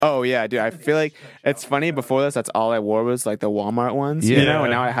Oh yeah, dude. I feel like it's funny. Before this, that's all I wore was like the Walmart ones, you know.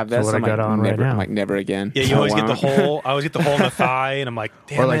 And now I have this. what I'm I got like, on never, right now. I'm like, never again. Yeah, you I always get the won't. hole. I always get the hole in the thigh, and I'm like,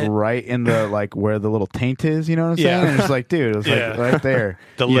 damn Or like it. right in the like where the little taint is, you know what I'm saying? Yeah. And it's like, dude, it's Yeah. like right there.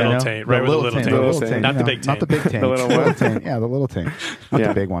 The You little know? taint, right where the little taint the is. little taint, Not you the know? big Not the taint. big taint. The little little one. taint. Yeah, the little taint. Not Yeah.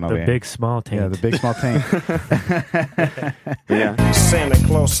 the big one Oh, over here. here. Big small taint. Yeah, the big small taint. Yeah. Santa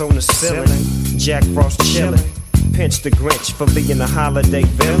Claus on the ceiling, Jack Frost chillin', pinch the Grinch for being a holiday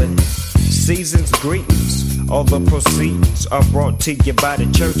villain. Season's greetings, all the proceeds are brought to you by the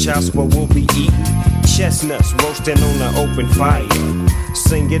church house where we'll be eating chestnuts roasting on an open fire,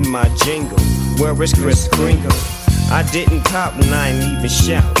 singing my jingle, where is Kris Kringle? I didn't cop and I ain't even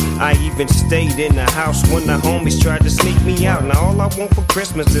shout. I even stayed in the house when the homies tried to sneak me out. Now all I want for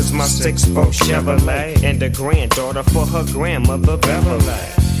Christmas is my 6'4" Chevrolet and a granddaughter for her grandmother Beverly.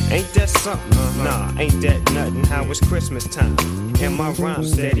 Ain't that something? Nah, ain't that nothing. How it's Christmas time and my rhyme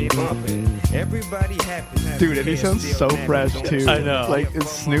steady bumping. Everybody happy. Dude, and he sounds so fresh too. I know. Like it's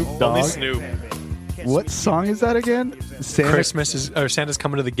Snoop Dogg. Only Snoop. What song is that again? Santa. Christmas is, or Santa's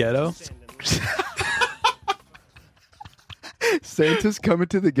coming to the ghetto. Santa's Coming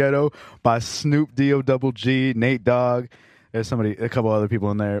to the Ghetto by Snoop D-O-double-G, Nate Dogg. There's a couple other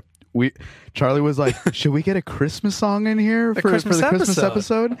people in there. Charlie was like, should we get a Christmas song in here for the Christmas Christmas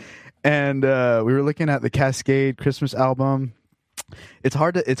episode? episode? And we were looking at the Cascade Christmas album. It's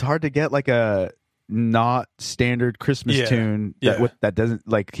hard to get like a not standard Christmas tune that doesn't,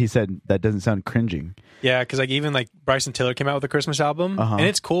 like he said, that doesn't sound cringing. Yeah, because like even like Bryson Tiller came out with a Christmas album, and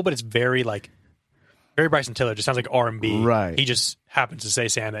it's cool, but it's very Bryson Tiller. Just sounds like R&B. Right. He just happens to say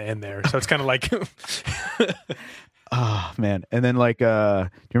Santa in there, so it's kind of like. Oh man! And then like, do you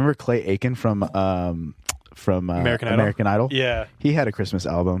remember Clay Aiken from American Idol? Yeah. He had a Christmas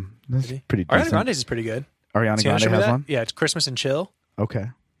album. That's pretty Ariana decent. Grande's is pretty good. Ariana So you wanna Grande show me has that? one. Yeah, it's Christmas and Chill. Okay.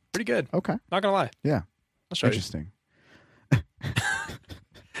 Pretty good. Okay. Not gonna lie. Yeah. I'll show you. Interesting.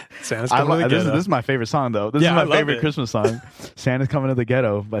 Santa's coming to the This ghetto. is my favorite song though. This Yeah, I is my love favorite it. Christmas song. Santa's Coming to the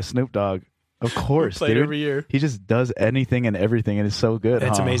Ghetto by Snoop Dogg. Of course, Played dude. every year. He just does anything and everything, and it's so good.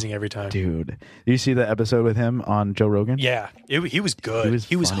 It's huh? amazing every time. dude. Did you see the episode with him on Joe Rogan? Yeah, he was good.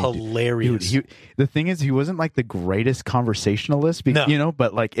 He was funny, dude. hilarious. Dude, the thing is, he wasn't like the greatest conversationalist, No. you know,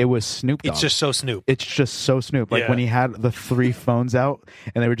 but like it was Snoop Dogg. It's just so Snoop. It's just so Snoop. Like Yeah. when he had the 3 phones out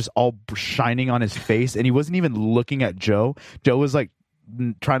and they were just all shining on his face, and he wasn't even looking at Joe. Joe was like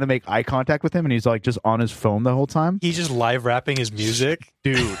trying to make eye contact with him, and he's like just on his phone the whole time. He's just live rapping his music.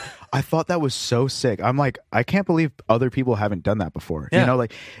 Dude, I thought that was so sick. I'm like, I can't believe other people haven't done that before. Yeah. You know,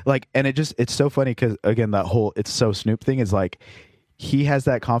 like, and it's so funny because again, that whole it's so Snoop thing is like. He has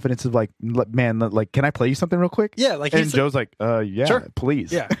that confidence of like, man, like, can I play you something real quick? Yeah, like and he's Joe's like, yeah, Sure.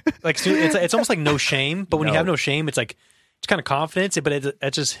 please. Yeah, like Snoop, it's almost like no shame. But when you No. have no shame, it's like it's kind of confidence. But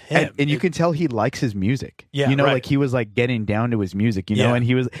it's just him. And you can tell he likes his music. Yeah, you know, right. like he was like getting down to his music, you know, Yeah. and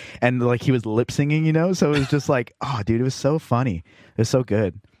he was lip singing, you know, so it was just like, oh, dude, it was so funny, it was so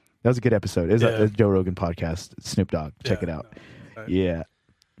good. That was a good episode. It was a Joe Rogan podcast, Snoop Dogg. Check it out. Yeah.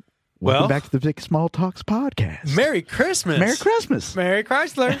 Welcome Well, back to the Big Small Talks podcast. Merry Christmas. Merry Christmas. Merry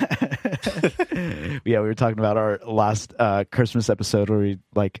Chrysler. Yeah, we were talking about our last Christmas episode where we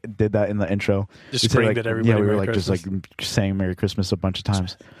like did that in the intro. Just We said, screamed like, at everybody, Yeah, we were Merry like just like saying Merry Christmas a bunch of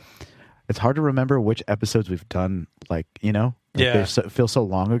times. It's hard to remember which episodes we've done. Like, you know, like Yeah. it feels so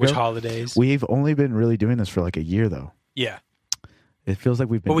long ago. Which holidays? We've only been really doing this for like a year though. Yeah, It feels like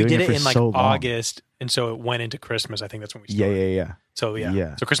we've been but we doing did it it for in like so long. August, and so it went into Christmas. I think that's when we started. Yeah. So yeah.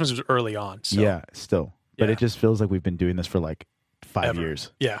 Yeah. So Christmas was early on. So. Yeah, still. But Yeah. it just feels like we've been doing this for like 5 Ever.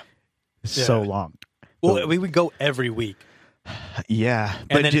 years. Yeah. It's Yeah. so long. Well, we would go every week, Yeah. and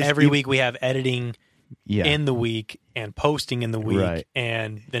but then just every e- week we have editing yeah. in the week and posting in the week, Right.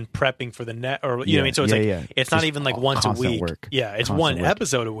 and then prepping for the net, or you know what I Yeah, mean. So it's like yeah. it's not Just even like once a constant week. work. Yeah, it's Constant one work.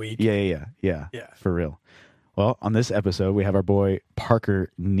 episode a week. Yeah. Yeah. For real. Well, on this episode, we have our boy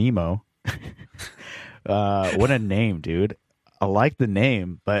Parker Nemo. What a name, dude. I like the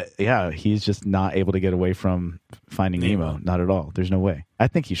name, but yeah, he's just not able to get away from Finding Nemo. Not at all. There's no way. I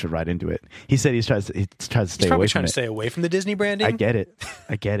think he should write into it. He said he tries to stay He's away probably from trying it. to stay away from the Disney branding. I get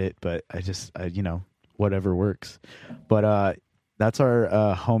it, but you know, whatever works. But that's our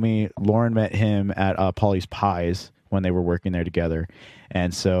homie. Lauren met him at Polly's Pies when they were working there together,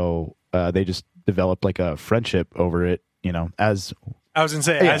 and so they just developed like a friendship over it. You know, as I was gonna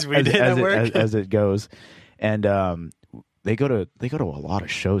say as we did at work. as it goes, and they go to a lot of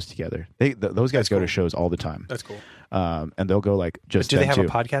shows together. Those guys go to shows all the time. That's cool. And they'll go like just. But do they them have a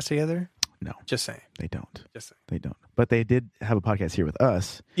too. podcast together? No, Just saying. they don't. Just saying. They don't. But they did have a podcast here with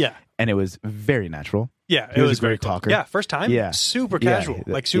us. Yeah. And it was very natural. Yeah, He it was was a great very cool. talker. Yeah, first time. Yeah. Super Yeah, casual,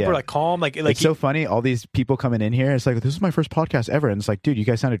 like super yeah. like calm, like It's so funny. All these people coming in here. It's like, this is my first podcast ever, and it's like, dude, you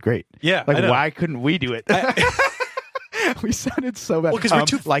guys sounded great. Yeah, like I know. why couldn't we do it? We sounded so bad. Well, because we're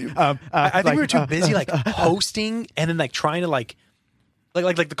too I think like, we were too busy like hosting and then like trying to like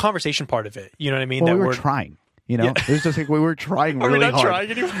the conversation part of it. You know what I mean? Well, that we were trying. You know, Yeah. it was just like we were trying Are we really not hard.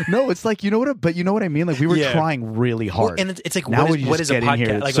 trying anymore? No, it's like you know what I mean. Like we were Yeah. trying really hard, and it's like now what is a get in here,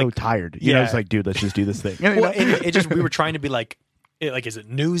 podcast? it's so tired. You know, it's like, dude, let's just do this thing. You know? Well, and it just we were trying to be like is it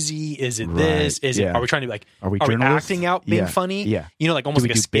newsy? Is it this? Right, Is it? yeah. Are we trying to be like? Are we Are we journalists? acting out being Yeah, funny? yeah. You know, like Do almost we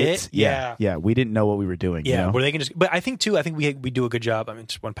like a do skit. bits? Yeah. We didn't know what we were doing. Yeah, you know? where they can just. But I think we do a good job. I mean,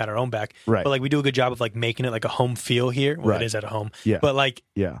 just one pat our own back. Right. But like we do a good job of like making it like a home feel here. Well, Right. it is at a home. Yeah. But like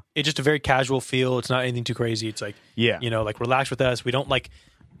yeah, it's just a very casual feel. It's not anything too crazy. It's like Yeah. you know, like relax with us. We don't like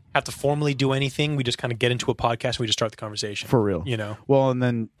have to formally do anything. We just kind of get into a podcast and we just start the conversation. for real. You know. Well, and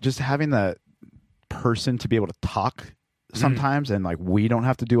then just having that person to be able to talk sometimes, and like we don't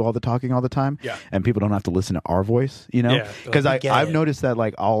have to do all the talking all the time, Yeah. and people don't have to listen to our voice, you know, Yeah, because we get I've it. noticed that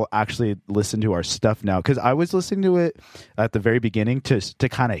like I'll actually listen to our stuff now, because I was listening to it at the very beginning to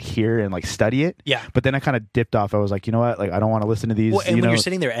kind of hear and like study it, Yeah. but then I kind of dipped off. I was like, you know what, like I don't want to listen to these. Well, and you when know, you're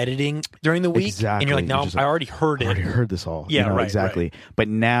sitting there editing during the week, Exactly. and you're like, You're "No, just I like, already heard I it." already heard this all. Yeah, you know, right, exactly. right. But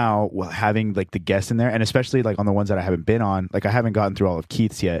now, well, having like the guests in there, and especially like on the ones that I haven't been on, like I haven't gotten through all of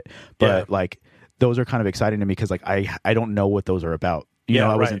Keith's yet, but Yeah. like those are kind of exciting to me because like I don't know what those are about. You Yeah, know, I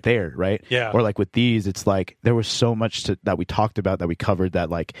right. wasn't there, right? Yeah. Or like with these, it's like there was so much that we talked about, that we covered,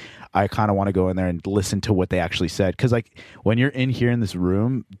 that like I kind of want to go in there and listen to what they actually said. Because like when you're in here in this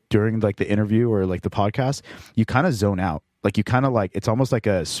room during like the interview or like the podcast, you kind of zone out. Like you kind of like, it's almost like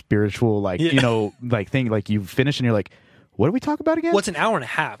a spiritual like Yeah. you know like thing. Like you finish and you're like, what did we talk about again? Well, it's an hour and a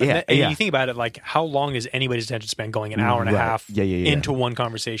half. And, Yeah, and yeah. you think about it, like how long is anybody's attention span going? An hour and a Right. half Yeah. into one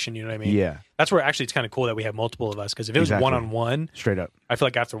conversation. You know what I mean? Yeah. That's where actually it's kind of cool that we have multiple of us, because if it was Exactly. one-on-one, Straight up. I feel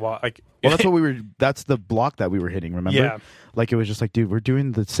like after a while, like Well, that's what we were. That's the block that we were hitting. Remember? Yeah. Like it was just like, dude, we're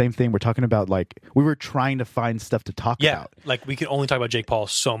doing the same thing. We're talking about like we were trying to find stuff to talk yeah, about. like we could only talk about Jake Paul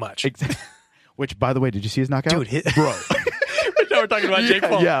so much. Which, by the way, did you see his knockout, Dude, bro? now we're talking about Jake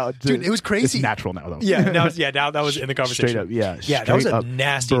Paul. Yeah, dude, it was crazy. It's natural now, though. Yeah, now that was in the conversation. Straight up. Yeah, Yeah, that was straight a up,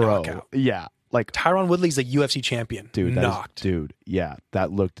 nasty bro. knockout. Yeah, like Tyron Woodley's like UFC champion. dude, knocked. Yeah,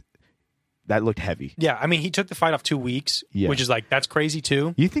 that looked heavy. Yeah, I mean, he took the fight off 2 weeks, Yeah. which is like that's crazy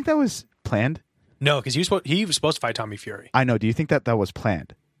too. You think that was planned? No, because he was supposed to fight Tommy Fury. I know. Do you think that was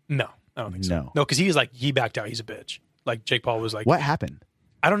planned? No, I don't think so. No. No, because he backed out. He's a bitch. Like Jake Paul was like, What happened?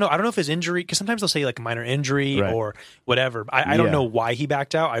 I don't know. I don't know if his injury, because sometimes they'll say like a minor injury Right. or whatever. I don't Yeah. know why he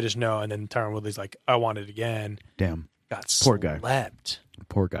backed out. I just know. And then Tyron Woodley's like, I want it again. Damn, Got Poor guy. slept.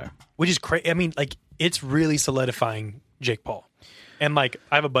 poor guy. Which is crazy. I mean, like it's really solidifying Jake Paul. And like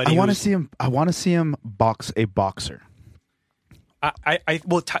I have a buddy. I want to who's- see him. I want to see him box a boxer.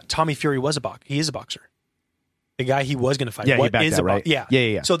 Well, Tommy Fury was a boxer. He is a boxer. The guy he was going to fight. Yeah, he what backed is out, a right? Yeah.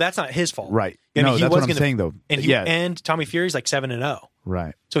 Yeah. So that's not his fault. Right. I mean, No, he that's was what I'm gonna- saying, though. And Yeah. and Tommy Fury's like 7-0.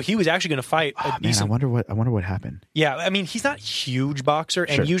 Right. So he was actually going to fight a Man, I decent. wonder what happened. Yeah, I mean, he's not a huge boxer,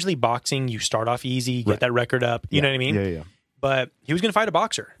 and Sure. usually boxing, you start off easy, get Right. that record up. You know what I mean? Yeah. But he was going to fight a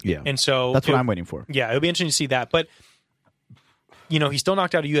boxer. Yeah. And so That's what I'm waiting for. Yeah, it'll be interesting to see that. But you know, he still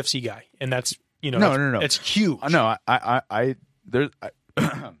knocked out a UFC guy, and that's No. It's huge. No, I there's.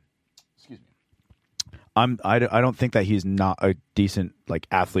 Excuse me. I don't think that he's not a decent like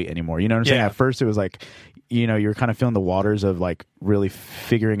athlete anymore. You know what I'm saying? Yeah. At first, it was like, you know, you're kind of feeling the waters of like really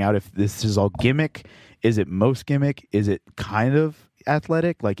figuring out if this is all gimmick. Is it most gimmick? Is it kind of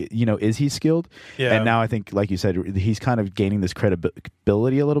athletic? Like, you know, is he skilled? Yeah. And now I think, like you said, he's kind of gaining this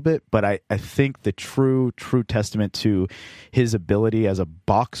credibility a little bit. But I think the true testament to his ability as a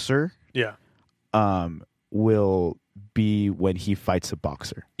boxer Yeah. will be when he fights a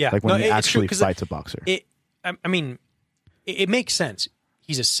boxer. Yeah. Like when No, he it's actually true, 'cause fights a boxer. I mean, it makes sense.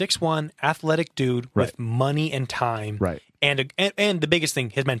 He's a 6'1" athletic dude Right. with money and time. Right. And the biggest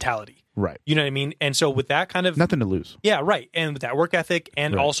thing, his mentality. Right. You know what I mean? And so with that kind of Nothing to lose. yeah, right. And with that work ethic,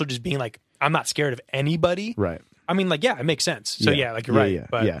 and Right. also just being like, I'm not scared of anybody. Right. I mean, like, yeah, it makes sense. So yeah, like you're right.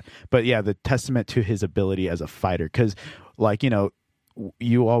 Yeah. But yeah, the testament to his ability as a fighter, because like, you know,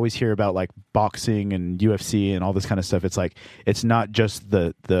 you always hear about like boxing and UFC and all this kind of stuff. It's like, it's not just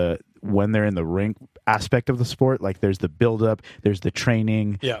the when they're in the ring aspect of the sport. Like there's the build up, there's the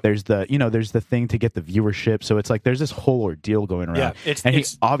training, there's the there's the thing to get the viewership. So it's like there's this whole ordeal going around. Yeah, he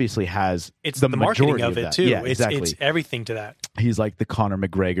obviously has the majority marketing of it that. too. Yeah, exactly. It's everything to that. He's like the Conor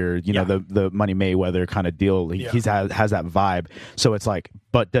McGregor, the Money Mayweather kind of deal. He has that vibe. So it's like,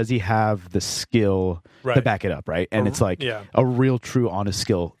 but does he have the skill to back it up, right? And it's like a real, true, honest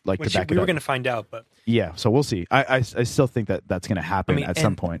skill, like Which to back it up. We were going to find out, but yeah. So we'll see. I still think that's going to happen at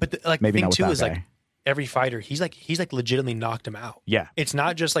some point. But maybe the thing not with too that is guy. like every fighter, he's like legitimately knocked him out. Yeah, it's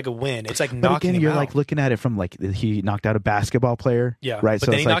not just like a win. It's like but knocking again, him you're out. like looking at it from like he knocked out a basketball player. Yeah, right. But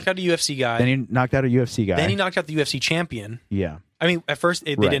so then he it's knocked out a UFC guy. Then he knocked out a UFC guy. Then he knocked out the UFC champion. Yeah. I mean, at first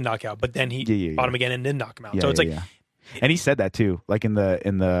they didn't knock out, but then he fought him again and didn't knock him out. So it's like. And he said that too, like in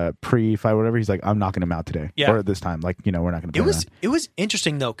the pre-fight, whatever. He's like, "I'm knocking him out today, or this time. Like, we're not going to." It was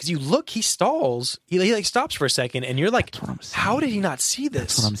interesting though, because you look, he stalls, he like stops for a second, and you're like, "How did he not see this?"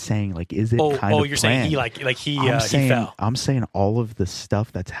 That's what I'm saying. Like, is it? kind of you're planned? saying he fell. I'm saying all of the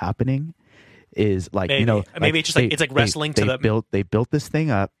stuff that's happening is like maybe it's just like it's like wrestling to the they built this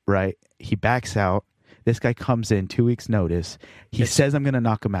thing up, right? He backs out. This guy comes in 2 weeks notice. He says, "I'm going to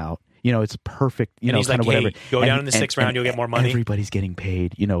knock him out." It's perfect, and he's kind like, of whatever. Hey, go down in the sixth round, you'll get more money. Everybody's getting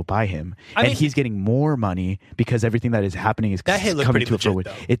paid, by him. And he's getting more money because everything that is happening is that hit looked coming pretty to legit,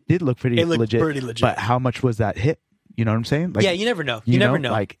 fruition. It did look pretty legit. But how much was that hit? You know what I'm saying? Like, yeah, you never know. You never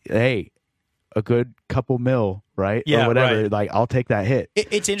know. Like, hey, a good couple mil, right? Yeah, or whatever. Right. Like, I'll take that hit.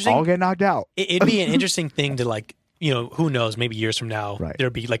 It's interesting. I'll get knocked out. It'd be an interesting thing to like, who knows, maybe years from now,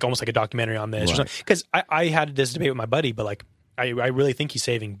 there'd be like almost like a documentary on this. Because I had this debate with my buddy, but like, I really think he's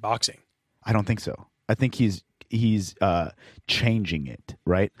saving boxing. I don't think so. I think he's changing it,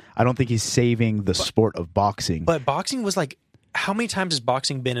 right? I don't think he's saving the sport of boxing. But boxing was like, how many times has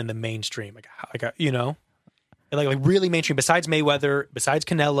boxing been in the mainstream? Like really mainstream. Besides Mayweather, besides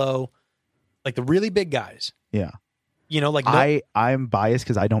Canelo, like the really big guys. Yeah. I'm biased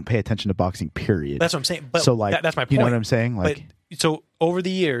because I don't pay attention to boxing. Period. That's what I'm saying. But so like, that's my point. You know what I'm saying? Like, so over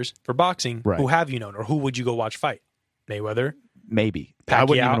the years for boxing, who have you known, or who would you go watch fight? Mayweather. Maybe. Pacquiao, I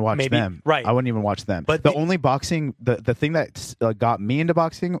wouldn't even watch them. Right. I wouldn't even watch them. But the only boxing, the thing that got me into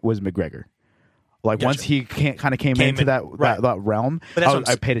boxing was McGregor. Like once he kind of came into that realm,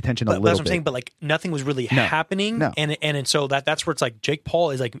 I paid attention a little bit. That's what I'm saying. But like nothing was really happening. No. And so that's where it's like Jake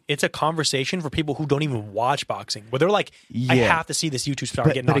Paul is like, it's a conversation for people who don't even watch boxing, where they're like, I have to see this YouTube star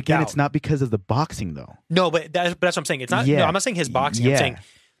get knocked out. But again, it's not because of the boxing though. No, but that's what I'm saying. It's not. No, I'm not saying his boxing. I'm saying.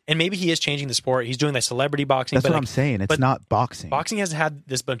 And maybe he is changing the sport. He's doing like celebrity boxing. That's what I'm saying. It's not boxing. Boxing hasn't had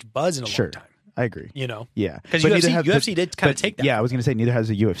this bunch of buzz in a long time. I agree. Yeah. Because UFC did kind of take that. Yeah, I was going to say neither has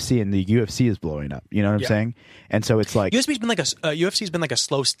the UFC, and the UFC is blowing up. You know what I'm saying? And so it's like UFC's been like a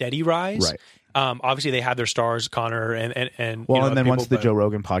slow, steady rise. Right. Obviously, they had their stars, Conor and and then once the Joe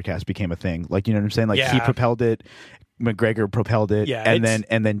Rogan podcast became a thing, like you know what I'm saying? Like he propelled it. McGregor propelled it, and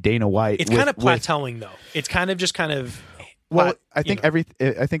then Dana White. It's kind of plateauing though. It's kind of. Well, I think I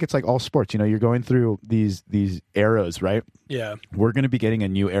think it's like all sports. You're going through these eras, right? Yeah. We're going to be getting a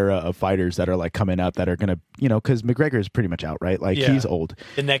new era of fighters that are like coming up that are going to, because McGregor is pretty much out, right? Like he's old.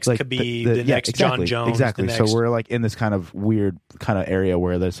 The next could be the next John Jones. Exactly. So we're like in this kind of weird kind of area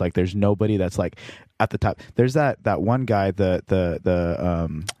where there's nobody that's like at the top. There's that one guy,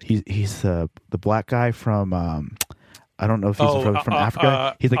 he's the black guy from I don't know if he's from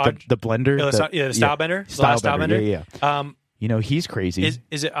Africa. He's like the blender. The style bender. Style bender. Yeah. He's crazy.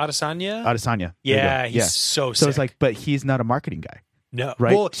 Is it Adesanya? Adesanya. Yeah, he's so sick. So it's like, but he's not a marketing guy. No.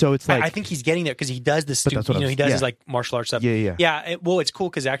 Right? Well, so it's like... I think he's getting there because he does this, he does his like martial arts stuff. Yeah. Yeah, it's cool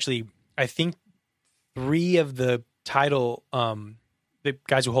because actually, I think 3 of the title, the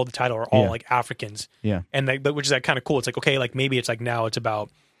guys who hold the title are all like Africans. Yeah. And which is like kind of cool. It's like, okay, like maybe it's like now it's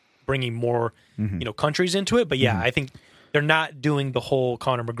about bringing more, countries into it. But yeah, I think... They're not doing the whole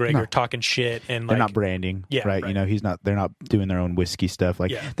Conor McGregor talking shit and they're not branding, right? He's not. They're not doing their own whiskey stuff.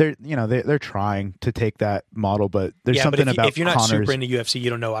 Like they're trying to take that model, but there's something about if you're not super into UFC, you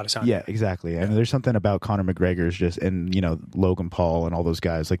don't know Adesanya. Yeah, exactly. And there's something about Conor McGregor's and Logan Paul and all those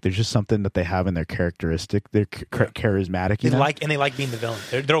guys. Like there's just something that they have in their characteristic. They're charismatic. They like being the villain.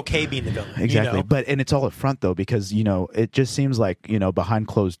 They're okay being the villain. Exactly. But it's all up front though because it just seems like behind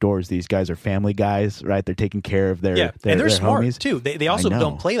closed doors these guys are family guys, right? They're taking care of their they're smart homies. too. They also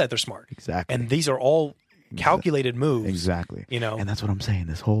don't play like they're smart. Exactly. And these are all calculated moves. Exactly. And that's what I'm saying.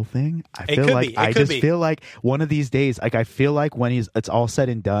 This whole thing, I feel like one of these days, like I feel like when it's all said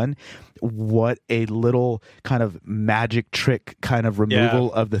and done, what a little kind of magic trick kind of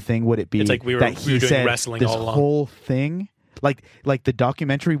removal of the thing would it be? It's like we were doing wrestling this all along. Whole thing. Like the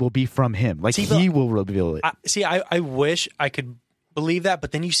documentary will be from him. Like he will reveal it. I wish I could believe that,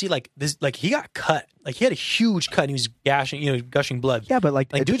 but then you see like this, like he got cut, like he had a huge cut and he was gushing blood. Yeah, but like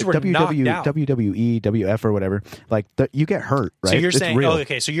dudes were knocked out. WWE, WF or whatever, like you get hurt, right? So you're It's saying, real.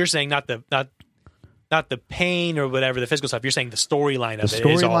 okay, so you're saying not the pain or whatever, the physical stuff. You're saying the storyline of it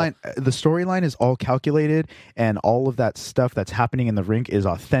is all. The storyline is all calculated, and all of that stuff that's happening in the rink is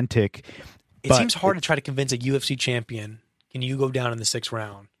authentic. It seems hard to try to convince a UFC champion. Can you go down in the 6th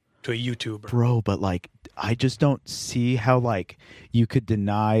round to a YouTuber, bro? But like, I just don't see how like you could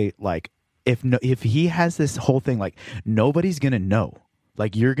deny like if he has this whole thing, like nobody's gonna know.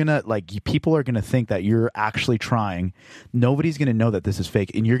 Like you're gonna people are gonna think that you're actually trying. Nobody's gonna know that this is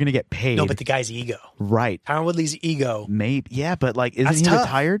fake, and you're gonna get paid. No, but the guy's ego, right? Tyron Woodley's ego, maybe. Yeah, but like, isn't That's he tough.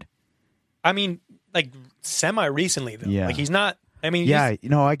 retired? I mean, like semi recently though. Yeah. Like he's not. I mean, yeah,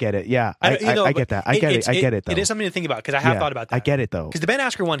 no, I get it. Yeah, I get that. I get it. Though it is something to think about because I have thought about that. I get it though. Because the Ben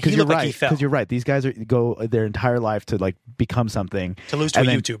Askren one, he looked like he fell. Because you're right. These guys go their entire life to like become something, to lose to a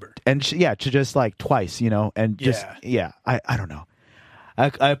YouTuber, and to just like twice, and just I don't know.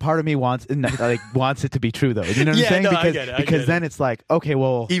 A part of me wants it to be true though. You know what I'm saying? No, Because because then it's like, okay,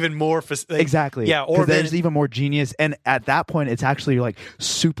 well, even more exactly. Yeah, or because there's even more genius, and at that point, it's actually like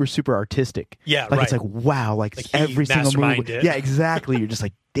super artistic. Yeah, like right. It's like wow, like every single move. Yeah, exactly. You're just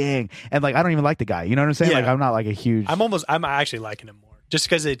like, dang, and like I don't even like the guy. You know what I'm saying? Yeah. Like I'm not like a huge. I'm actually liking him more just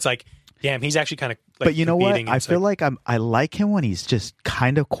because it's like, damn, he's actually kind of. Like, but you know what? I feel like I like him when he's just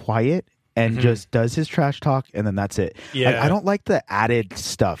kind of quiet. And just does his trash talk, and then that's it. Yeah, like, I don't like the added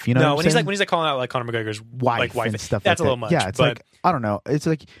stuff. You know, no, what when I'm he's like calling out like Conor McGregor's wife and stuff. That's like a little that. much. Yeah, it's like I don't know. It's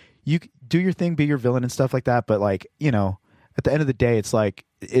like you do your thing, be your villain and stuff like that. But like at the end of the day, it's like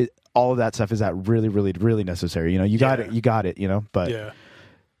all of that stuff is that really necessary. You got it. You got it. But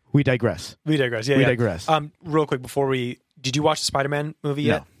we digress. Yeah, we digress. Real quick before did you watch the Spider-Man movie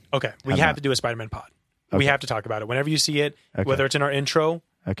yet? No. Okay, we have to do a Spider-Man pod. Okay. We have to talk about it whenever you see it, whether it's in our intro.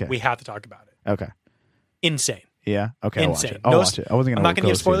 Okay, we have to talk about it. Okay. Insane. Yeah. Okay. Insane. I'll watch it. I wasn't I'm not going to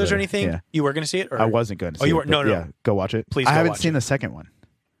give spoilers or anything. Yeah. You were going to see it? Or? I wasn't going to see it. You were? No. Yeah, go watch it. Please I go haven't watch seen it. the second one.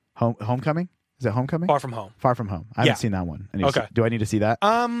 Homecoming? Is it Homecoming? Far From Home. Far From Home. I haven't seen that one. Okay. Do I need to see that?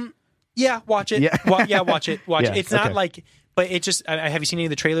 Yeah, watch it. Yeah. Watch it. Watch it. It's not like, but it just, have you seen any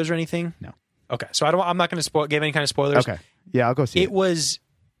of the trailers or anything? No. Okay. So I'm not going to give any kind of spoilers. Okay. Yeah, I'll go see it. It was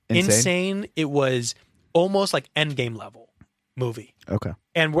insane. It was almost like Endgame level movie. Okay.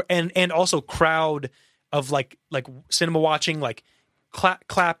 And also crowd of like cinema watching, like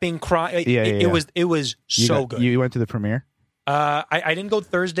clapping, crying. It was so good. You went to the premiere? I didn't go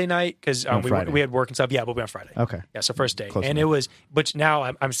Thursday night because we had work and stuff. Yeah, we'll be on Friday. Okay. Yeah, so first day. Close and enough. it was, but now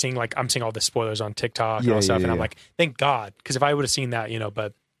I'm seeing all the spoilers on TikTok and all stuff, and I'm like, thank God, because if I would have seen that,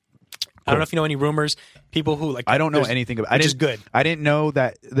 but I don't know if you know any rumors, people who like. I don't know anything about it. Which is good. I didn't know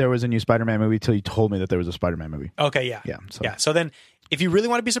that there was a new Spider-Man movie till you told me that there was a Spider-Man movie. Okay, yeah. Yeah. So then, if you really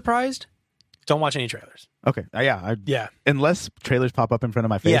want to be surprised, don't watch any trailers. Okay. Yeah. Unless trailers pop up in front of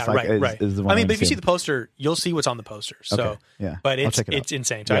my face. Yeah, right. Is the one but if you see the poster, you'll see what's on the poster. So, okay. Yeah. But I'll check it out. it's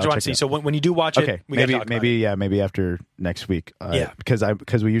insane. So I just want to see. So when you do watch it, we gotta talk about it. maybe after next week.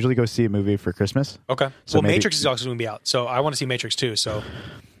 Because we usually go see a movie for Christmas. Okay. So Matrix is also going to be out. So I want to see Matrix too. So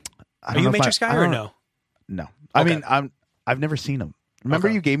are you a Matrix guy or no? No. I mean, I've never seen them. Remember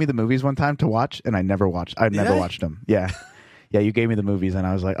you gave me the movies one time to watch, and I never watched them. Yeah. Yeah, you gave me the movies, and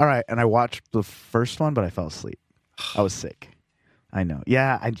I was like, all right. And I watched the first one, but I fell asleep. I was sick. I know.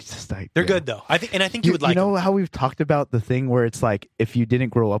 Yeah, they're good though. I think you would like. You know them. how we've talked about the thing where it's like if you didn't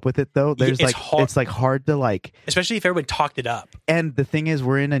grow up with it though, it's like hard to like. Especially if everyone talked it up. And the thing is,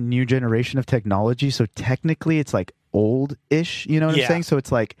 we're in a new generation of technology, so technically it's like old-ish. You know what I'm saying? So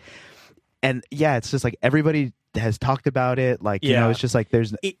it's like, and yeah, it's just like everybody has talked about it. Like it's just like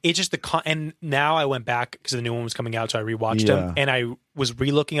there's. It's just and now I went back because the new one was coming out, so I rewatched them, and I was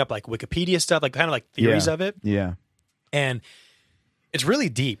re-looking up like Wikipedia stuff, like kind of like theories of it. Yeah. And it's really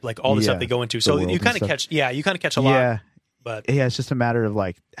deep, like all the stuff they go into. So you kind of catch a lot. Yeah. But it's just a matter of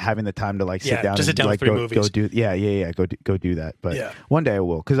like having the time to like sit down and like go do go do that. But one day I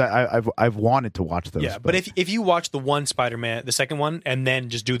will, because I've wanted to watch those. Yeah, but if you watch the one Spider-Man, the second one, and then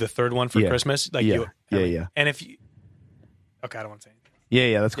just do the third one for Christmas, like and if you, okay, I don't want to say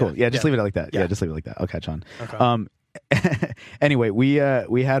anything. Yeah, that's cool. Yeah, just leave it like that. Yeah, just leave it like that. I'll catch on. Okay. Anyway, we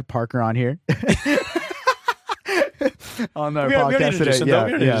had Parker on here. On our podcast today.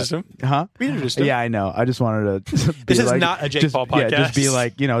 We introduced him. Yeah, I know. I just wanted to. This is not a Jake Paul podcast. Yeah, just be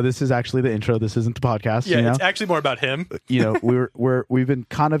like, this is actually the intro. This isn't the podcast. Yeah, it's actually more about him. We've been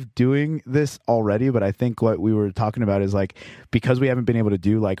kind of doing this already, but I think what we were talking about is like, because we haven't been able to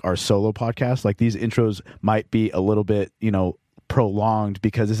do like our solo podcast, like these intros might be a little bit, prolonged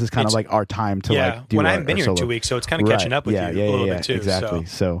because this is kind of like our time to like do. When I haven't been here in 2 weeks, so it's kind of catching up with you a little bit too. Exactly.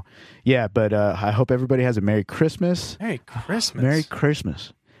 So yeah, but I hope everybody has a Merry Christmas. Merry Christmas. Merry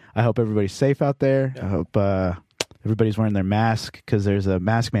Christmas. I hope everybody's safe out there. I hope everybody's wearing their mask because there's a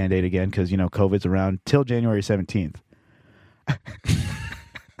mask mandate again because, you know, COVID's around till January 17th.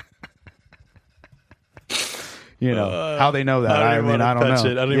 You know, how they know that. I don't know. I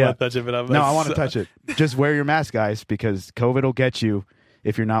don't even want to touch it, but I want to touch it. Just wear your mask, guys, because COVID will get you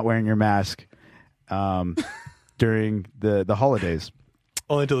if you're not wearing your mask during the holidays.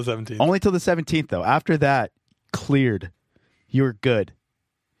 Only till the 17th. Only till the 17th, though. After that, cleared. You're good.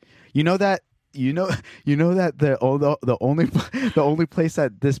 You know that the only place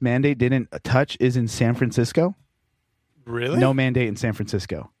that this mandate didn't touch is in San Francisco. Really? No mandate in San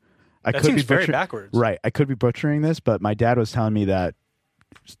Francisco. That seems very backwards. Right. I could be butchering this, but my dad was telling me that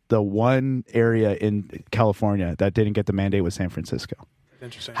the one area in California that didn't get the mandate was San Francisco.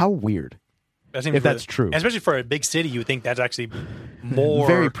 Interesting. How weird. If that's true. Especially for a big city, you would think that's actually more...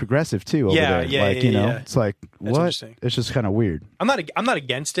 Very progressive, too, over there. It's like, what? It's just kind of weird. I'm not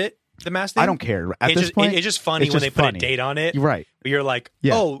against it, the mask thing. I don't care. At this point, it's just funny when they put a date on it. Right. You're like,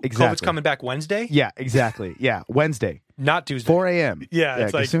 exactly. COVID's coming back Wednesday? Yeah, exactly. Yeah, Wednesday. Not Tuesday. 4 a.m. Yeah,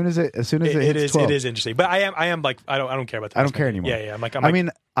 it's like... As soon as it hits 12. It is interesting. But I am like, I don't care about that. I don't care anymore. Yeah.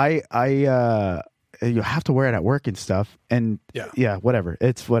 You have to wear it at work and stuff, and whatever.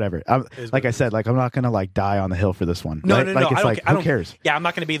 It's whatever. Like I said, like I'm not gonna like die on the hill for this one. No, right? no. Like, it's like who cares? Yeah, I'm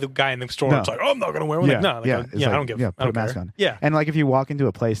not gonna be the guy in the store. It's like, I'm not gonna wear one. I don't give. Put a mask on. Yeah, and like if you walk into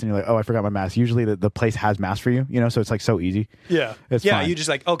a place and you're like, oh, I forgot my mask. Usually the place has masks for you, you know, so it's like so easy. Yeah, it's fine. You just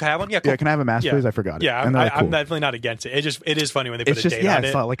like, okay, I have one. Yeah, cool. Yeah, can I have a mask, please? I forgot it. Yeah, I'm definitely not against it. It is funny when they put a date on it.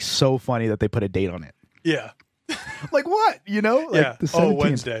 It's not like so funny that they put a date on it. Yeah. Like what? You know? Like the 17th.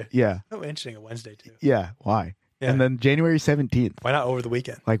 Wednesday. Yeah. Oh, interesting. A Wednesday too. Yeah. Why? Yeah. And then January 17th. Why not over the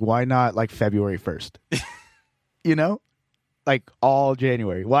weekend? Like why not like February 1st? You know? Like all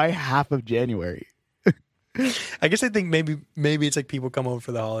January. Why half of January? I guess I think maybe it's like people come over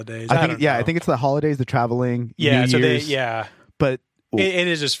for the holidays. I think it's the holidays, the traveling. Yeah. New Year's, But it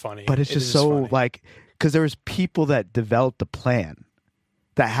is just funny. But it's just so like because there was people that developed a plan.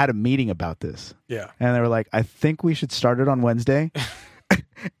 That had a meeting about this. Yeah. And they were like, I think we should start it on Wednesday.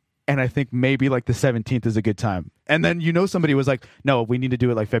 And I think maybe like the 17th is a good time. And then, you know, somebody was like, no, we need to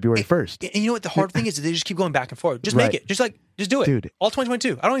do it like February 1st. And you know what the hard thing is? They just keep going back and forth. Just make it. Just do it. Dude. All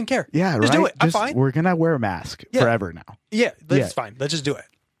 2022. I don't even care. Yeah, just do it. I'm fine. We're going to wear a mask forever now. Yeah. That's fine. Let's just do it.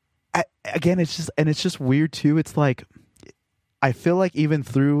 Again, it's just weird too. It's like, I feel like even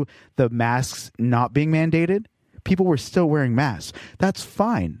through the masks not being mandated, people were still wearing masks. That's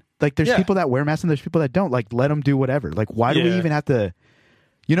fine. Like, there's people that wear masks and there's people that don't. Like, let them do whatever. Like, why do we even have to?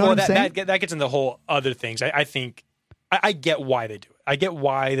 You know what I'm saying? That gets into whole other things. I think I get why they do it. I get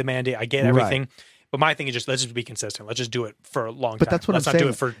why the mandate. I get everything. Right. But my thing is let's just be consistent. Let's just do it for a long time. But that's what I'm saying.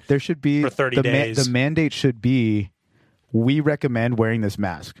 Let's not do it there should be for 30 days. The mandate should be, we recommend wearing this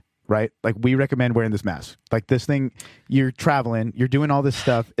mask. Right? Like, we recommend wearing this mask. Like, this thing, you're traveling, you're doing all this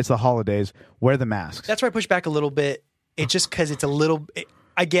stuff. It's the holidays. Wear the masks. That's where I push back a little bit. It's just because it's a little...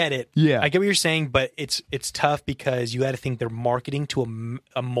 I get it. Yeah. I get what you're saying, but it's tough because you got to think they're marketing to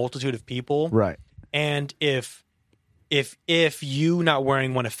a multitude of people. Right. And if you not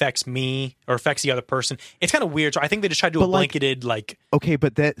wearing one affects me or affects the other person, it's kind of weird. So I think they just try to do a blanketed, like... Okay,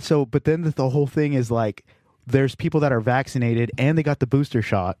 but then the whole thing is, like, there's people that are vaccinated and they got the booster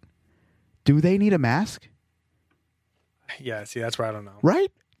shot. Do they need a mask? Yeah, see, that's where I don't know.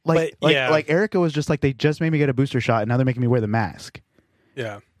 Right? Like Erica was just like, they just made me get a booster shot and now they're making me wear the mask.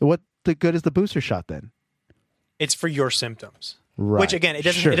 Yeah. What the good is the booster shot then? It's for your symptoms. Right. Which again, it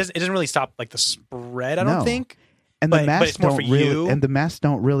doesn't really stop like the spread, I don't think. And the masks don't really and the masks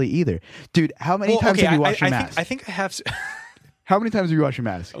don't really either. Dude, how many times have you washed your mask? I think I have How many times do you wash your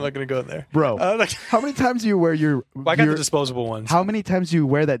mask? I'm not going to go there. Bro, how many times do you wear your... I got the disposable ones. How many times do you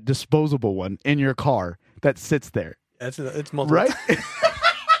wear that disposable one in your car that sits there? It's multiple. Right?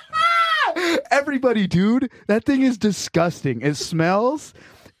 Everybody, dude. That thing is disgusting. It smells.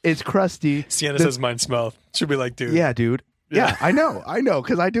 It's crusty. Sienna says mine smell. Should be like, dude. Yeah, dude. Yeah, I know.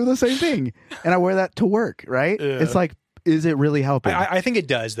 Because I do the same thing. And I wear that to work, right? Yeah. It's like, is it really helping? I think it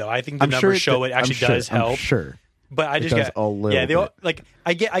does, though. I think the numbers show it actually does help. I'm sure. But I just get a little bit. Like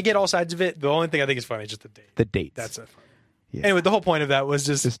I get all sides of it. The only thing I think is funny is just the date. The dates. That's it. Yeah. Anyway, the whole point of that was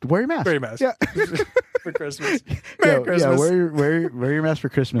just wear your mask. Wear your mask. Yeah. For Christmas. Merry Christmas. Yeah, wear your mask for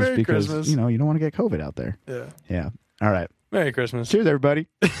Christmas Merry because Christmas. you don't want to get COVID out there. Yeah. Yeah. All right. Merry Christmas. Cheers, everybody.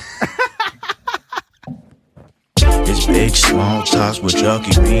 It's It's big small talks with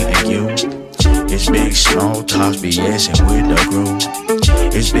Chucky, me and you. It's big small talks, BSing with the group.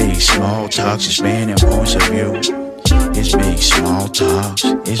 It's big small talks, expanding points of view. It's big small talks.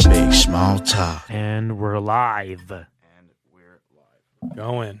 It's big small talk. And we're live.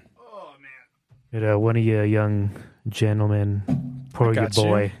 Going. One of you young gentlemen, pour your got you.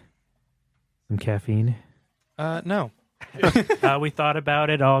 boy some caffeine. No. We thought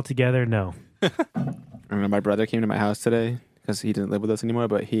about it all together. No. I don't know. My brother came to my house today because he didn't live with us anymore.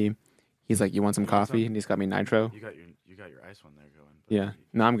 But he's like, "You want some coffee?" And he's got me nitro. You got your ice one there going. Yeah.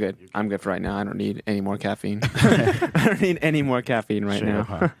 No, I'm good. I'm good for right now. I don't need any more caffeine. I don't need any more caffeine right now.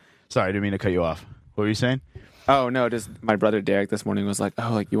 Huh? Sorry, I didn't mean to cut you off. What were you saying? Oh no, just my brother Derek this morning was like,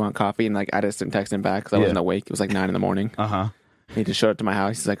 "Oh, like you want coffee?" And like I just didn't text him back because I wasn't awake. It was like 9 a.m. Uh-huh. He just showed up to my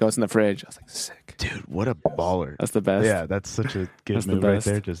house. He's like, "Oh, it's in the fridge." I was like, "Sick, Dude, what a baller. that's the best." Yeah, that's such a good That's the move right best.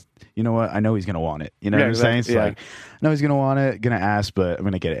 there. Just, you know what? I know he's going to want it. You know Yeah, what I'm saying? exactly. It's Yeah. like, I know he's going to want it, going to ask, but I'm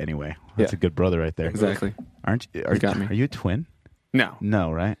going to get it anyway. That's Yeah. a good brother right there. exactly. Aren't you? You got me. Are you a twin? No,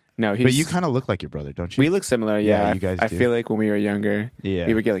 No, right? no. But you kind of look like your brother, don't you? we look similar. Yeah, Yeah, you guys I do. feel like when we were younger, Yeah.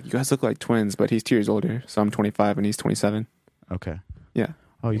 we would get like, "You guys look like twins," but he's 2 years older, so I'm 25 and he's 27. Okay. Yeah,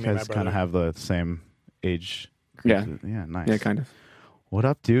 Oh, you Me and my guys kind of brother. have the same age. yeah, Yeah, nice. yeah, kind of. What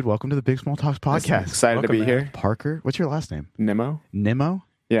up, dude? Welcome to the Big Small Talks podcast. Excited Welcome, to be man. here. Parker, what's your last name? Nemo. Nemo?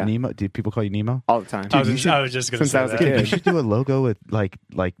 Yeah, Nemo? Do people call you Nemo? all the time. I you was should- just going to since say I was a that. kid. You should do a logo with like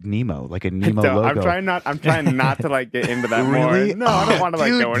Nemo, like a Nemo Don't- logo. I'm trying not to like get into that Really? more. No, I don't want to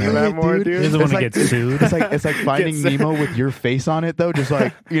like Dude, go into do that it, more, dude. dude. He doesn't want to like- get sued. It's like finding Get- Nemo with your face on it, though. Just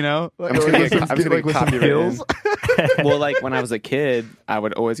like, you know, like, I'm just gonna with get, some- I'm just gonna like get with some copyrighted. gills. Well, like when I was a kid, I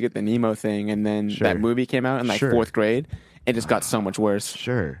would always get the Nemo thing, and then Sure. that movie came out in like Sure. 4th grade. It just got so much worse.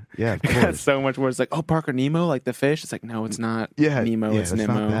 Sure. Yeah, of It got course. so much worse. Like, oh, Parker Nemo, like the fish. It's like, no, it's not. Yeah, Nemo. yeah, It's that's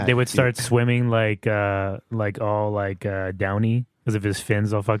not Nemo. that. They would start swimming like Downey because if his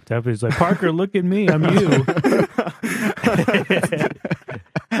fins all fucked up. He's like, Parker, look at me, I'm you.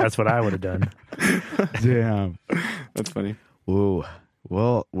 That's what I would have done. Damn. That's funny. Whoa.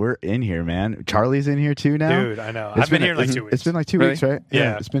 Well, we're in here, man. Charlie's in here too now. Dude, I know. It's I've been here like 2 weeks. It's been like 2 Really? weeks, right?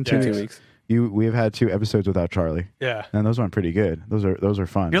 Yeah. It's been Yeah. 2 2 weeks. weeks. We've had 2 episodes without Charlie, Yeah. and those went pretty good. Those are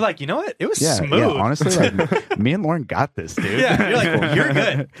fun. You're like, you know what? It was yeah, smooth. yeah. Honestly, like me and Lauren got this, dude. Yeah, you're like, you're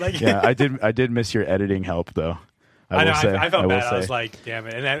good. Like, Yeah, I did miss your editing help though. I know. will say. I felt will bad. I say. was like, damn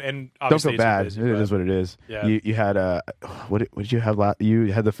it. And Don't obviously feel bad. It's It busy, is but- what it is. Yeah. You had what did you have?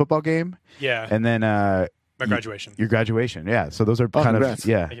 You had the football game, Yeah. and then my graduation. your graduation. Yeah, so those are Oh, kind congrats. of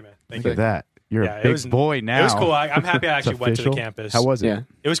yeah. Thank you, man. Thank Look you. at that. You're Yeah, a it big was- boy now. It was cool. I'm happy I It's actually went to the official. campus. How was it? Yeah.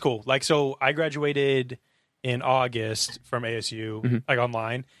 It was cool. Like, so I graduated in August from ASU, Mm-hmm. like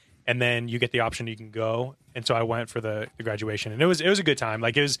online, and then you get the option you can go. And so I went for the graduation, and it was a good time.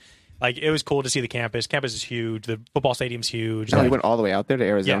 Like it was cool to see the campus. Campus is huge. The football stadium's huge. Oh, Like, you went all the way out there to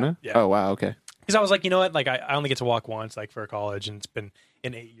Arizona? Yeah. Oh, wow. Okay. because I was like, you know what? Like I only get to walk once, like for college, and it's been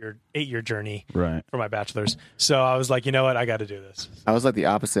an 8-year journey Right. for my bachelor's. So I was like, you know what? I got to do this. I was like the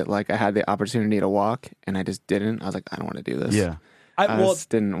opposite. Like I had the opportunity to walk, and I just didn't. I was like, I don't want to do this. Yeah. I Well, just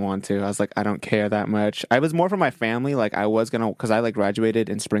didn't want to. I was like, I don't care that much. I was more for my family. Like I was gonna, because I like graduated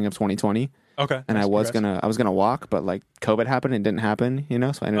in spring of 2020, okay. and I was Congrats. gonna walk, but like COVID happened and didn't happen. You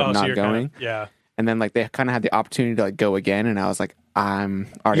know, so I ended up Oh, so not you're going. kinda- yeah. And then like they kind of had the opportunity to like go again, and I was like, I'm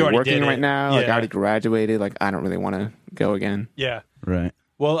already, already working did right it. now. Like I Yeah. already graduated. Like I don't really want to go again. Yeah. Right.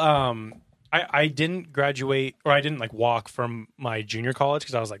 Well, I didn't graduate, or I didn't like walk from my junior college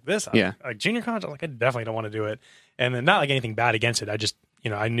because I was like this. Yeah. Like junior college, I was like, I definitely don't want to do it. And then not like anything bad against it. I just,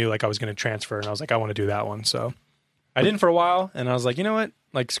 I knew like I was going to transfer, and I was like, I want to do that one. So I didn't for a while, and I was like, you know what?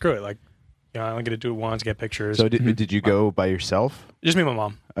 Like screw it. Like, I'm going to do it once, get pictures. So did you go by yourself? Just me and my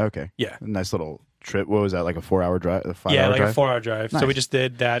mom. Okay. Yeah. Nice little trip. What was that? Like a 4-hour drive? A 5-hour Yeah, like drive? a 4-hour drive. So Nice. we just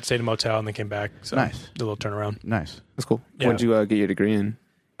did that, stayed in a motel, and then came back. So Nice. did a little turnaround. Nice. That's cool. Yeah. What'd you get your degree in?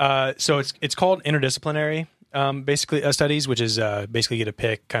 So it's called interdisciplinary basically studies, which is basically you get to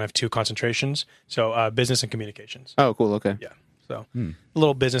pick kind of 2 concentrations. So business and communications. Oh, cool. Okay. Yeah. So a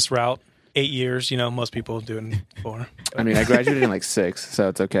little business route. 8 years, most people do it in 4. I mean, I graduated in like 6, so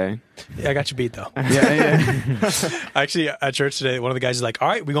it's okay. Yeah, I got you beat though. Yeah. Actually, at church today, one of the guys is like, "All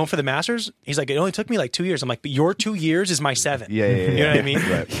right, we going for the masters?" He's like, "It only took me like 2 years." I'm like, "But your 2 years is my 7." Yeah. You know what I mean?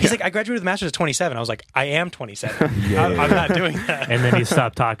 Right. He's like, "I graduated with a master's at 27." I was like, "I am 27. Yeah, I'm not doing that." And then he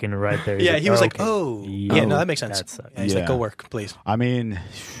stopped talking right there. He's Yeah, he was like, okay. "Oh, yeah, no, that makes sense." That sucks. Yeah, he's like, Yeah. "Go work, please." I mean,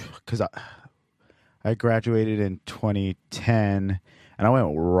 because I graduated in 2010, and I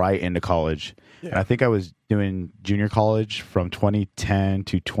went right into college. And I think I was doing junior college from 2010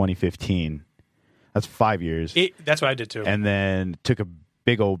 to 2015. That's 5 years. That's what I did too. And then took a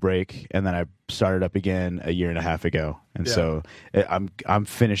big old break, and then I started up again a year and a half ago, and so I'm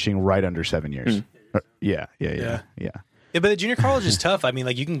finishing right under 7 years. Yeah. Yeah, but the junior college is tough. I mean,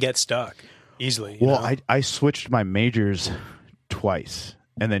 like you can get stuck easily. you Well, know? I switched my majors twice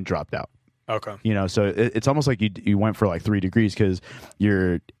and then dropped out. Okay. So it's almost like you went for like 3 degrees, because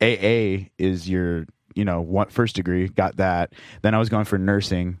your AA is your first degree, got that. Then I was going for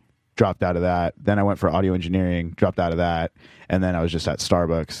nursing, dropped out of that. Then I went for audio engineering, dropped out of that. And then I was just at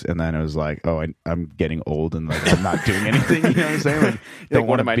Starbucks, and then it was like, oh, I'm getting old, and like I'm not doing anything. You know what I'm saying? Like, Like,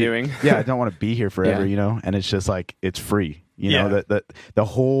 what am I doing? Yeah, I don't want to be here forever. Yeah. And it's just like it's free. Yeah. That the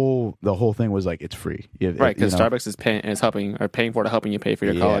whole thing was like it's free. Right, because Starbucks is paying for it, helping you pay for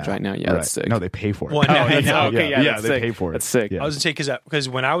your college right now. Yeah, that's sick. No, they pay for it. Well, now- now- okay, yeah, that's they sick. pay for it. That's sick. Yeah. I was gonna say because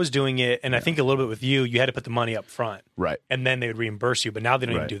when I was doing it, and I think a little bit with you had to put the money up front, Right. and then they would reimburse you. But now they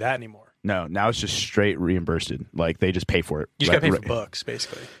don't even Right. do that anymore. No, now it's just straight reimbursed. Like they just pay for it. You just gotta pay Right. for books,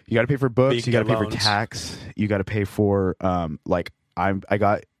 basically. You got to pay for But you books. can You got to get pay for loans. tax. You got to pay for I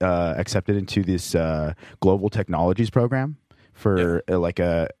got accepted into this global technologies program for like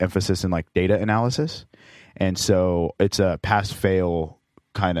a emphasis in like data analysis, and so it's a pass fail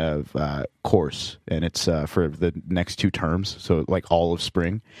kind of course, and it's for the next 2 terms, so like all of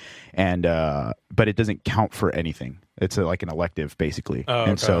spring, and but it doesn't count for anything. It's like an elective basically, Oh,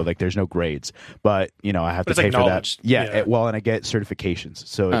 and so okay. like there's no grades, but I have But to it's pay like for knowledge. that. Yeah, Yeah. and I get certifications.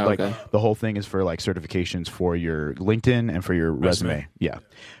 So Oh, like okay. the whole thing is for like certifications for your LinkedIn and for your resume. Yeah,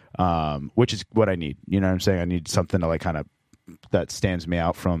 which is what I need. You know what I'm saying? I need something to like kind of that stands me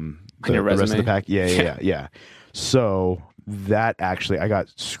out from On your the rest of the resume? pack. Yeah. So that actually, I got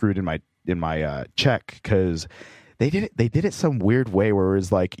screwed in my check, because they did it some weird way where it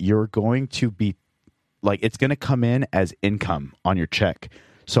was like you're going to be like it's going to come in as income on your check.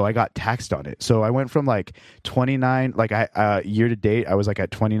 So I got taxed on it. So I went from like 29, like I year to date I was like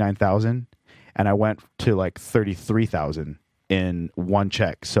at 29,000, and I went to like 33,000 in one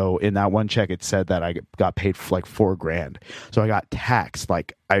check. So in that one check it said that I got paid for like $4,000. So I got taxed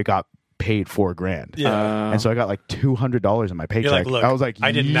like I got paid $4,000. Yeah. And so I got like $200 in my paycheck. You're like, look, I was like,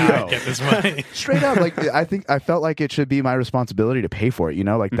 I did Yo. not get this money. Straight up, like I felt like it should be my responsibility to pay for it.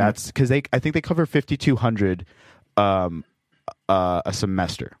 Like that's because I think they cover $5,200 a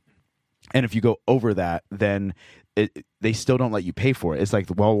semester, and if you go over that, then they still don't let you pay for it. It's like,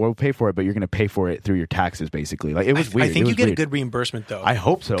 well, we'll pay for it, but you're going to pay for it through your taxes, basically. Like it was weird. I think It you was get a weird. good reimbursement though. I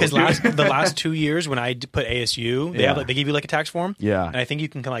hope so. Because the last 2 years when I put ASU, they Yeah. they give you like a tax form. Yeah. And I think you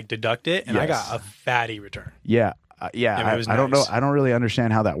can like deduct it, and I Yes. got a fatty return. Yeah. it was I don't know. nice. I don't really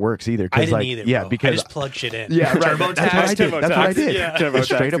understand how that works either. I didn't like, either. Yeah, bro. because I just plugged shit in. yeah, right. TurboTax. That's what I did. That's what I did. Yeah. That's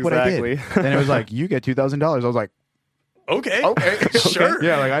straight up what I did. exactly. And it was like, you get $2,000. I was like, Okay. okay, Sure.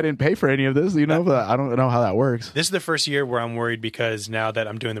 Yeah, like I didn't pay for any of this, but I don't know how that works. This is the first year where I'm worried, because now that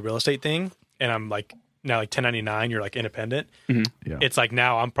I'm doing the real estate thing, and I'm like now like 1099, you're like independent. Yeah. It's like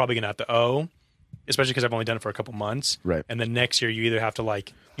now I'm probably gonna have to owe, especially because I've only done it for a couple months. Right. And then next year you either have to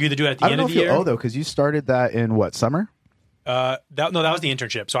you either do it at the I don't end know of if the you year. owe though, because you started that in what, summer? That was the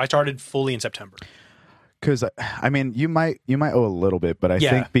internship. So I started fully in September. Because I mean, you might owe a little bit, but I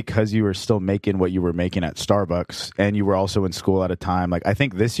Yeah. think because you were still making what you were making at Starbucks, and you were also in school at a time, like I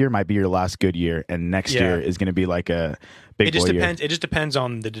think this year might be your last good year, and next Yeah. year is going to be like a big It just boy depends. It just depends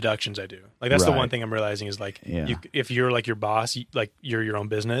on the deductions I do. Like that's the Right. one thing I'm realizing is like, Yeah. if you're like your boss, like you're your own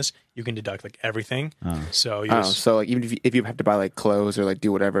business, you can deduct like everything. So you Oh, just, so like even if you have to buy like clothes or like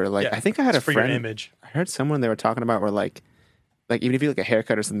do whatever, like yeah, I think I had it's a for friend. your image. I heard someone they were talking about where like even if you like a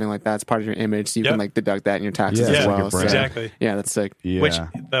haircut or something like that, it's part of your image, so you Yep. can like deduct that in your taxes Yeah, as it's like well. your brand. Exactly. Yeah, that's sick. year. Which Yeah.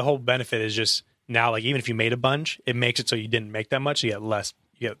 the whole benefit is just now, like even if you made a bunch, it makes it so you didn't make that much, you get less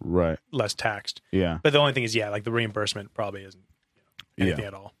Right. taxed. Yeah. But the only thing is, like the reimbursement probably isn't anything Yeah.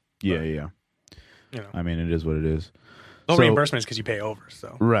 at all. Yeah. Yeah. You know, I mean, it is what it is. no So- reimbursement is because you pay over.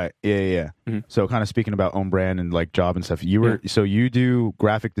 So Right. Yeah. Mhm. So kind of speaking about own brand and like job and stuff, so you do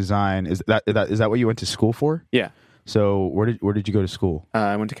graphic design. Is that what you went to school for? Yeah. So where did you go to school?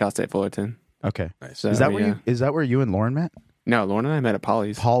 I went to Cal State Fullerton. Okay. nice. So, Is that yeah. where you and Lauren met? No, Lauren and I met at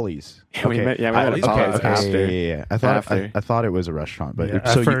Polly's. Polly's. Yeah, we met at okay, Polly's okay. after. Yeah. I thought After. I thought it was a restaurant, but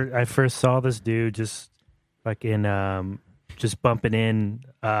Yeah, I first saw this dude just like in just bumping in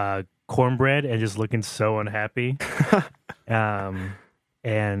cornbread and just looking so unhappy.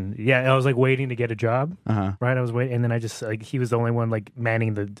 And yeah, I was like waiting to get a job, uh-huh. right? I was waiting, and then I just like he was the only one like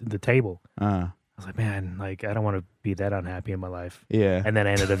manning the table. Uh, I was like, man, like I don't want to be that unhappy in my life. yeah. And then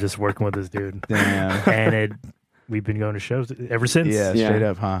I ended up just working with this dude, Damn. and we've been going to shows ever since. Yeah, Yeah. straight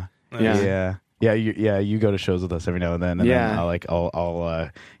up, huh? Yeah. Yeah. Yeah, you go to shows with us every now and then, and Yeah. then I'll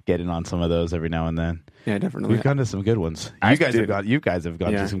get in on some of those every now and then. Yeah, definitely. We've gone to some good ones. I You guys did. have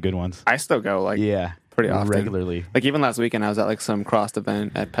gone Yeah. to some good ones. I still go like Yeah, pretty often. regularly. Like even last weekend, I was at like some crossed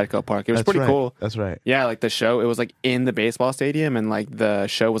event at Petco Park. It was That's pretty right. cool. That's right. Yeah, like the show, it was like in the baseball stadium, and like the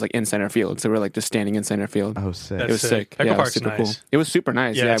show was like in center field. So we're like just standing in center field. Oh, sick. That's It was sick. Petco Yeah, it was Park's super nice. cool. It was super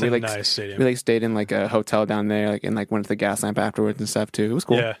nice. Yeah, Yeah, it's we a like nice stadium. we like stayed in like a hotel down there, like and like went to the gas lamp afterwards and stuff too. It was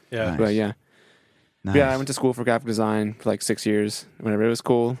cool. Yeah, yeah. Nice. But yeah, Nice. yeah. I went to school for graphic design for like 6 years. Whenever it was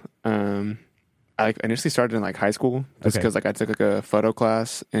cool. I like, initially started in like high school just Okay. because like I took like a photo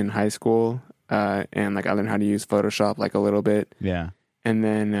class in high school, and like I learned how to use Photoshop like a little bit. Yeah. And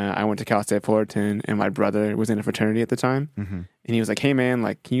then I went to Cal State Fullerton, and my brother was in a fraternity at the time, Mm-hmm. and he was like, "Hey man,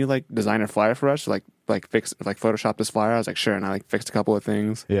 like, can you like design a flyer for us? Like fix like Photoshop this flyer?" I was like, "Sure," and I like fixed a couple of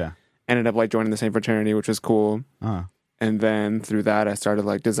things. Yeah. Ended up like joining the same fraternity, which was cool. And then through that, I started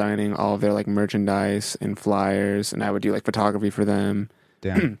like designing all of their like merchandise and flyers, and I would do like photography for them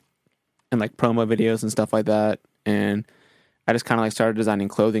Damn. and like promo videos and stuff like that. And I just kind of like started designing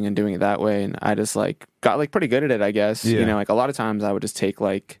clothing and doing it that way, and I just like got like pretty good at it, I guess. Yeah. You know, like a lot of times I would just take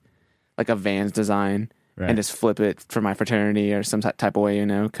like a Vans design Right. and just flip it for my fraternity or some type of way, you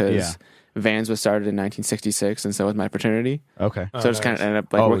know, because Yeah. Vans was started in 1966, and so was my fraternity. Okay. Oh, So it just kind nice. of ended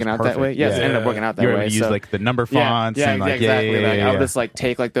up like Oh, it was working out that perfect. way. Yes, Yeah. it ended up working out that You were way. able to use So- like the number fonts yeah, and like exactly. yeah, like I would yeah. just like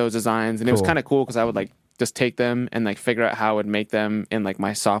take like those designs, and it was Cool. kind of cool because I would like just take them and like figure out how I would make them in like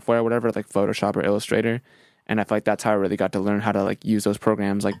my software or whatever, like Photoshop or Illustrator. And I feel like that's how I really got to learn how to like use those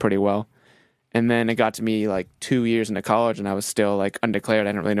programs like pretty well. And then it got to me like 2 years into college, and I was still like undeclared.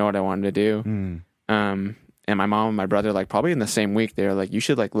 I didn't really know what I wanted to do. And my mom and my brother, like probably in the same week, they were like, "You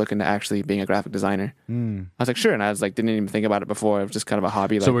should like look into actually being a graphic designer." I was like, "Sure," and I was like, didn't even think about it before. It was just kind of a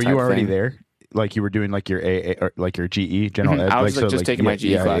hobby. Like, So were type you already thing. there? Like you were doing like your AA or like your GE general ed? I was like, like so, just taking my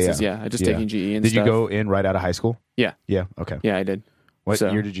GE classes. Yeah, I just Yeah. taking GE and Did stuff. you go in right out of high school? Yeah. Yeah. Okay. Yeah, I did. What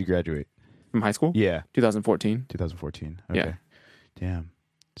So- year did you graduate? From high school? Yeah. 2014. 2014. Okay. Yeah. Damn.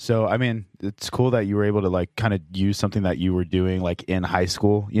 So I mean, it's cool that you were able to like kind of use something that you were doing like in high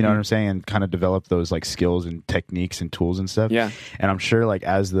school, you know what I'm saying, and kind of develop those like skills and techniques and tools and stuff. Yeah. And I'm sure like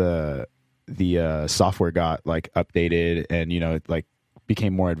as the software got like updated and you know it like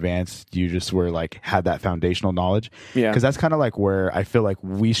became more advanced, you just were like had that foundational knowledge. Yeah. Because that's kind of like where I feel like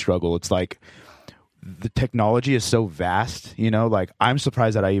we struggle. It's like the technology is so vast, you know, like I'm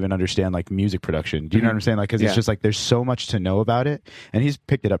surprised that I even understand like music production. Do you know what I'm saying? Like, cause Yeah. it's just like, there's so much to know about it. And he's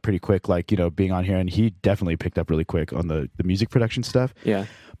picked it up pretty quick, like, you know, being on here, and he definitely picked up really quick on the music production stuff. Yeah.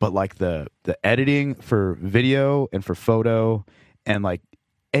 But like the editing for video and for photo and like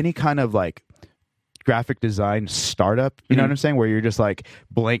any kind of like graphic design startup, you know what I'm saying? Where you're just like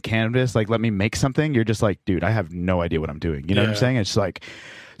blank canvas, like let me make something. You're just like, dude, I have no idea what I'm doing. You know what I'm Yeah. saying? It's like,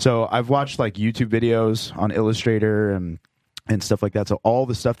 so I've watched like YouTube videos on Illustrator and stuff like that. So all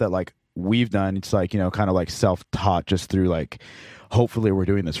the stuff that like we've done, it's like, you know, kind of like self-taught just through like, hopefully we're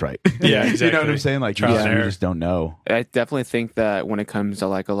doing this right. Yeah, You know what I'm exactly. saying? Like Trial you, and you error. just don't know. I definitely think that when it comes to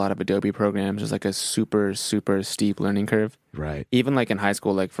like a lot of Adobe programs, there's like a super, super steep learning curve. Right. Even like in high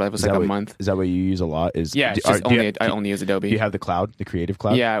school, like for like, it was Is like that a what- month. Is that what you use a lot? Is Yeah, it's do- just do you only, have- I only use Adobe. Do you have the cloud, the creative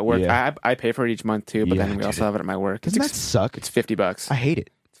cloud? Yeah, at work. Yeah. I pay for it each month too, but Yeah, then we dude, also have it at my work. Doesn't that suck? It's $50. I hate it.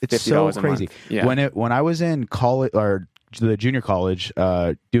 It's so $50 a crazy. month. Yeah. When I was in college or the junior college,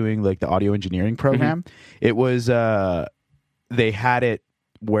 doing like the audio engineering program, it was they had it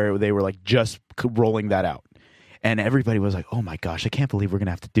where they were like just rolling that out. And everybody was like, "Oh my gosh, I can't believe we're gonna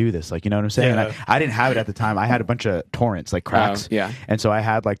have to do this!" Like, you know what I'm saying? Yeah. And I didn't have it at the time. I had a bunch of torrents, like cracks. yeah. And so I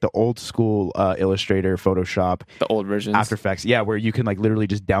had like the old school Illustrator, Photoshop, The old versions. After Effects. Yeah, where you can like literally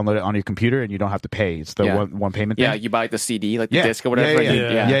just download it on your computer and you don't have to pay. It's the Yeah. one payment thing. Yeah, you buy like the CD, like the disc or whatever. Yeah, and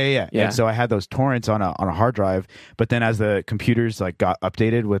yeah, you- yeah. Yeah. And so I had those torrents on a hard drive, but then as the computers like got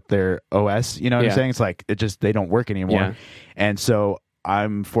updated with their OS, you know what I'm Yeah. saying? It's like it just they don't work anymore. Yeah. And so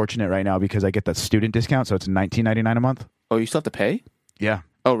I'm fortunate right now because I get that student discount, so it's $19.99 a month. Oh, you still have to pay? Yeah.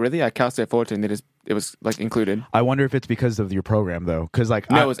 Oh, really? At Cal State Fullerton, it was like included. I wonder if it's because of your program though, because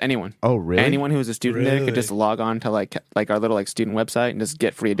like No, it was anyone. oh really? Anyone who was a student there Really? could just log on to like our little like student website and just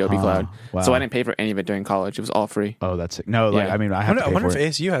get free Adobe Cloud. wow. So I didn't pay for any of it during college. It was all free. Oh, that's it. No, like Yeah. I mean, I I have to pay wonder for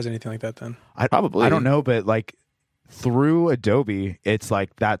if it. ASU has anything like that then. Probably. I don't know, but like through Adobe, it's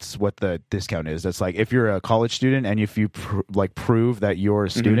like that's what the discount is. That's like if you're a college student and if you prove that you're a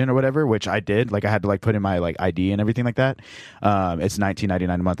student or whatever, which I did, like I had to like put in my like ID and everything like that. It's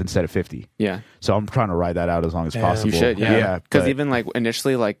 $19.99 a month instead of $50. Yeah. So I'm trying to ride that out as long as Yeah. possible. You should, yeah. Because but- even like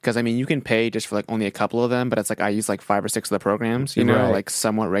initially, like, because I mean, you can pay just for like only a couple of them, but it's like I use like 5 or 6 of the programs, you know, Right. like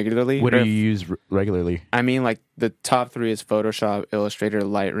somewhat regularly. what do Or you if- use regularly? I mean, like the top 3 is Photoshop, Illustrator,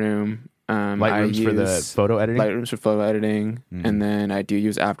 Lightroom. I Lightroom's for the use photo editing. Lightroom's for photo editing, and then I do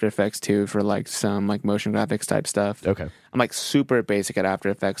use After Effects too for like some like motion graphics type stuff. Okay. I'm like super basic at After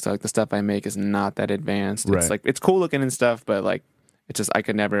Effects, so like the stuff I make is not that advanced. Right. It's like it's cool looking and stuff, but like it's just I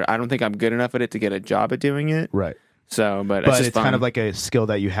don't think I'm good enough at it to get a job at doing it. Right. So, but But just it's kind fun. of like a skill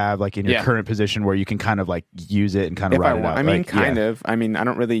that you have, like in your Yeah. current position, where you can kind of like use it and kind of if I ride it want. out. I mean, like, kind yeah. of. I mean, I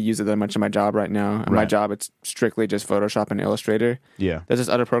don't really use it that much in my job right now. In my Right. job, it's strictly just Photoshop and Illustrator. Yeah. There's this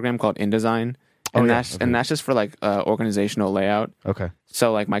other program called InDesign, Oh, and yeah. that's Okay. and that's just for like organizational layout. Okay.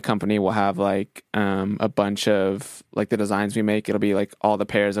 So like my company will have like a bunch of like the designs we make. It'll be like all the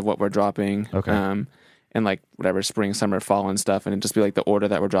pairs of what we're dropping. Okay. And like whatever spring, summer, fall and stuff, and it just be like the order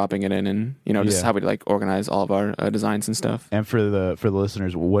that we're dropping it in, and just Yeah. how we like organize all of our designs and stuff. And for the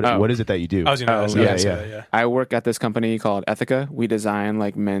listeners, what Oh. what is it that you do? I was gonna ask yeah, that, yeah. yeah. I work at this company called Ethica. We design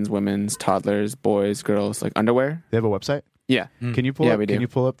like men's, women's, toddlers, boys, girls, like underwear. They have a website. Yeah, Can you pull Yeah, up? we do. Can you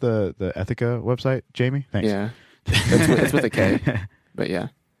pull up the Ethica website, Jamie? Thanks. yeah. It's with a K, but yeah.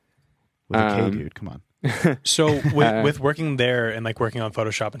 With a K, Um, dude. Come on. So with working there and like working on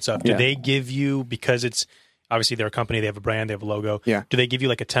Photoshop and stuff, do Yeah. they give you, because it's obviously they're a company, they have a brand, they have a logo. Yeah. Do they give you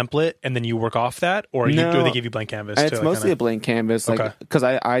like a template and then you work off that, or do No. they give you blank canvas? It's to, mostly a blank canvas, like Okay. because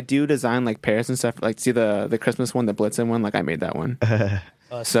I do design like pairs and stuff. Like see the Christmas one, the Blitzen one, like I made that one.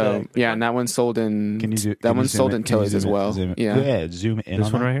 So yeah, and that one's sold in. Can you do that can you one's zoom sold in- in can you Tilly's as zoom in- well. zoom in- Yeah. zoom in This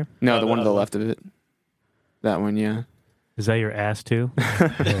on one that? right here. No, Oh, the one to that the one. left of it. That one, yeah. Is that your ass too?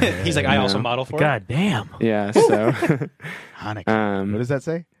 He's like, I also No. model for God damn. Yeah. So Hanukkah. What does that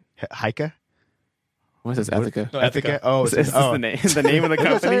say? Heike? what's this? Ethica. No, Ethica? Oh, Is it this says, oh. the name? The name of the What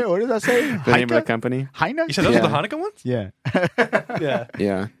does that company. say? What does that say? The name of the company. Heine? You said those Yeah. are the Hanukkah ones? Yeah. Yeah.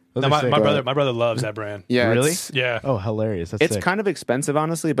 Yeah. Those No, are my sick. brother loves that brand. Yeah. Really? Yeah. Oh, hilarious. That's It's sick. kind of expensive,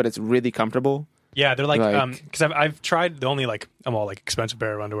 honestly, but it's really comfortable. Yeah, they're like, Like- because I've tried the only like, I'm all like expensive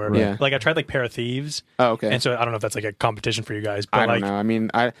pair of underwear. Yeah. Like I tried like Pair of Thieves. Oh, okay. And so I don't know if that's like a competition for you guys, but I like, don't know. I mean,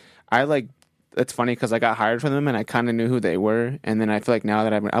 I like. It's funny because I got hired from them and I kind of knew who they were, and then I feel like now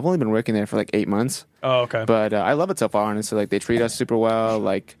that I've only been working there for like 8 months, oh, okay. but I love it so far. Honestly, like they treat us super well.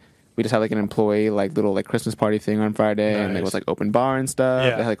 Like we just had like an employee like little like Christmas party thing on Friday, and there Nice. was like open bar and stuff.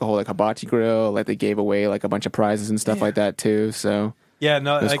 Yeah. They had like a whole like hibachi grill. Like they gave away like a bunch of prizes and stuff like that too. So Yeah,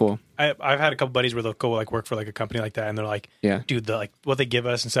 no, That's like, cool. I've had a couple buddies where they'll go like work for like a company like that, and they're like, Yeah. dude, the like what they give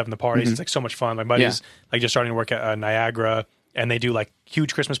us and stuff in the parties, it's like so much fun. My buddies like just starting to work at Niagara, and they do like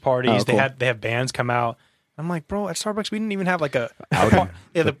huge Christmas parties. Oh, cool. They have bands come out. I'm like, bro, at Starbucks we didn't even have like a Outing.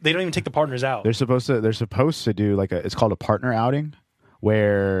 yeah. They don't even take the partners out. They're supposed to do like it's called a partner outing,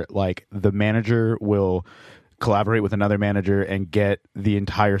 where like the manager will collaborate with another manager and get the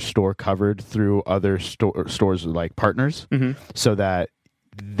entire store covered through other stores like partners, so that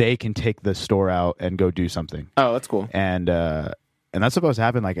they can take the store out and go do something. oh, that's cool. And that's supposed to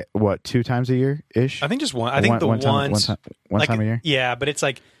happen like what 2 times a year ish. I think just one. I think the one ones time like, a year. Yeah, but it's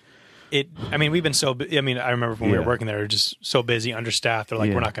like it. I mean, we've been so. I mean, I remember when we were Yeah. working there, we were just so busy, understaffed. They're like,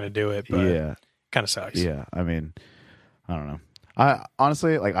 Yeah. we're not going to do it. But Yeah, kind of sucks. yeah. I mean, I don't know. I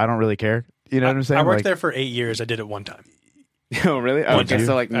honestly like I don't really care. You know what I'm saying? I worked Like, there for 8 years. I did it one time. Oh, really? Oh, One okay, time.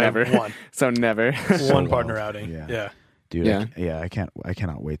 so like I have never. one. So never. One well. partner outing. Yeah. Yeah. dude. Yeah. I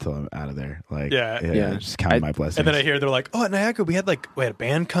cannot wait till I'm out of there. Like, Yeah. just counting my blessings. And then I hear they're like, "Oh, at Niagara, we had a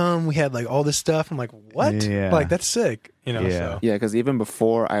band come. We had like all this stuff." I'm like, "What? Yeah. Like that's sick." You know? Yeah. So. Yeah, because even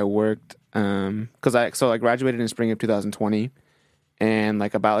before I worked, because I graduated in spring of 2020, and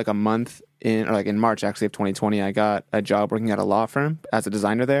like about like a month in March actually of 2020, I got a job working at a law firm as a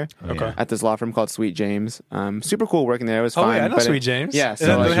designer there. Okay. At this law firm called Sweet James. Super cool working there. It was Oh, fine. yeah, I know but Sweet James. Yeah, And so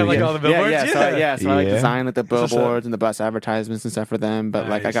then they like, have, like, all the billboards? Yeah, so I like Yeah. designed like the That's what's up. billboards and the bus advertisements and stuff for them. But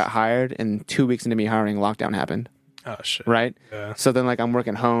like I Nice. got hired, and 2 weeks into me hiring, lockdown happened. Oh shit. Right. Yeah. So then like I'm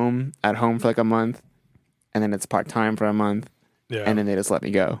working at home for like a month, and then it's part time for a month. Yeah. And then they just let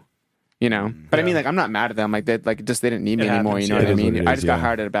me go, you know. But I mean, Yeah. like I'm not mad at them. Like they didn't need me It anymore. happens, You know yeah. what I It is mean? what it I is, just got yeah.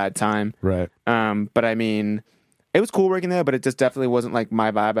 hired at a bad time. right. But I mean, it was cool working there, but it just definitely wasn't like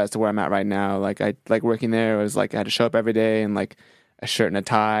my vibe as to where I'm at right now. Like I like working there. It was like I had to show up every day and like a shirt and a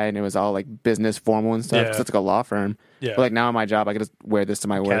tie, and it was all like business formal and stuff. Yeah. 'Cause it's like a law firm. Yeah. But like now in my job, I can just wear this to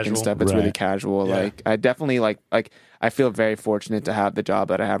my work Casual. and stuff. It's really Right. casual. Yeah. Like I definitely like I feel very fortunate to have the job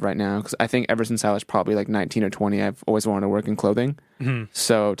that I have right now, because I think ever since I was probably like 19 or 20, I've always wanted to work in clothing. Mhm.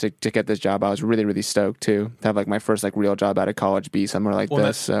 So to get this job, I was really, really stoked to have like my first like real job out of college be somewhere like Well,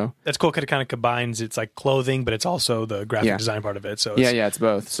 this. So That's cool. 'Cause it kind of combines. It's like clothing, but it's also the graphic Yeah. design part of it. So yeah, it's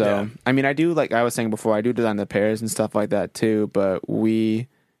both. So Yeah. I mean, I do, like I was saying before, I do design the pairs and stuff like that too. But we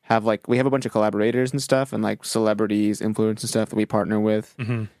have a bunch of collaborators and stuff, and like celebrities, influencers and stuff that we partner with.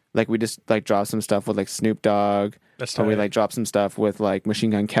 Mhm. Like we just like drop some stuff with like Snoop Dogg, That's or we tight. like drop some stuff with like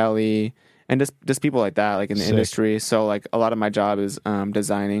Machine Gun Kelly, and just people like that, like in the Sick. industry. So like a lot of my job is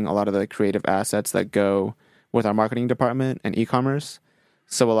designing a lot of the creative assets that go with our marketing department and e-commerce.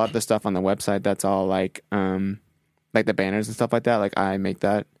 So a lot of the stuff on the website, that's all like the banners and stuff like that. Like I make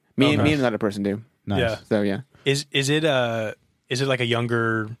that. Me and another person do. Nice. Yeah. So yeah. Is it like a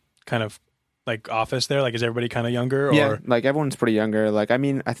younger kind of like office there? Like is everybody kind of younger? Or Yeah, like everyone's pretty younger. Like I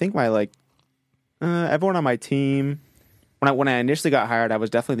mean, I think my like everyone on my team when I initially got hired, I was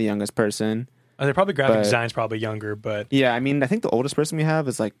definitely the youngest person. they're probably graphic but- design's probably younger, but Yeah, I mean, I think the oldest person we have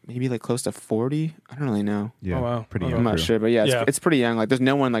is like maybe like close to 40. I don't really know. Yeah. Oh, wow. Pretty Oh, young. I'm not crew. sure, but yeah, Yeah. it's pretty young. Like there's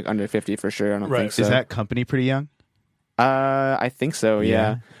no one like under 50 for sure. I don't Right. think so. Is that company pretty young? I think so. Yeah.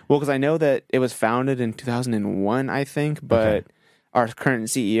 Yeah. Well, because I know that it was founded in 2001, I think, but. Okay. Our current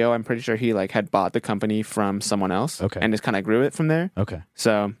CEO, I'm pretty sure he like had bought the company from someone else, Okay. and just kind of grew it from there. Okay.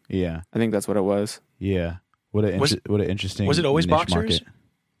 So Yeah. I think that's what it was. Yeah. What an Was- what an interesting. was it always niche boxers? market.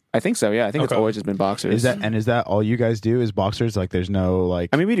 I think so. Yeah, I think it's Okay. always just been boxers. Is that all you guys do? Is boxers? Like, there's no like.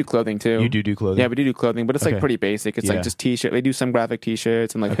 I mean, we do clothing too. you do clothing. Yeah, we do clothing, but it's Okay. like pretty basic. It's Yeah. like just t-shirt. They do some graphic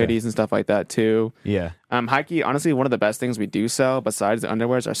t-shirts and like Okay. hoodies and stuff like that too. Yeah. Hikey, honestly, one of the best things we do sell besides the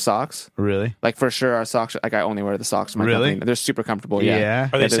underwears are socks. Really? Like for sure, our socks. Like I only wear the socks. For my Really? company. They're super comfortable. Yeah.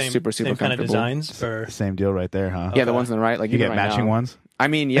 Are they Yeah, they're same, super same kind of comfortable. designs? Or Same deal right there, huh? Yeah, the ones on the right. Like You even get right matching now. ones. I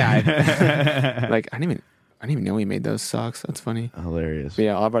mean, yeah. Like I didn't even know we made those socks. That's funny. Hilarious. But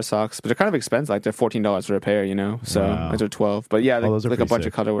yeah, all of our socks, but they're kind of expensive. Like they're $14 for a pair, you know. So Wow. those are 12. But yeah, those are like a pretty bunch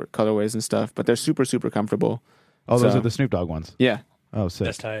sick. of colorways and stuff. But they're super comfortable. Oh, those So- are the Snoop Dogg ones. Yeah, Oh, sick.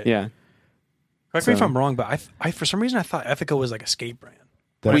 that's tight. yeah. Correct me if So- I'm wrong, but I for some reason I thought Ethica was like a skate brand.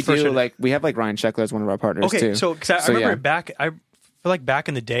 That's- We first do heard- like we have like Ryan Sheckler as one of our partners Okay, too. so because I remember yeah. back, I feel like back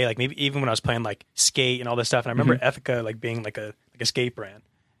in the day, like maybe even when I was playing like skate and all this stuff, and I remember Mm-hmm. Ethica like being like a skate brand,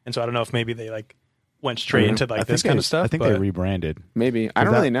 and so I don't know if maybe they like went straight into like I this think kind they- of stuff. I think but they rebranded. Maybe I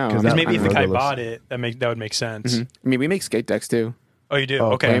don't that- really know. 'cause because that- maybe if the logo guy looks- bought it, that would make sense. I mean, we make skate decks too. Oh, you do?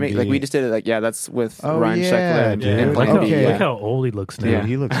 Oh, Okay. We make, like we Plan B. just did it. Like yeah, that's with Oh, Ryan yeah, Sheckler dude. and Look, Plan how, B. Okay. look Yeah. how old he looks now. Dude,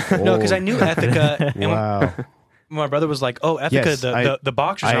 he looks old. No, because I knew Ethica, and Wow. my brother was like, "Oh, Ethica, Yes, the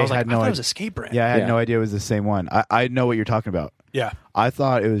boxers." And I I was like, had "I no thought it idea. was a skate brand." Yeah, I had Yeah. no idea it was the same one. I know what you're talking about. yeah. I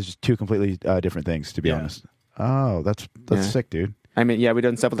thought it was just two completely different things, to be Yeah. honest. Oh, that's Yeah. sick, dude. I mean, yeah, we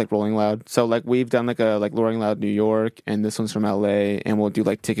done stuff with like Rolling Loud. So like we've done like Rolling Loud New York, and this one's from LA, and we'll do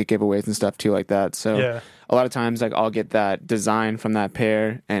like ticket giveaways and stuff too, like that. So Yeah. a lot of times like I'll get that design from that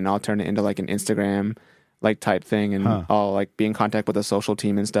pair, and I'll turn it into like an Instagram like type thing, and Huh. I'll like be in contact with the social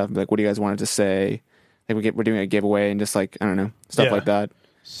team and stuff. Like, what do you guys wanted to say? Like we're doing a giveaway and just like I don't know stuff Yeah. like that.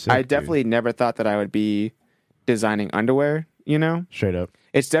 Sick, I dude. definitely never thought that I would be designing underwear. You know, Straight up.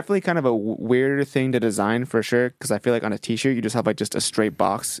 it's definitely kind of a weirder thing to design for sure, because I feel like on a t-shirt you just have like just a straight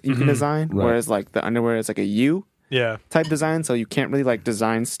box you can design, Right. whereas like the underwear is like a U Yeah. type design, so you can't really like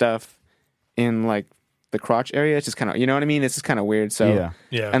design stuff in like the crotch area. It's just kind of, you know what I mean? It's just kind of weird. So Yeah.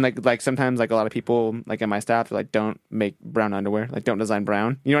 Yeah. and like sometimes like a lot of people like in my staff they're like, don't make brown underwear, like don't design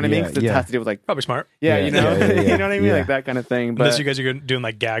brown. You know what I mean? Yeah, 'Cause it yeah. has to do with like Probably smart. yeah, Yeah, you know, yeah, yeah, you know what I mean, yeah. like that kind of thing. Unless But you guys are doing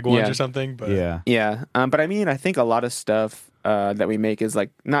like gag ones Yeah. or something. But Yeah. yeah, but I mean, I think a lot of stuff that we make is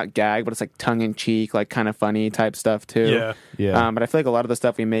like not gag, but it's like tongue in cheek, like kind of funny type stuff too. Yeah. Yeah. But I feel like a lot of the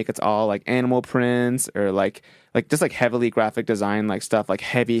stuff we make, it's all like animal prints or like just like heavily graphic design, like stuff like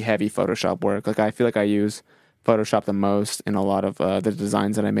heavy Photoshop work. Like I feel like I use Photoshop the most in a lot of the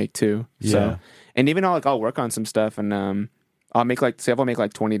designs that I make too. Yeah. So, and even I'll work on some stuff and I'll make like, say if I'll make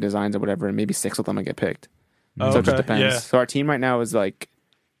like 20 designs or whatever, and maybe 6 of them I get picked. Oh, So it just okay. depends. Yeah. So our team right now is like,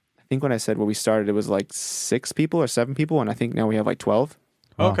 I think when I said when we started, it was like 6 people or 7 people, and I think now we have like 12.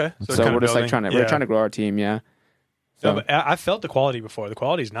 Wow. Okay. That's it's So kinda we're just like building. we're trying to grow our team. Yeah. No, So but I felt the quality before. The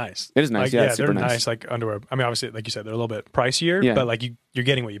quality's nice. it is nice. Like, yeah, it's they're super nice. nice. Like underwear. I mean, obviously, like you said, they're a little bit pricier, Yeah. but like you're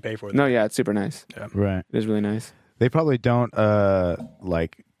getting what you pay for. Them. No, yeah, it's super nice. Right. It is really nice. They probably don't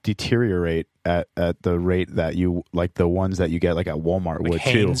like deteriorate at the rate that you like the ones that you get like at Walmart Like would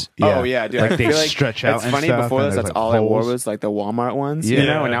Hanes. too. Oh yeah, dude. Like I they feel like stretch out. It's and funny. stuff, Before and this, there's, that's like, all I wore holes. was like the Walmart ones. Yeah. You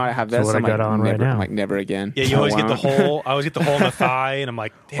know, and now I have That's this. what I'm I like, got on right never, now. I'm like never again. Yeah, you I always get the won't. hole. I always get the hole in the thigh, and I'm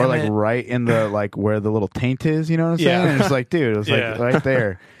like, damn Or like it. right in the like where the little taint is, you know what I'm saying? Yeah. And it's like, dude, it was Yeah. like right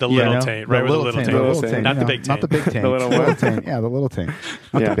there. The You little know? taint, right where the little taint the is. little taint, Not the you know, big not the big taint, The little one. taint. Yeah, the little taint,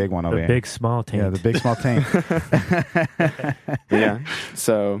 not Yeah. the big one over The here. big small taint. Yeah, the big small taint. Yeah.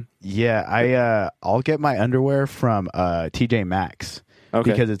 So Yeah, I'll get my underwear from TJ Maxx.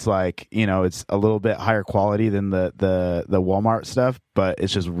 okay. Because it's like, you know, it's a little bit higher quality than the Walmart stuff, but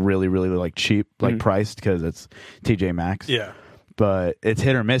it's just really, really like cheap, like priced because it's TJ Maxx. Yeah. But it's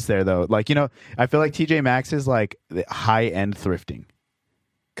hit or miss there though. Like, you know, I feel like TJ Maxx is like the high end thrifting.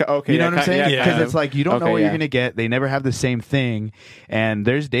 Okay, You know what I'm saying? yeah, Because kind it's like you don't know Okay, what yeah. you're gonna get. They never have the same thing, and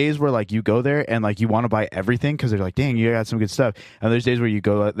there's days where like you go there and like you want to buy everything because they're like, dang, you got some good stuff. And there's days where you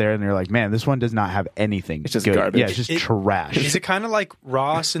go there and they're like, man, this one does not have anything. It's just good. garbage. Yeah, it's just trash. Is it kind of like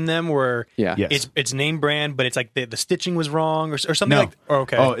Ross and them where Yeah. Yes. it's name brand, but it's like the stitching was wrong or something No. like? Or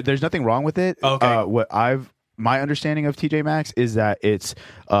okay. Oh, there's nothing wrong with it. Okay. My understanding of TJ Maxx is that it's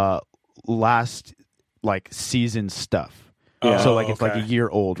last like season stuff. Yeah. So like it's like a okay. year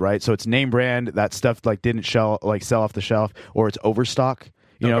old, right? So it's name brand. That stuff like didn't sell off the shelf, or it's overstock.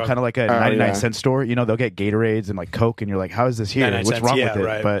 You know, Okay. kind of like a Oh, 99-cent store. You know, they'll get Gatorades and like Coke, and you're like, how is this here? 99 What's cents, wrong yeah, with it?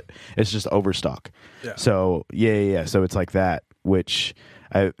 right. But it's just overstock. Yeah. So yeah. So it's like that, which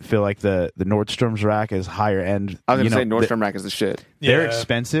I feel like the Nordstrom's rack is higher end. I was gonna You know, say Nordstrom Rack is the shit. they're Yeah.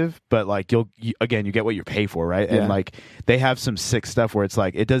 expensive, but like you get what you pay for, right? Yeah. And like they have some sick stuff where it's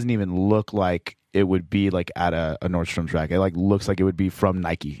like it doesn't even look like it would be like at a Nordstrom's rack. It like looks like it would be from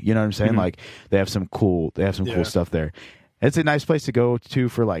Nike. You know what I'm saying? Mhm. Like they have some cool Yeah. stuff there. It's a nice place to go to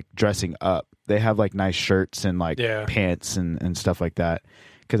for like dressing up. They have like nice shirts and like Yeah. pants and stuff like that.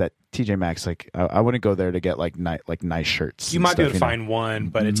 Because at TJ Maxx, like I wouldn't go there to get like nice shirts. You and might be stuff, able to know? find one,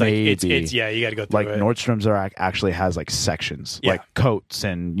 but it's like it's Maybe. yeah, you got to go through Like it. Nordstrom's actually has like sections, Yeah. like coats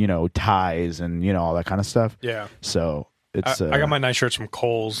and ties and all that kind of stuff. Yeah, So it's I got my nice shirts from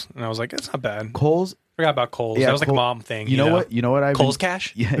Kohl's, and I was like, it's not bad. Kohl's. Forgot about Kohl's. Yeah, That was like a Kohl- mom thing. You know what? You know what I've Kohl's been,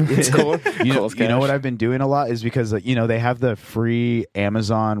 Cash. Yeah, it's Kohl- you know Kohl's what Cash. I've been doing a lot is because they have the free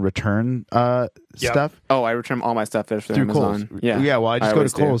Amazon return stuff. Oh, I return all my stuff there through Through Amazon. Kohl's. Yeah, Well, I just go to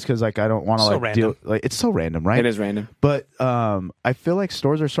always do. Kohl's because like I don't want to So like deal. random. Like it's so random, right? It is random. But I feel like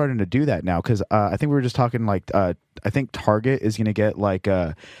stores are starting to do that now because I think we were just talking like I think Target is going to get like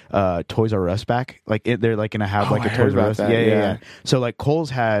Toys R Us back. Like they're like going to have Oh, like I a heard Toys R about Us. that, Yeah. yeah. So like Kohl's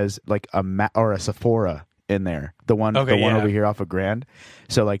has like or a Sephora in there. The one Okay, yeah. over here off of Grand.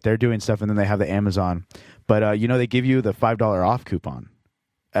 So like they're doing stuff and then they have the Amazon. But they give you the $5 off coupon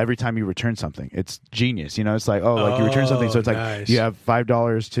every time you return something. It's genius. It's like, like you return something, so it's like nice. you have $5 to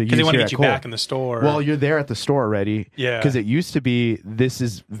use Because they want to here get you at Kohl. back in the store. Well, you're there at the store already. Yeah. Because it used to be this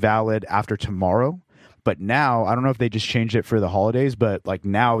is valid after tomorrow. But now, I don't know if they just changed it for the holidays, but like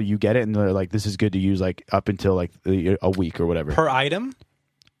now you get it and they're like, this is good to use like up until like a week or whatever. per item,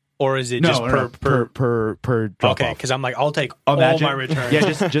 or is it just per? per drop Okay, off. because I'm like, I'll take Imagine- all my returns. Yeah,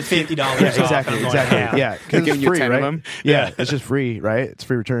 just $50 Yeah, off. exactly, I'm going, exactly. yeah. Yeah, because They're giving it's you free, 10 of right? them? Yeah, it's just free, right? It's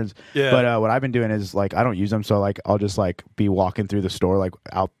free returns. Yeah. But what I've been doing is like I don't use them, so like I'll just like be walking through the store, like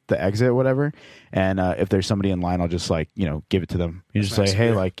out the exit, or whatever. And if there's somebody in line, I'll just like give it to them. You just nice say, of hey,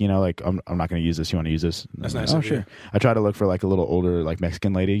 you. like like I'm not going to use this. You want to use this? And That's I'm nice like, of oh, you. sure. I try to look for like a little older like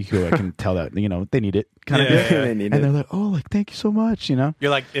Mexican lady who I can tell that they need it, kind of. Yeah, deal. yeah, They need And it. they're like, oh, like thank you so much. You're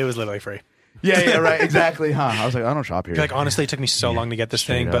like, it was literally free. Yeah, right, exactly, huh? I was like, I don't shop here. You're like, honestly, it took me so long to get this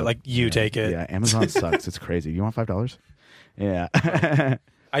thing, Straight but up. like, you take it. Yeah, Amazon sucks. It's crazy. You want $5? Yeah.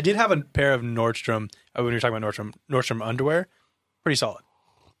 I did have a pair of Nordstrom. When you were talking about Nordstrom underwear, pretty solid.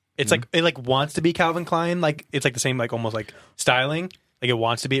 It's like it like wants to be Calvin Klein. Like it's like the same like almost like styling. Like it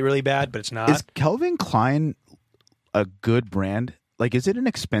wants to be really bad, but it's not. Is Calvin Klein a good brand? Like, is it an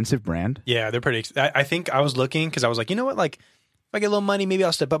expensive brand? Yeah, they're pretty. I think I was looking because I was like, you know what, like if I get a little money, maybe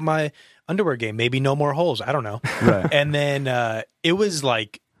I'll step up my underwear game. Maybe no more holes. I don't know. Right. And then it was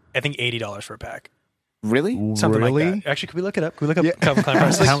like I think $80 for a pack, Really? something Really? like that. Actually, could we look it up? Can we look up Yeah. Calvin Klein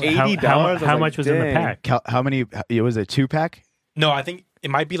prices? How, $80? how, I was how like, much was in the dang. pack? How many? It was a 2-pack, No, I think it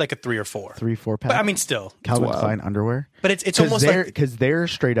might be like a 3 or 4. 3-4 pack. But I mean, still, Calvin wild. Klein underwear. but it's almost like because they're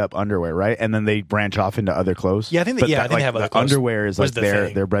straight up underwear, right? And then they branch off into other clothes. Yeah, I think But they that, have other the clothes. underwear is Was like the their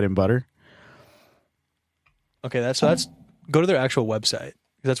thing. their bread and butter. okay. That's go to their actual website.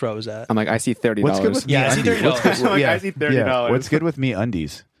 That's where I was at. I'm like, I see $30. What's good with Yeah, I see MeUndies? $30. What's good- Like, yeah, I see $30. What's good with Me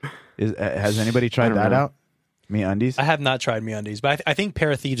Undies? Has anybody tried don't that know. out? Me Undies. I have not tried MeUndies, but I think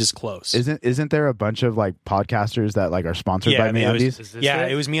Pair of Thieves is close. Isn't there a bunch of like podcasters that like are sponsored by I mean, it was- MeUndies? Is this yeah,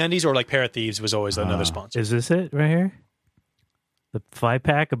 it? it was MeUndies or like Pair of Thieves was always another sponsor. Is this it right here? The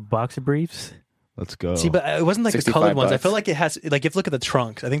 5-pack of boxer briefs? Let's go. See, but it wasn't like the 65 colored ones. I bucks. feel like it has like if you look at the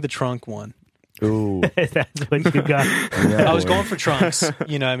trunks, I think the trunk one. Ooh, That's what you got. yeah, I was boy. going for trunks,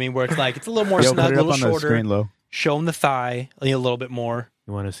 you know what I mean, where it's like it's a little more Yo, snug, put a it up little on the shorter, screen low. show them the thigh a little bit more.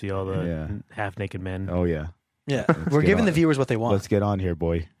 You want to see all the Yeah. half-naked men. Oh yeah, Yeah, we're get giving on the it. viewers what they want. let's get on here,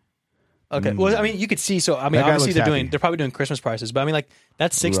 boy. Okay. Well, I mean, you could see. So, I mean, That guy obviously looks happy. they're probably doing Christmas prices, but I mean, like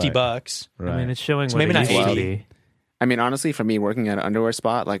that's $60. Right. I mean, it's showing So what maybe it not used to 80. be. I mean, honestly, for me working at an underwear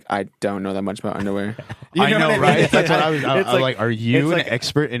spot, like I don't know that much about underwear. You I know, what mean? right? That's what I was. I It's was like, are you an it's like-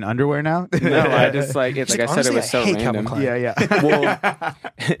 expert in underwear now? No, I just like it's like I said, it Honestly, was I so hate Calvin random. Klein. yeah. Well,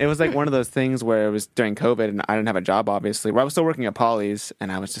 it was like one of those things where it was during COVID and I didn't have a job, obviously. Where I was still working at Polly's,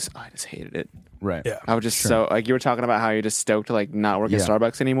 and I just hated it. Right. Yeah. I was just so like you were talking about how you're just stoked to like not work at Yeah.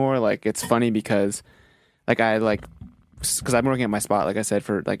 Starbucks anymore. Like it's funny because like I like because I've been working at my spot like I said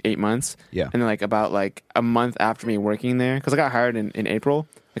for like 8 months. Yeah. And then like about like a month after me working there, because I got hired in April.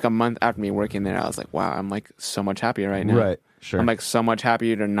 Like a month after me working there, I was like, wow, I'm like so much happier right now. Right. Sure. I'm like so much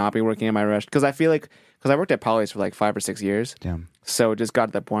happier to not be working at my restaurant because I feel like because I worked at Polly's for like 5 or 6 years. Damn. So it just got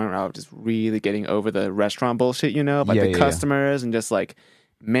to the point where I was just really getting over the restaurant bullshit, you know, like Yeah, the yeah, customers and just like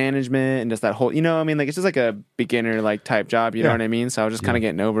management and just that whole, you know, I mean, like it's just like a beginner like type job, you know Yeah. what I mean? So I was just kind of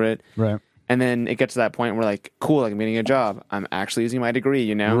getting over it. Right. And then it gets to that point where like, cool, like I'm getting a job. I'm actually using my degree,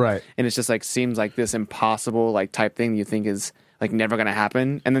 you know? Right. And it's just like seems like this impossible like type thing you think is like never gonna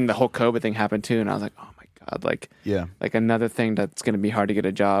happen. And then the whole COVID thing happened too, and I was like, oh my God, like Yeah. another thing that's gonna be hard to get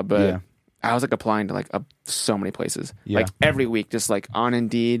a job. But Yeah. I was like applying to like so many places. Yeah. Like every week, just like on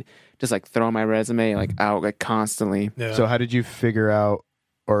Indeed, just like throwing my resume like out like constantly. Yeah. So how did you figure out,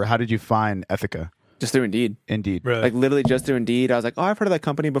 or how did you find Ethica? Just through Indeed. Indeed. Really? Like literally just through Indeed. I was like, oh, I've heard of that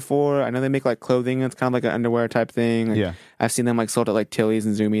company before. I know they make like clothing. It's kind of like an underwear type thing. Like, Yeah. I've seen them like sold at like Tilly's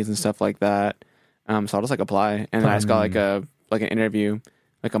and Zoomies and stuff like that. So I'll just like apply, and then I just got like an interview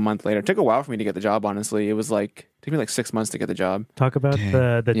like a month later. It took a while for me to get the job. Honestly, it was like it took me like 6 months to get the job. Talk about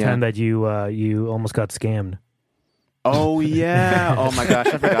the Yeah. time that you almost got scammed. Oh yeah! Oh my gosh,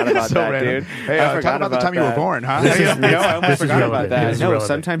 I forgot about So that, random. dude. Hey, I forgot talk about the time you were that. born, huh? No, I almost this is forgot about relevant. that. This is No, relevant.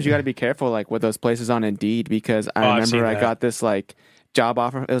 sometimes you got to be careful, like with those places on Indeed, because I I've seen remember I that. got this like job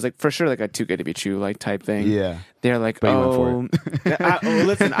offer. It was like for sure like a too good to be true like type thing. Yeah. They're like, But you oh, went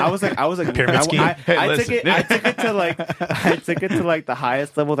listen, I was like, Pyramid scheme? I took listen. it. I took it to like the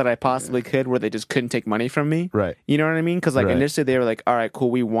highest level that I possibly could, where they just couldn't take money from me. Right. You know what I mean? Because like Right. initially they were like, all right,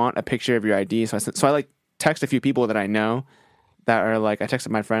 cool, we want a picture of your ID. So I like text a few people that I know that are like, I texted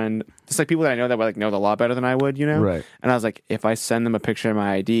my friend, just like people that I know that would like know the law better than I would, you know? Right. And I was like, if I send them a picture of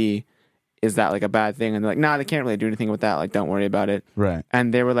my ID, is that like a bad thing? And they're like, nah, they can't really do anything with that. Like, don't worry about it. Right.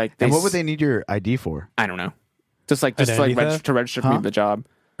 And they were like, And what would they need your ID for? I don't know. Just Identity theft? to register for me Huh? the job.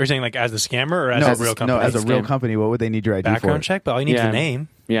 You're saying like as the scammer or as no, a real company? No, as a real Scam. company, what would they need your ID background for? check, but all you need is Yeah. the name.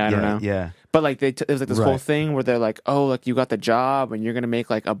 Yeah, I don't know. Yeah. But like it was like this whole Right. thing where they're like, oh, like you got the job and you're gonna make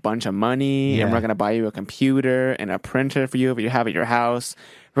like a bunch of money, and Yeah. we're gonna buy you a computer and a printer for you if you have at your house.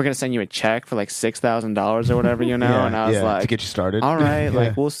 We're gonna send you a check for like $6,000 or whatever, you know. Yeah, And I was yeah, like, to get you started. all right, Yeah.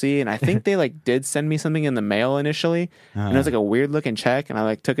 like we'll see. And I think they like did send me something in the mail initially, and it was like a weird looking check. And I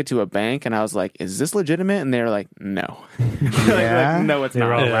like took it to a bank, and I was like, is this legitimate? And they were like, no. Yeah? Like, no, it's They were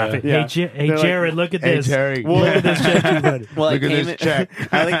not. all Yeah. laughing. Yeah. Hey, They're like, Jared, look at Hey, this. Terry. Look at this check you got. Well, Look at this check.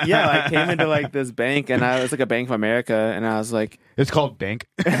 I came into like this bank, and I was like a Bank of America, and I was like, It's called bank.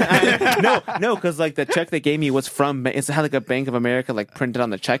 no, because like the check they gave me was from it had like a Bank of America like printed on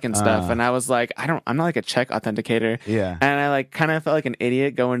the check and stuff, and I was like, I'm not like a check authenticator, Yeah. and I like kind of felt like an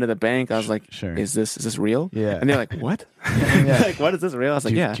idiot going to the bank. I was like, Sure. is this real? Yeah. And they're like, what? Like, what is this real? I was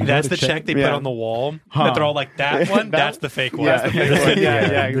like, Do- yeah. do you That's know the to check they put Yeah. on the wall. Huh. That they're all like that one. That- That's the fake one. Yeah,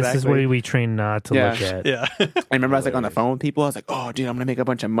 yeah, This is exactly. where we train not to Yeah. look at. Yeah. I remember I was like on the phone with people. I was like, oh, dude, I'm gonna make a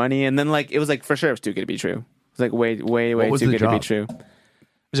bunch of money, and then like it was like for sure it was too good to be true. It was like way was too the good to be job? true.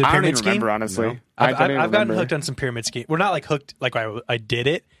 Was it a I don't pyramid even scheme? remember honestly. No. I don't even I've gotten remember. hooked on some pyramid scheme. We're not like hooked like I did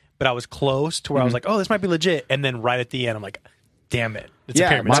it, but I was close to where I was like, oh, this might be legit. And then right at the end, I'm like, damn it, it's Yeah, a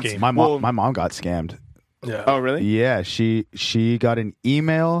pyramid My, scheme. my mom, Well- my mom got scammed. Yeah. Oh really? Yeah, she got an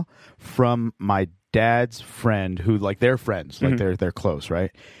email from my dad's friend who like they're friends, like they're close, right?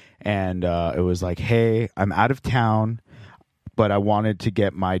 And it was like, "Hey, I'm out of town, but I wanted to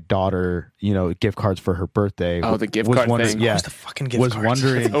get my daughter, gift cards for her birthday." Oh, the gift Was card wondering- thing. Yeah, Always the fucking gift was cards.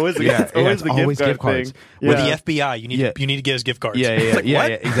 wondering. It's always the- yeah, it's always yeah, the gift always card gift cards. thing. With Yeah. the FBI, you Yeah. need to get his gift cards. Yeah, It's yeah, like, yeah,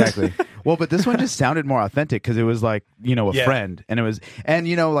 what? yeah, exactly. Well, but this one just sounded more authentic because it was like, a Yeah. friend, and it was, and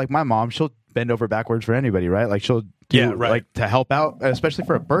like my mom, she'll bend over backwards for anybody, right? Like she'll do, Yeah, right. like to help out, especially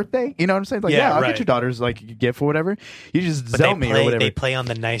for a birthday. You know what I'm saying? Like, Yeah, I'll right. get your daughter's like a gift or whatever. You just But Zell me or whatever. they play on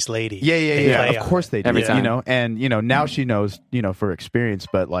the nice lady. Yeah, They yeah. play Of on course it. they do. Every time. And now she knows, for experience.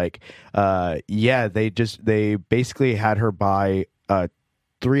 But like, they basically had her buy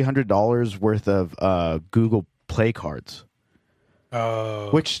 $300 worth of Google Play cards. Oh,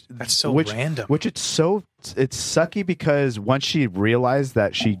 which that's so which, random. Which it's sucky because once she realized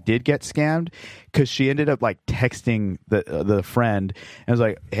that she did get scammed, because she ended up like texting the friend and was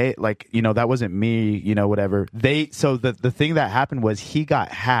like, hey, like, you know, that wasn't me, you know, whatever. So the thing that happened was he got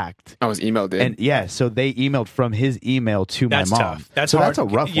hacked. I was emailed, dude. And yeah, so they emailed from his email to That's my mom. tough. That's so hard. that's a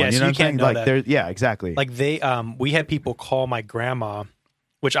rough Yeah, one. so You know you what I'm saying? can't know Like that. there, yeah, exactly. Like we had people call my grandma,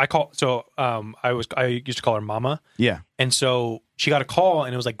 which I used to call her mama. Yeah. And so she got a call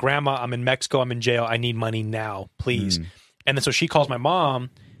and it was like, Grandma, I'm in Mexico. I'm in jail. I need money now, please. And then so she calls my mom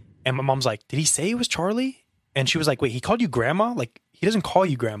and my mom's like, did he say it was Charlie? And she was like, wait, he called you grandma? Like, he doesn't call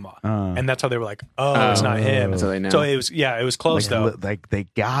you grandma. And that's how they were like, oh, it's not him. So they know. So it was close though. Like they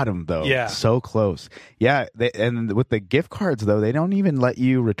got him though. Yeah. So close. Yeah. And with the gift cards though, they don't even let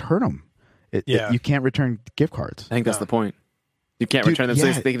you return them. You can't return gift cards. I think that's the point. You can't Dude, return them, so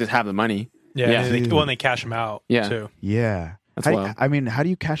yeah. they can just have the money. Yeah. Yeah. When they cash them out Yeah. too. Yeah. That's wild. I mean, how do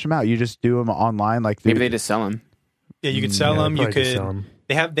you cash them out? You just do them online, like Maybe they just sell them. Yeah, you could sell them. You probably just could. sell 'em.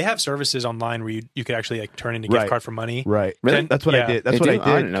 They have services online where you could actually like turn in a Right. gift card for money. right. Really? That's what I did. That's They what do? I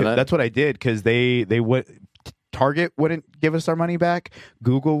I did. didn't know that. That's what I did because they would. Target wouldn't give us our money back.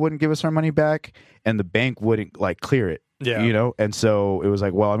 Google wouldn't give us our money back, and the bank wouldn't like clear it. Yeah. You know, and so it was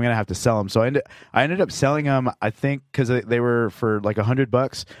like, well, I'm gonna have to sell them. So I ended up selling them. I think because they were for like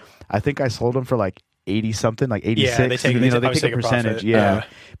 $100. I think I sold them for like 80 something, like 86. Yeah, they take a percentage. profit. Yeah.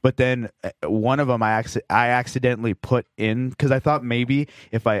 But then one of them I accidentally put in because I thought maybe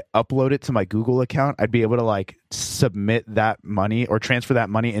if I upload it to my Google account, I'd be able to like submit that money or transfer that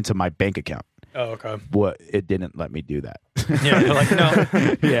money into my bank account. Oh, okay. What it didn't let me do that. Yeah, they're like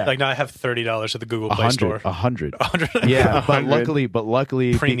no, Yeah. like no, I have $30 at the Google Play Store. 100. 100. Yeah, but 100.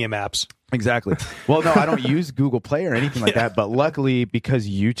 luckily, Premium apps. exactly. Well, no, I don't use Google Play or anything like that. But luckily, because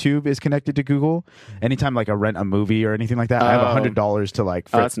YouTube is connected to Google, anytime like I rent a movie or anything like that, I have $100 to like.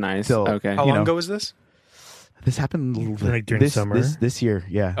 Oh, that's nice. Okay. How you long know, ago was this? This happened Like during summer? This year.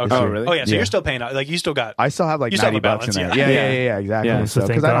 Yeah. Okay. this year. really? Oh yeah, so Yeah. you're still paying out. Like you still got. I still have like You still have $90 a in balance, there. yeah. Yeah, exactly. Yeah. So So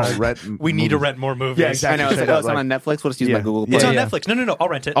because thank I don't God. rent. We need to movies. rent more movies. Yeah, I exactly. know. It's like, Yeah, oh, it's not on Netflix. We'll just use Yeah. my Google It's Play. on Yeah. Netflix. No, I'll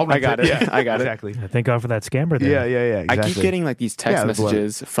rent it. I'll I got it. Yeah, I got it. exactly. Thank God for that scammer then. Yeah. Exactly. I keep getting like these text Yeah, that's what-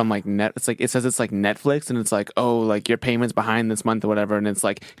 messages from like it's like it says it's like Netflix and it's like, oh, like your payment's behind this month or whatever, and it's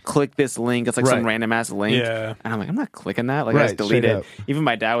like click this link. It's like some Right. random ass link. Yeah. And I'm like, I'm not clicking that. Like I Right, just delete straight it. up. Even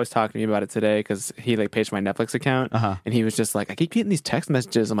my dad was talking to me about it today because he like paid for my Netflix account, and he was just like, I keep getting these text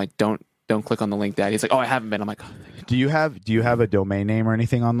messages. I'm like, don't click on the link, Dad. He's like, oh, I haven't been. I'm like, oh, Do you have a domain name or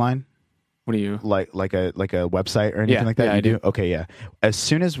anything online? what are you? Like a website or anything Yeah, like that? yeah, You I do. Okay, yeah. As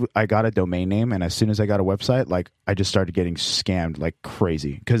soon as I got a domain name and as soon as I got a website, like I just started getting scammed like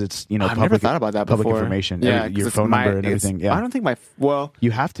crazy because it's I've public, never thought about that public before. information. Yeah, your 'cause it's phone my- number and it's- everything. Yeah, I don't think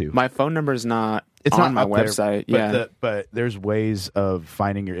you have to. my phone number is not. It's on not my up there, website. but Yeah. but there's ways of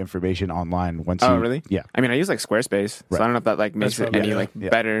finding your information online once Oh, you. really? Yeah. I mean, I use like Squarespace, so Right. I don't know if that like makes That's it probably- any yeah, like yeah.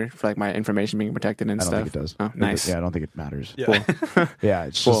 better for like my information being protected and I don't stuff. think it does. Oh, nice. Yeah, I don't think it matters. Yeah. Yeah,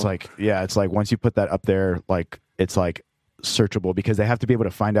 it's Cool. just like it's like once you put that up there, like it's like searchable because they have to be able to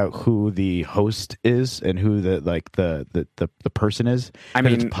find out who the host is and who the person is. I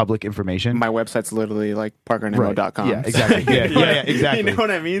 'Cause mean, it's public information. My website's literally like parkernemo.com. Yeah, exactly. Yeah, exactly. You know what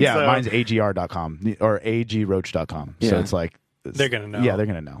I mean? Yeah, So- mine's agr.com or agroach.com. So Yeah. it's like They're gonna know. Yeah, they're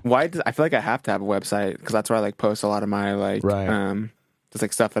gonna know. Why does I feel like I have to have a website because that's where I like post a lot of my like Right. just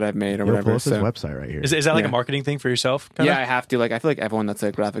like stuff that I've made or Yo, whatever. pull up this So website right here. Is that like Yeah. a marketing thing for yourself? Kinda? yeah, I have to. Like I feel like everyone that's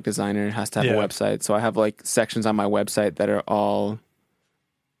a graphic designer has to have Yeah. a website. So I have like sections on my website that are all.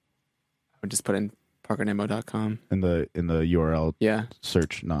 I would just put in parkernemo.com. in the URL Yeah,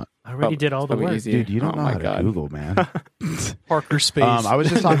 search, not I already did all the probably work. easier. dude. You don't Oh know my how to God. Google, man. Parker Space. I was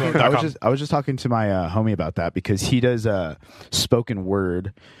just talking. I .com. was just talking to my homie about that because he does spoken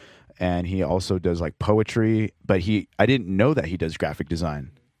word, and he also does like poetry. But I didn't know that he does graphic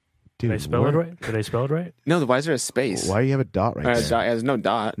design. Dude, Did I spell it right? Did I spell it right? No, why is there a space? Why do you have a dot right there? There's no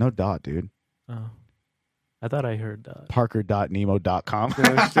dot. No dot, dude. Oh, I thought I heard. Parker.nemo.com. No,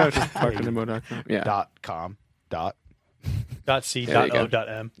 just parkernemo.com. Yeah. .com. Dot. .c, There you go. .o,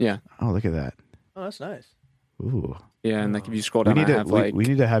 .m. Yeah. Oh, look at that. Oh, that's nice. Ooh. Yeah, and like if you scroll We down, need I to have like we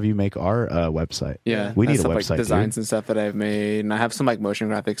need to have you make our website. yeah, we I have need a stuff, website, like designs dude. and stuff that I've made, and I have some like motion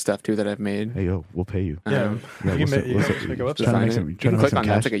graphic stuff too that I've made. Hey, yo, we'll pay you. Yeah. Um, Yeah, You what's can up- make- what's you up? can make a Trying website. to find make it. some- You trying can to make click some on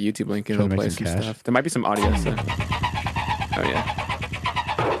that. It's cash. like a YouTube link and Trying it'll to play make some some cash. stuff. There might be some audio stuff. Oh yeah.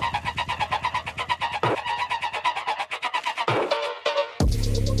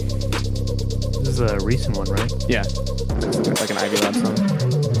 This is a recent one, right? Yeah. It's like an Ivy Lab song.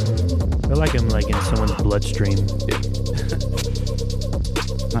 I feel like I'm like in someone's bloodstream.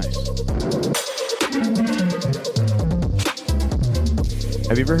 Nice.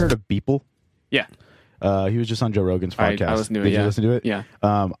 Have you ever heard of Beeple? Yeah. He was just on Joe Rogan's podcast. I listened to it. Did Yeah. you listen to it? Yeah.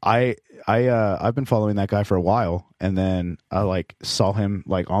 I've been following that guy for a while, and then I like saw him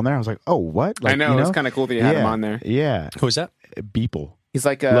like on there. I was like, oh, what? Like, I know, you it's kind of cool that you had him on there. Yeah, Who is that? Beeple. He's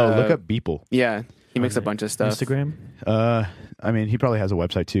like Look up Beeple. Yeah, he makes a bunch of stuff. Instagram. I mean, he probably has a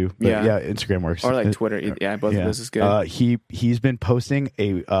website too. But Yeah. Instagram works. Or like Twitter. Yeah, both of those is good. He's been posting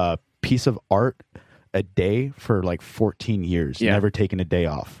a piece of art a day for like 14 years. Yeah. Never taken a day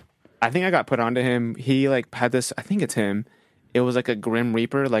off. I think I got put onto him. He like had this. I think it's him. It was like a Grim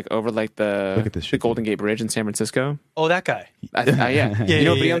Reaper, like over like Look at this the shit, Golden Gate Bridge in San Francisco. Oh, that guy. Yeah. You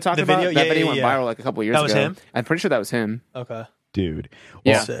know what video I'm talking The about? video? That Yeah, video yeah, went yeah. viral like a couple years That ago. was him? I'm pretty sure that was him. Okay. Dude.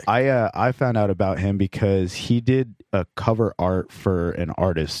 Yeah. Well, Sick. I found out about him because he did a cover art for an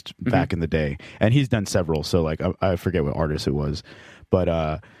artist back in the day, and he's done several. So like I forget what artist it was,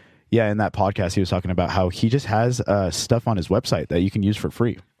 but yeah, in that podcast he was talking about how he just has stuff on his website that you can use for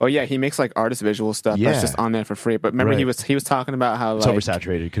free. Oh yeah, he makes like artist visual stuff Yeah. that's just on there for free. But remember, he Right. was talking about how It's like,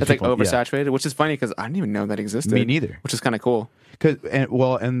 oversaturated. 'Cause It's like people- yeah. oversaturated, which is funny because I didn't even know that existed. Me neither. Which is kind of cool. And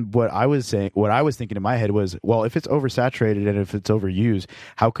what I was thinking in my head was, well, if it's oversaturated and if it's overused,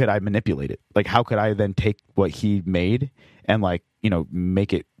 how could I manipulate it? Like, how could I then take what he made and like,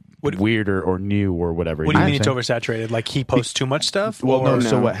 make it weirder or new or whatever? What do you mean know it's what I'm saying? oversaturated? Like he posts too much stuff? Well, no. Or-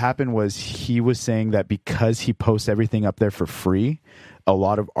 So No. what happened was he was saying that because he posts everything up there for free, a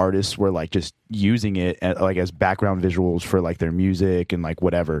lot of artists were like just using it like as background visuals for like their music and like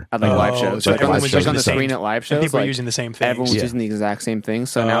whatever. At like live shows. so Like, everyone on, was like using on the the same- screen at live and shows. people are like, using the same things. Everyone's Yeah. using the exact same thing.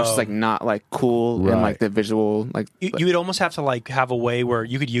 So now it's just like not like cool and Right. like the visual like You would almost have to like have a way where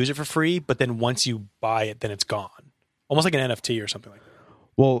you could use it for free, but then once you buy it, then it's gone. Almost like an NFT or something like that.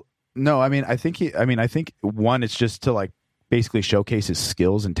 Well, no, I mean, I think one, it's just to like basically showcase his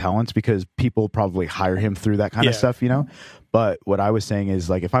skills and talents because people probably hire him through that kind of Yeah. stuff, But what I was saying is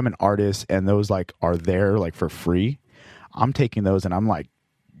like, if I'm an artist and those like are there like for free, I'm taking those and I'm like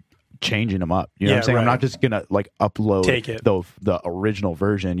changing them up. You know what I'm saying? I'm right. not just gonna like upload Take it. the original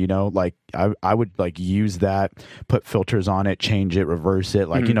version, like I would like use that, put filters on it, change it, reverse it,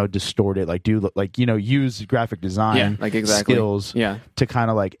 like, distort it, like do like, use graphic design Yeah, like exactly. skills Yeah. to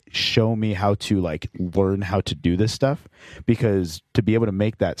kind of like show me how to like learn how to do this stuff. Because to be able to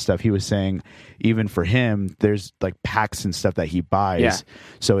make that stuff, he was saying even for him, there's like packs and stuff that he buys. Yeah.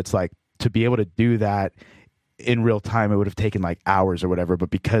 So it's like to be able to do that in real time, it would have taken like hours or whatever.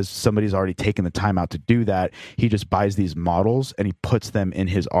 But because somebody's already taken the time out to do that, he just buys these models and he puts them in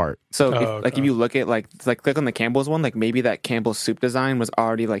his art. So Oh, if you look at like click on the Campbell's one, like maybe that Campbell's soup design was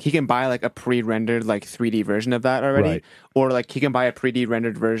already like he can buy like a pre-rendered like 3D version of that already, Right. or like he can buy a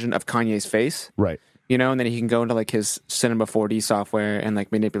pre-rendered version of Kanye's face, Right. and then he can go into like his Cinema 4D software and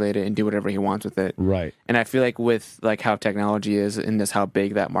like manipulate it and do whatever he wants with it. Right. And I feel like with like how technology is and just how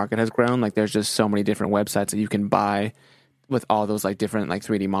big that market has grown, like there's just so many different websites that you can buy with all those like different like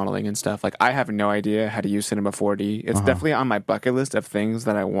 3D modeling and stuff. Like I have no idea how to use Cinema 4D. It's definitely on my bucket list of things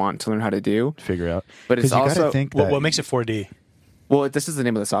that I want to learn how to do. Figure out. But it's 'Cause you gotta also- think that What makes it 4D? Well, this is the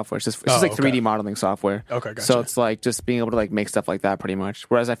name of the software. It's just like okay. 3D modeling software. Okay, gotcha. So it's like just being able to like make stuff like that pretty much.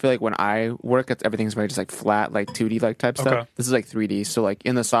 Whereas I feel like when I work, everything's very just like flat, like 2D like type Okay. stuff. This is like 3D. So like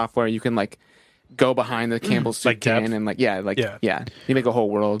in the software, you can like go behind the Campbell's soup Like depth? can and like Yeah. you make a whole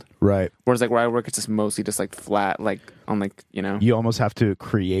world. right. Whereas like where I work, it's just mostly just like flat, like on like You almost have to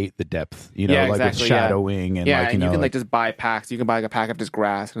create the depth, Yeah, like exactly, with yeah. shadowing and yeah, like, and you can like just buy packs. You can buy like a pack of just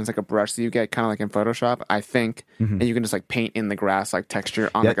grass, and it's like a brush that you get kind of like in Photoshop, I think, and you can just like paint in the grass like texture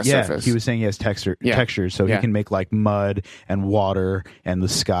on like a surface. He was saying he has textures, so Yeah. he can make like mud and water and the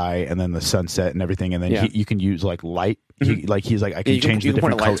sky and then the sunset and everything, and then Yeah. you can use like light. He's like I can you change you the can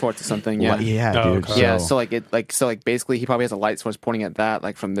point different a light colors. source to something. Yeah, Yeah, Oh, dude. okay. Yeah, So- so like basically he probably has a light source pointing at that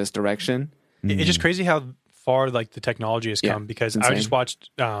like from this direction. It's just crazy how far like the technology has Yeah, come because it's I insane. just watched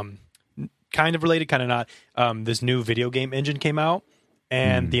kind of related, kind of not. This new video game engine came out,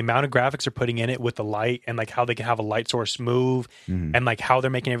 and the amount of graphics they're putting in it with the light and like how they can have a light source move and like how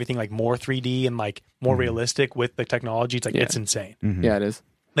they're making everything like more 3D and like more realistic with the technology. It's like Yeah. it's insane. Yeah, it is.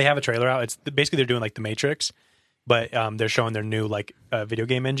 They have a trailer out. It's basically they're doing like the Matrix, but they're showing their new like video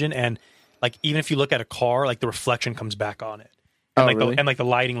game engine, and like even if you look at a car, like the reflection comes back on it. And Oh, like really? the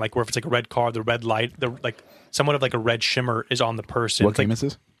lighting, like where if it's like a red car, the red light, the like somewhat of like a red shimmer is on the person. What It's like, game is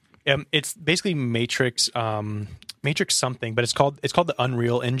this? it's basically Matrix, Matrix something, but it's called the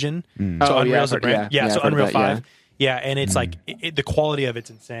Unreal Engine. So Oh, yeah, Unreal's I've the heard- brand. yeah, Yeah, so I've heard Unreal of that, 5. Yeah, and it's like the quality of it's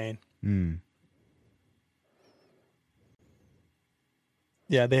insane.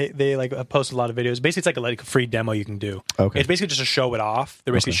 Yeah, they like post a lot of videos. Basically, it's like a free demo you can do. Okay. It's basically just to show it off.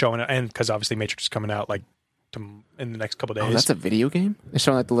 They're basically showing it, and because obviously Matrix is coming out like in the next couple days. Oh, that's a video game? It's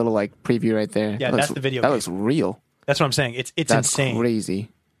showing like the little like preview right there. Yeah, That that's looks- the video That game. looks real. That's what I'm saying. It's That's insane. crazy.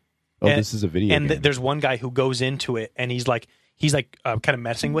 Oh, And- this is a video And game. there's one guy who goes into it, and he's like kind of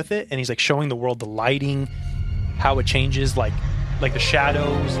messing with it, and he's like showing the world the lighting, how it changes, like the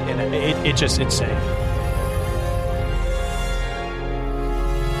shadows, and it's just insane.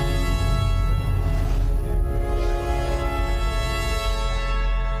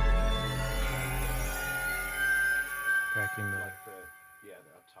 Back in the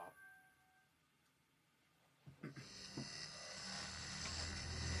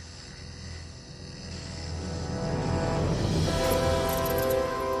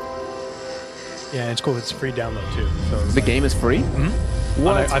Yeah, it's cool. It's a free download too. So The game is free?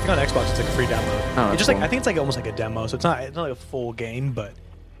 What? I think on Xbox it's like a free download. Oh, It's just cool. like I think it's like almost like a demo, so it's not like a full game, but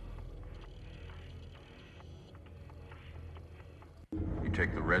You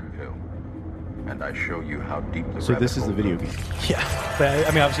take the red pill, and I show you how deep the So rabbit this is the hole video goes. game. yeah. But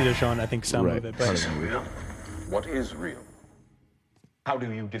I mean, obviously they're showing I think some Right. of it, but Real? What is real? How do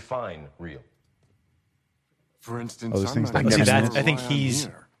you define real? For instance, Oh, this thing's not like see, never that's, seen I think why I'm he's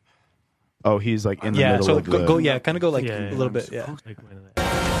here. Oh, he's like in the yeah. middle So of the. go yeah, kind of go like Yeah, a little bit, yeah. like, wait a minute.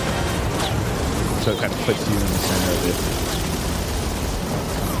 So it kind of puts you in the center of it.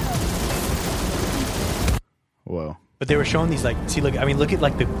 Whoa. But they were showing these like look at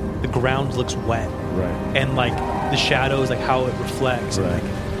like the ground looks wet Right. and like the shadows like how it reflects and Right.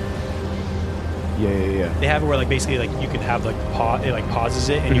 like Yeah. they have it where like basically like you can have like it like pauses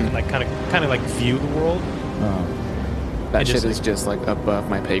it and you can like kind of like view the world. That It shit just, is just like above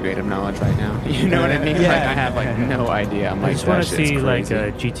my pay grade of knowledge right now. You know what I mean? Yeah. Like I have like no idea. I'm I like, just want that to shit's see like crazy.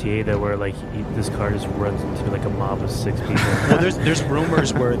 a GTA though, where like this car just runs into like a mob of 6 people. Well, there's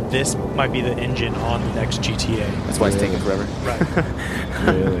rumors where this might be the engine on the next GTA. That's why it's taking forever.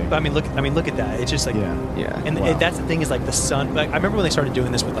 Right. Really? But I mean, look at that. It's just like Yeah. Yeah. And Wow. that's the thing is like the sun. Like I remember when they started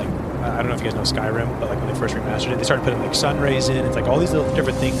doing this with like I don't know if you guys know Skyrim, but like when they first remastered it, they started putting like sun rays in. It's like all these little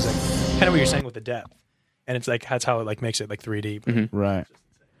different things, like kind of what you're saying with the depth, and it's like that's how it like makes it like 3D. But Right.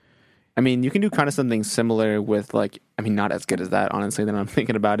 I mean, you can do kind of something similar with like, I mean, not as good as that, honestly, that I'm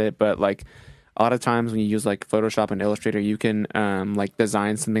thinking about it, but like a lot of times when you use like Photoshop and Illustrator, you can like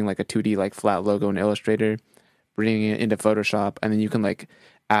design something like a 2D like flat logo in Illustrator, bring it into Photoshop, and then you can like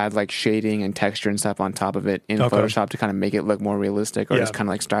add like shading and texture and stuff on top of it in Okay. Photoshop to kind of make it look more realistic or Yeah. just kind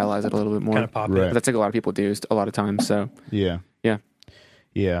of like stylize it a little bit more. kind of pop Right. it. But that's like a lot of people do a lot of times. So Yeah. yeah.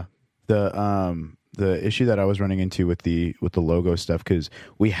 Yeah. The issue that I was running into with the logo stuff, because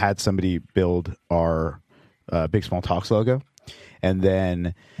we had somebody build our Big Small Talks logo, and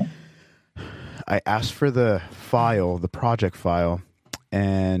then I asked for the file, the project file,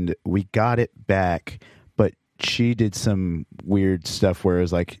 and we got it back, but she did some weird stuff where it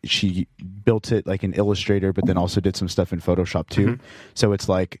was like she built it like in Illustrator, but then also did some stuff in Photoshop too. So it's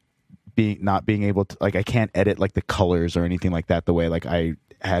like not being able to, like, I can't edit like the colors or anything like that the way like I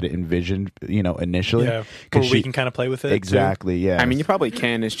had it envisioned, initially. Yeah, 'Cause where we she- can kind of play with it. too. Exactly. Yeah. I mean, you probably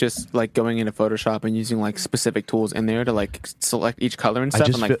can. It's just like going into Photoshop and using like specific tools in there to like select each color and stuff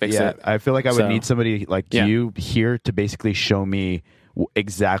and like fix it. I feel like I would So, need somebody like yeah. you here to basically show me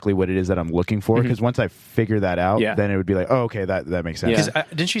exactly what it is that I'm looking for. Because once I figure that out, Yeah. then it would be like, oh, okay, that makes sense. Yeah. Because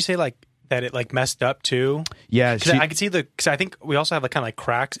didn't she say like that it like messed up too? Yeah, Because I could see because I think we also have like kind of like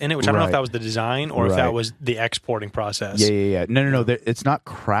cracks in it, which I don't know if Right. that was the design or if that Right. was the exporting process. Yeah. No. It's not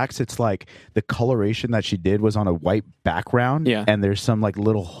cracks. It's like the coloration that she did was on a white background. Yeah. And there's some like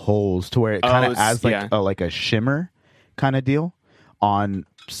little holes to where it Oh, kind of it's- adds like yeah. like a shimmer kind of deal on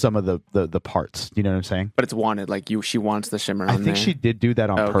some of the parts. You know what I'm saying? But it's wanted. Like she wants the shimmer I on think there. she did do that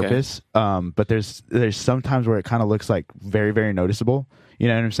on Oh, okay. purpose. But there's some times where it kind of looks like very, very noticeable. You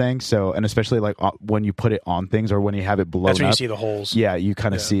know what I'm saying? So, and especially like when you put it on things or when you have it blown That's when you up, see the holes. yeah, you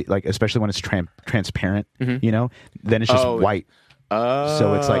kind of see like, especially when it's transparent, then it's just Oh, white. Oh.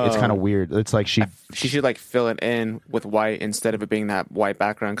 So it's like, it's kind of weird. It's like she should like fill it in with white instead of it being that white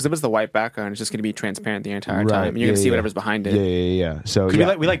background. Because if it's the white background, it's just going to be transparent the entire Right, time. You're going to yeah, see yeah. whatever's behind it. Yeah. So 'Cause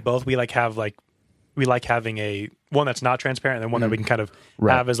yeah. we like both. We like having a one that's not transparent and then one that we can kind of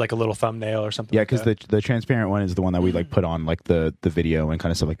Right. have as like a little thumbnail or something. Yeah, like because that. the transparent one is the one that we like put on like the video and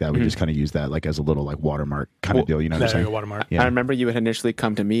kind of stuff like that. We just kind of use that like as a little like watermark kind of deal. You know what I'm There you saying? go, watermark. Yeah. I remember you had initially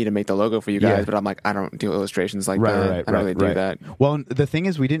come to me to make the logo for you guys, Yeah. but I'm like, I don't do illustrations like Right, that. right, I don't really do that. Well, and the thing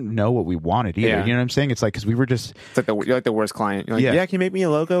is, we didn't know what we wanted either. Yeah. You know what I'm saying? It's like because we were just It's like you're like the worst client. You're like, Yeah. yeah, can you make me a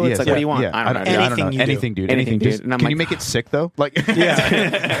logo? It's like, what do you want? Yeah. I don't know. I don't Anything know. you do. Anything, dude. Anything, dude. Just- And I'm can like, you make it sick though? Like,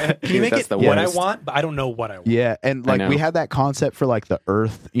 Yeah. Can you make That's it the what I worst. want, but I don't know what I want. yeah, and like know. we had that concept for like the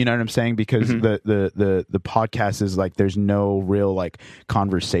Earth. You know what I'm saying? Because the podcast is like there's no real like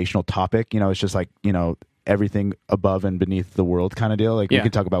conversational topic. It's just like everything above and beneath the world kind of deal. Like we Yeah.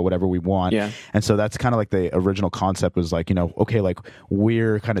 can talk about whatever we want. Yeah. And so that's kind of like the original concept was like, okay, like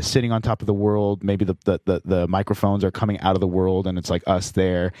we're kind of sitting on top of the world. Maybe the microphones are coming out of the world and it's like us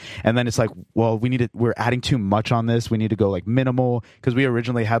there. And then it's like, well, we're adding too much on this. We need to go like minimal, because we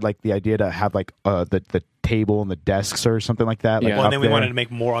originally had like the idea to have like the table and the desks or something like that. Like Yeah. Well, and up then we there. wanted to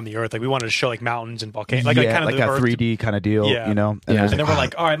make more on the Earth. Like we wanted to show like mountains and volcanoes, like yeah, kind of like the a Earth. 3D kind of deal, Yeah. And Yeah. there's And then we're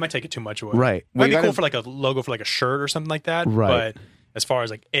like, all right, it might take it too much away. Right. Might be Well, you cool gotta- for like a logo for like a shirt or something like that. Right. But as far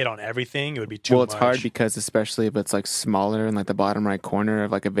as like it on everything, it would be too Well, much. it's hard because especially if it's like smaller in like the bottom right corner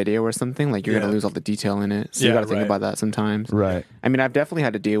of like a video or something, like you're Yeah. gonna lose all the detail in it. So you Yeah, got to think right. about that sometimes. right. I mean, I've definitely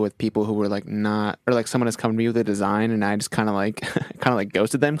had to deal with people who were like not, or like someone has come to me with a design, and I just kind of like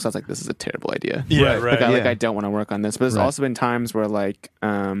ghosted them because I was like, this is a terrible idea. Yeah, Right. right. Like Yeah. I don't want to work on this. But there's Right. also been times where like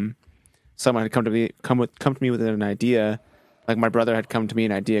someone had come to me with an idea. Like my brother had come to me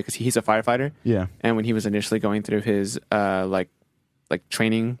an idea because he's a firefighter. Yeah. And when he was initially going through his like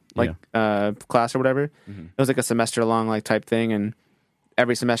training class or whatever, it was like a semester long like type thing, and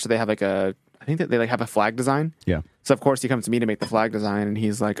every semester they have like I think that they like have a flag design. Yeah. So of course he comes to me to make the flag design, and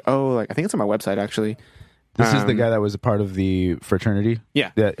he's like, oh, like I think it's on my website actually. This is the Um, guy that was a part of the fraternity?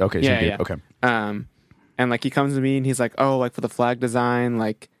 Yeah. Okay. So Yeah, you did. yeah. Okay. And like he comes to me and he's like, oh, like for the flag design,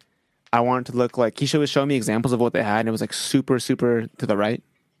 like I want it to look like, he was showing me examples of what they had, and it was like super to the right,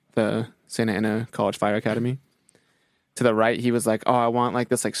 the Santa Ana College Fire Academy. To the right, he was like, oh, I want like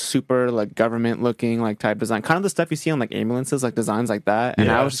this like super like government looking like type design, kind of the stuff you see on like ambulances, like designs like that. And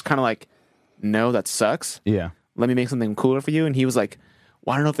I was just kind of like, no, that sucks. Yeah. Let me make something cooler for you. And he was like,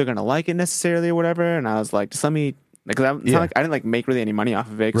 well, I don't know if they're gonna like it necessarily or whatever. And I was like, just let me, because it's Yeah. not like I didn't like make really any money off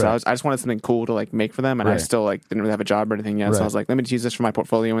of it, because Right. I just wanted something cool to like make for them, and I Right. still like didn't really have a job or anything yet. So Right. I was like, let me just use this for my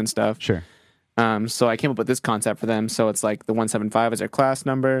portfolio and stuff. Sure. So I came up with this concept for them. So it's like the 175 is their class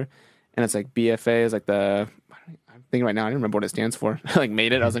number, and it's like BFA is like I'm thinking right now, I don't remember what it stands for. I like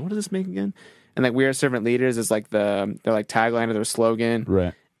made it. I was like, what does this make again? And like we are servant leaders is like their like tagline or their slogan.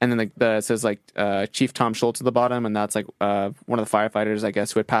 Right. And then like it says like Chief Tom Schultz at the bottom, and that's like one of the firefighters, I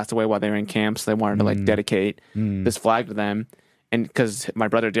guess, who had passed away while they were in camp. So they wanted to like dedicate this flag to them. And because my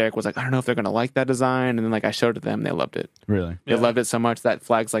brother Derek was like, I don't know if they're gonna like that design, and then like I showed it to them, they loved it. Really? They loved it so much that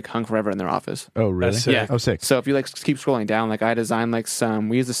flag's like hung forever in their office. Oh, really? That's sick. Yeah. Oh, sick. So if you like keep scrolling down, like I designed like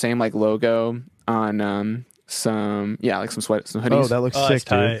we use the same like logo on some hoodies. Oh, that looks Oh, sick, that's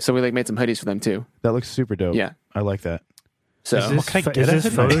tight. dude. So we like made some hoodies for them too. That looks super dope. Yeah. I like that. So Is this, can I is get a this,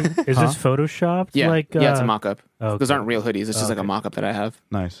 hoodie? photo, is this photoshopped? yeah, Like, yeah, it's a mock-up. okay. Those aren't real hoodies. It's just like a Okay. mock-up that I have.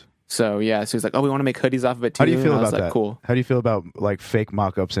 Nice. So yeah, so he's like, oh, we want to make hoodies off of it too. How do you feel And I was about like, that? Cool. How do you feel about like fake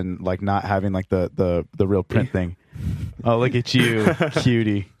mock-ups and like not having like the real print thing? Oh, look at you,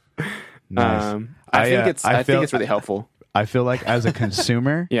 cutie. Nice. I think I feel- think it's really helpful. I feel like as a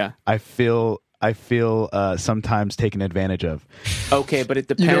consumer, Yeah. I feel sometimes taken advantage of. Okay, but it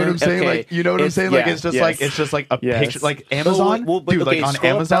You depends. know what I'm saying? Okay, Like, you know what I'm saying? Like, yeah, it's just yes. like a Yes. picture, like Amazon, but dude. okay, Like on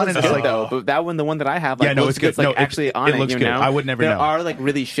scroll up, Amazon, that and was it's good, like, though. But that one, the one that I have, like, Yeah, no, looks it's good. It's like No, it- actually on it it. looks You good. know? I would never there know. are like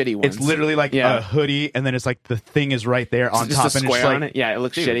really shitty ones. it's literally like Yeah. a hoodie, and then it's like the thing is right there on just top, a and it's square like, on it. Yeah, it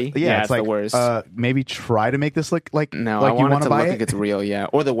looks shitty. Yeah, it's like the worst. maybe try to make this look like No, like I you want it want to buy look it. like it's real. Yeah,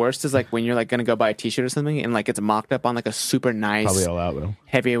 or the worst is like when you're like gonna go buy a T-shirt or something, and like it's mocked up on like a super nice Probably all out though.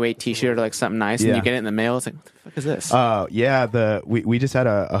 heavyweight T-shirt or like something nice, and Yeah. you get it in the mail. It's like, what the fuck is this? Yeah, we just had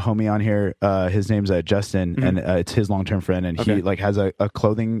a homie on here. His name's Justin, and it's his long term friend, and he Okay. like has a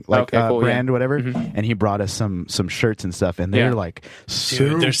clothing like Okay, cool, brand yeah. or whatever, and he brought us some shirts and stuff, and they're Yeah. like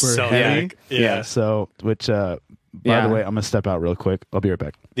super they're so heavy. thick. Yeah. So which by Yeah. the way, I'm gonna step out real quick. I'll be right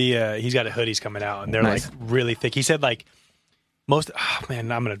back. He's got hoodies coming out, and they're Nice. like really thick. He said like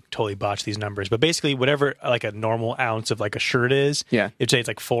man, I'm gonna totally botch these numbers, but basically whatever like a normal ounce of like a shirt is, Yeah. it'd say it's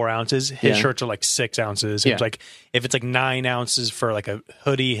like 4 ounces. His Yeah. shirts are like 6 ounces. Yeah. It's like if it's like 9 ounces for like a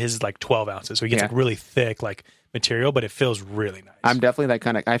hoodie, his is like 12 ounces. So he gets Yeah. like really thick like material, but it feels really nice. I'm definitely that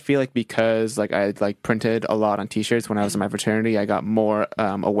kind of. I feel like because like I like printed a lot on T-shirts when I was in my fraternity, I got more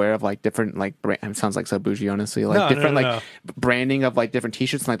aware of like different like brand. It sounds like so bougie, honestly. Like No, different no. like branding of like different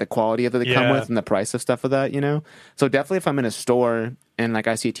T-shirts and like the quality of that they come Yeah. with and the price of stuff of that. You know. So definitely, if I'm in a store and like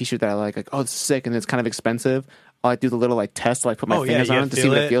I see a T-shirt that I like oh it's sick and it's kind of expensive, I'll like do the little like test, like put my Oh, yeah, fingers you on have it to to see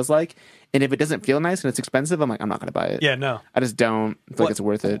feel what it. it feels like. And if it doesn't feel nice and it's expensive, I'm like I'm not gonna buy it. Yeah, no. I just don't feel Well, like it's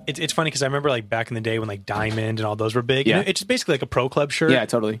worth it. It's funny because I remember like back in the day when like Diamond and all those were big. Yeah. And it's just basically like a pro club shirt. Yeah,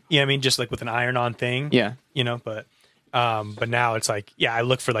 totally. Yeah, I mean just like with an iron-on thing. Yeah. You know, but now it's like I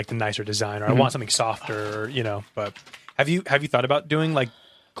look for like the nicer design, or Mm-hmm. I want something softer, you know. But have you thought about doing like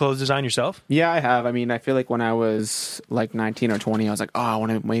clothes design yourself? Yeah, I have. I mean, I feel like when I was like 19 or 20, I was like, oh, I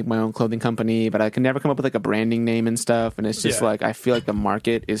want to make my own clothing company, but I could never come up with like a branding name and stuff. And it's just Yeah. like, I feel like the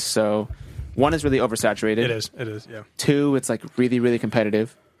market is so one is really oversaturated. It is. Yeah. Two, it's like really, really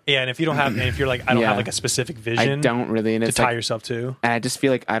competitive. Yeah, and if you don't have, and if you're like, I don't have like a specific vision, I don't really, and to it's tie like, yourself to. And I just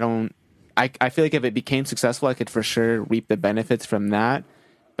feel like I feel like if it became successful, I could for sure reap the benefits from that.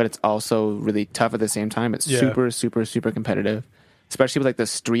 But it's also really tough at the same time. It's super, super, super competitive, especially with like the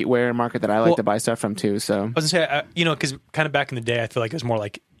streetwear market that I like to buy stuff from too. So I was gonna say, because kind of back in the day, I feel like it was more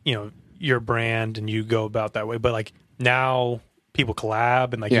like your brand and you go about that way. But like now, people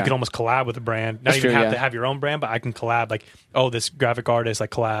collab and like you can almost collab with a brand. Not even have to have your own brand, but I can collab. Like, oh, this graphic artist like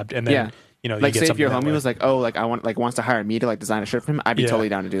collabed, and then you like get say if your something homie was like, oh, like I want like wants to hire me to like design a shirt for him, I'd be totally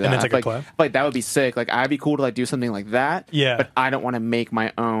down to do that. And it's like a collab? Like that would be sick. Like I'd be cool to like do something like that. Yeah. But I don't want to make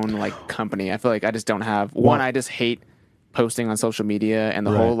my own like company. I feel like I just don't have one. I just hate posting on social media and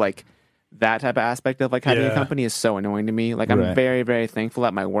the whole like that type of aspect of like having a company is so annoying to me. Like I'm very, very thankful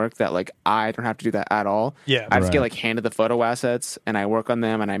at my work that like I don't have to do that at all. Yeah. I just get like handed the photo assets and I work on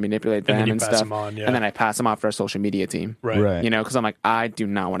them and I manipulate them and stuff. Them on, and then I pass them off for a social media team. Right. You know, because I'm like, I do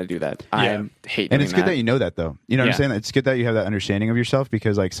not want to do that. I hate and doing it's good that you know that though. You know what I'm saying? It's good that you have that understanding of yourself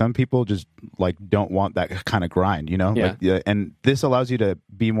because like some people just like don't want that kind of grind, you know? Like, and this allows you to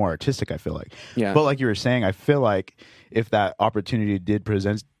be more artistic, I feel like. Yeah. But like you were saying, I feel like if that opportunity did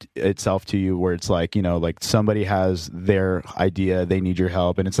present itself to you where it's like, you know, like somebody has their idea, they need your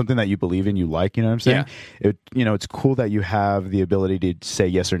help, and it's something that you believe in, you like, you know what I'm saying? It, you know, it's cool that you have the ability to say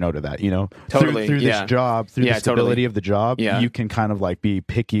yes or no to that, you know? Totally. Through this job, through the stability of the job, Yeah. you can kind of like be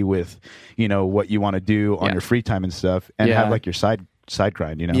picky with, you know, what you want to do on your free time and stuff and have like your side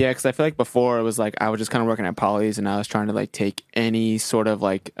grind, you know? Yeah, because I feel like before it was like I was just kind of working at Polly's and I was trying to like take any sort of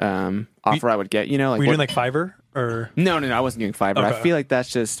like offer I would get, you know? Like were you doing like Fiverr or? No, I wasn't doing Fiverr. I feel like that's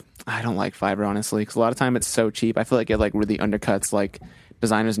just, I don't like Fiverr, honestly, because a lot of time it's so cheap. I feel like it like really undercuts like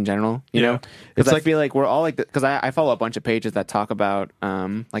designers in general, you know? Because I feel like we're all like, because I follow a bunch of pages that talk about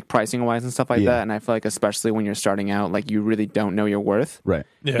like pricing wise and stuff like that. And I feel like especially when you're starting out, like you really don't know your worth. Right.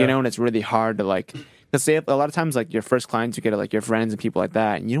 Yeah. You know, and it's really hard to like, because say a lot of times like your first clients you get like your friends and people like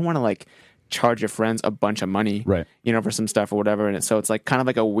that, and you don't want to like charge your friends a bunch of money, right? You know, for some stuff or whatever. And so it's like kind of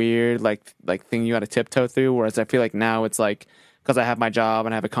like a weird like thing you got to tiptoe through. Whereas I feel like now it's like because I have my job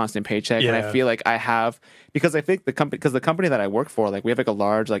and I have a constant paycheck, and I feel like I have because I think the company that I work for, like we have like a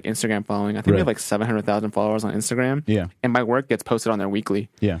large like Instagram following. I think we have like 700,000 followers on Instagram. Yeah, and my work gets posted on there weekly.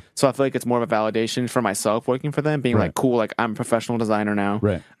 Yeah, so I feel like it's more of a validation for myself working for them, being like, cool, like I'm a professional designer now.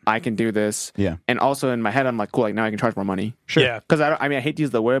 Right, I can do this. Yeah, and also in my head, I'm like, cool, like now I can charge more money. Sure. Yeah, because I hate to use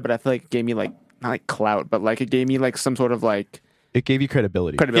the word, but I feel like it gave me like not like clout, but like it gave me like some sort of like. It gave you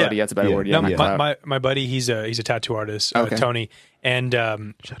credibility. Credibility, that's a better word. Yeah, no, my buddy, he's a tattoo artist, Tony, and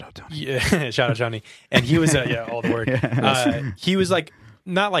shout out Tony. Yeah, shout out Tony, and he was all the word. He was like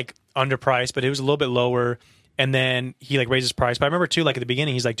not like underpriced, but it was a little bit lower. And then he like raised his price. But I remember too, like at the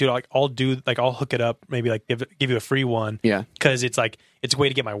beginning, he's like, dude, I'll hook it up, maybe like give you a free one. Yeah. Because it's like, it's a way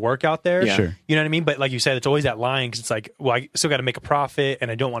to get my work out there. Yeah. Sure. You know what I mean? But like you said, it's always that line because it's like, well, I still got to make a profit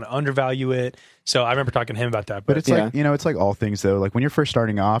and I don't want to undervalue it. So I remember talking to him about that. But it's like, you know, it's like all things though. Like when you're first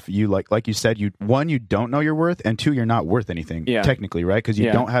starting off, you like you said, you don't know your worth, and two, you're not worth anything technically, right? Because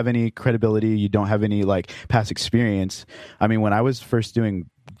you don't have any credibility, you don't have any like past experience. I mean, when I was first doing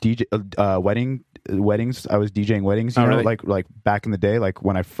weddings, I was DJing weddings, you know, really? like back in the day, like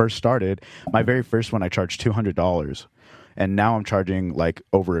when I first started, my very first one I charged $200, and now I'm charging like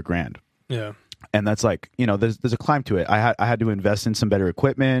over $1,000. Yeah. And that's like, you know, there's a climb to it. I had to invest in some better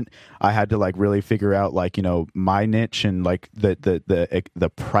equipment. I had to like really figure out like, you know, my niche and like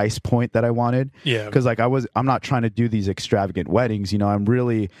the price point that I wanted. Yeah. Because like I'm not trying to do these extravagant weddings. You know, I'm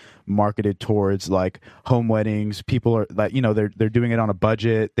really marketed towards like home weddings. People are like, you know, they're doing it on a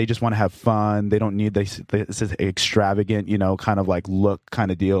budget. They just want to have fun. They don't need this is extravagant, you know, kind of like look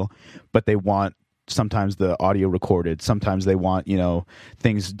kind of deal, but they want sometimes the audio recorded, sometimes they want, you know,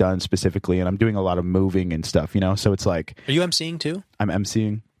 things done specifically, and I'm doing a lot of moving and stuff, you know, so it's like, are you emceeing too? I'm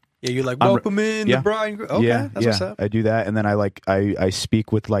emceeing. Yeah, you're like, welcome in the bride. Okay, that's what's up. I do that, and then I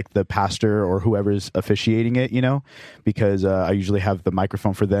speak with like the pastor or whoever's officiating it, you know, because I usually have the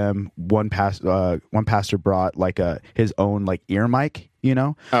microphone for them. One pastor brought like his own like ear mic, you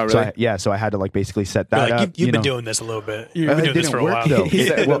know. Oh, really? So I had to like basically set that up. You've been doing this a little bit. You've been doing this for a while. Though.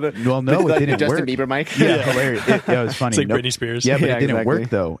 well, no, it didn't Justin work. Bieber mic. Yeah, hilarious. It was funny. It's like Britney Spears. Yeah, but it didn't work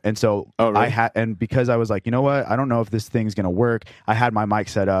though, and so really? I had, and because I was like, you know what, I don't know if this thing's gonna work. I had my mic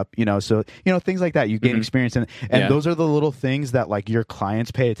set up, you know, so you know things like that. You gain experience, and those are the little things that like your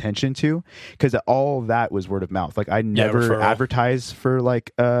clients pay attention to, because all of that was word of mouth. Like I never advertise for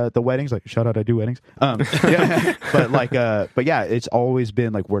like the weddings. Like shout out, I do weddings. But yeah, it's always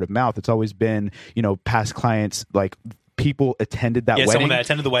been like word of mouth. It's always been, you know, past clients like people attended that Yeah, wedding. someone that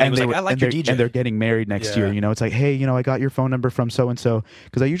attended the wedding and was they like, were- "I like and your they're- DJ." and they're getting married next Yeah. year. You know, it's like, hey, you know, I got your phone number from so and so,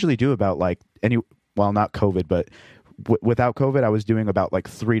 because I usually do about like well, not COVID, but without COVID, I was doing about like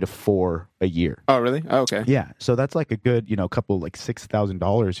 3 to 4 a year. Oh, really? Oh, okay. Yeah, so that's like a good, you know, couple like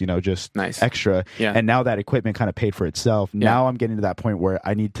 $6,000, you know, just Nice. extra. Yeah. And now that equipment kind of paid for itself. Now I'm getting to that point where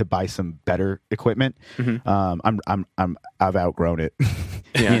I need to buy some better equipment. I've outgrown it.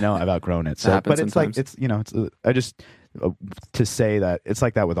 Yeah. You know, I've outgrown it. So, happens but it's sometimes. like it's, you know, it's I just to say that it's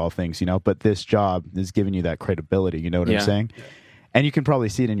like that with all things, you know. But this job is giving you that credibility. You know what Yeah. I'm saying? And you can probably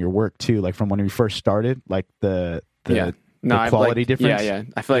see it in your work too, like from when we first started, like the No, quality difference. Yeah.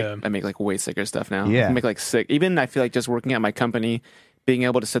 I feel like Yeah. I make like way sicker stuff now. Yeah. I make like sick. Even I feel like just working at my company, being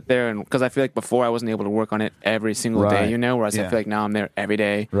able to sit there and because I feel like before I wasn't able to work on it every single Right. day, you know. Whereas I Yeah. feel like now I'm there every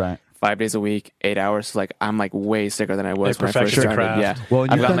day, Right. 5 days a week, 8 hours. So like I'm like way sicker than I was Like when I first perfection started. craft. Yeah. Well,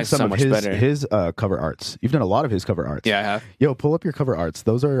 and I've you've gotten done like some so of much better. his cover arts. You've done a lot of his cover arts. Yeah, I have. Yo, pull up your cover arts.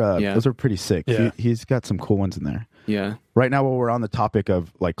 Those are Yeah. those are pretty sick. Yeah. He's got some cool ones in there. Yeah. Right now, while we're on the topic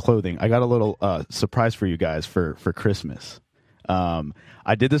of like clothing, I got a little surprise for you guys for Christmas.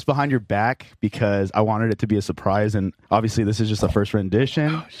 I did this behind your back because I wanted it to be a surprise, and obviously this is just the first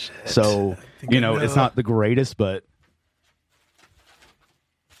rendition. Oh, shit. So you know it's not the greatest, but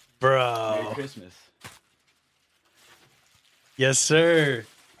Bro. Christmas. Yes, sir.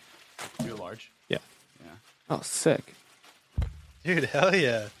 You're large. Yeah. Oh, sick. Dude, hell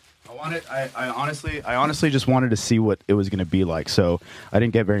yeah. I wanted. I honestly just wanted to see what it was going to be like. So I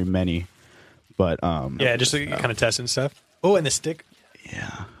didn't get very many, but Yeah, just like, kind of testing stuff. Oh, and the stick.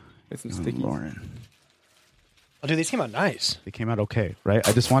 yeah. It's some sticky. Lauren. Oh, dude, these came out nice. They came out okay, right?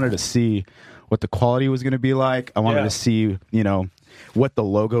 I just wanted to see what the quality was going to be like. I wanted Yeah. to see, you know, what the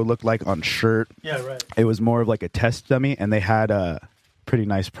logo looked like on shirt. Yeah, right. It was more of like a test dummy, and they had pretty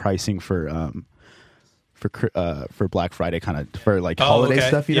nice pricing for Black Friday, kind of for like holiday okay.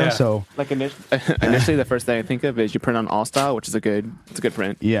 stuff, you know. Yeah. So Like initially, the first thing I think of is you print on All Style, which is a good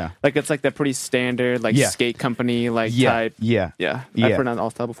print. yeah, Like it's like that pretty standard like Yeah. skate company like yeah, type. yeah, Yeah. Yeah. I've printed on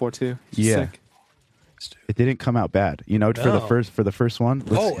All Style before too. It's Yeah. sick. It didn't come out bad, you know. No. For the first one.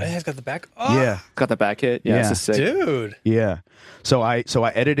 Let's- Oh, it has got the back. Oh, yeah. Got the back hit. Yeah, Yeah. it's just sick. dude. Yeah. So I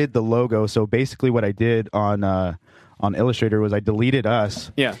edited the logo. So basically what I did on Illustrator was I deleted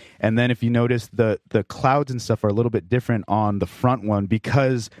us. Yeah. And then if you notice the clouds and stuff are a little bit different on the front one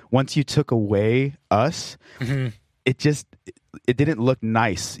because once you took away us, it didn't look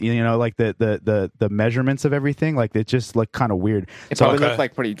nice. You know, like the measurements of everything, like it just looked kind of weird. It So probably Okay. looked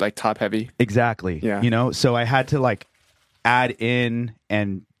like pretty like top heavy. exactly. Yeah. You know, so I had to like add in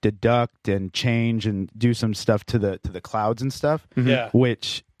and deduct and change and do some stuff to the clouds and stuff. Yeah.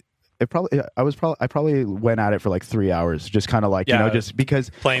 Which I probably went at it for like 3 hours, just kind of like, you Yeah. know, just because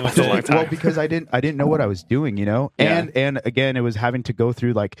Playing with it. well, because I didn't know what I was doing, you know, Yeah. and again, it was having to go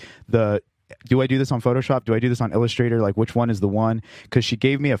through like do I do this on Photoshop? Do I do this on Illustrator? Like which one is the one? Because she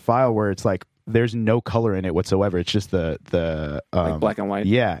gave me a file where it's like there's no color in it whatsoever. It's just the Like black and white.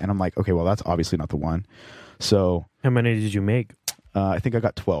 Yeah, and I'm like, okay, well that's obviously not the one. So How many did you make? I think I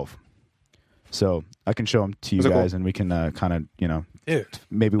got 12. So I can show them to you Those are cool. guys, and we can kind of, you know, Dude.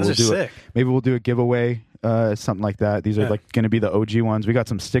 maybe Those we'll are do sick. maybe we'll do a giveaway, something like that. These are Yeah. like going to be the OG ones. We got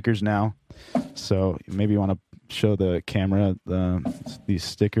some stickers now, so maybe you want to show the camera these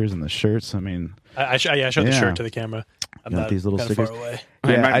stickers and the shirts. I mean, I showed the Yeah. shirt to the camera. I'm You know, not these little kinda stickers. far away. I'm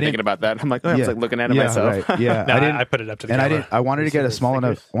Yeah, not I thinking didn't- about that. I'm like, I was like looking at it yeah, myself. right, yeah, No, I didn't. I put it up to the And camera. I wanted to get a These are small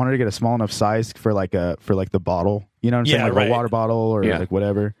enough. stickers. I wanted to get a small enough size for like the bottle. You know what I'm saying? Yeah, Like right. a water bottle or Yeah. like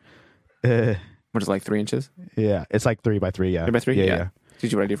whatever. Which is like 3 inches. Yeah, it's like 3x3. Yeah, 3x3. Yeah, Yeah. yeah.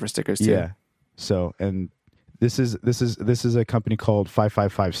 Did you what I do for stickers too? Yeah. So, and this is a company called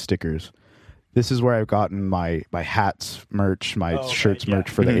 555 Stickers. This is where I've gotten my hats merch, my okay, shirts yeah. merch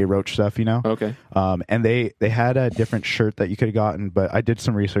for the A-Roach stuff, you know? Okay. And they had a different shirt that you could have gotten, but I did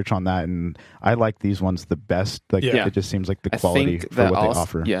some research on that, and I like these ones the best. Like, Yeah. it just seems like the I quality think for that what they all,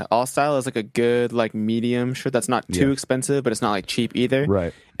 offer. Yeah, All Style is like a good like medium shirt that's not too Yeah. expensive, but it's not like cheap either.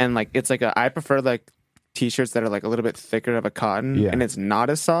 Right. And like it's like I prefer like t-shirts that are like a little bit thicker of a cotton, Yeah. and it's not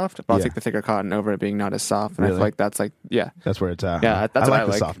as soft. But I'll Yeah. take the thicker cotton over it being not as soft, and I Really? feel like that's like That's where it's at. Yeah, that's I what like I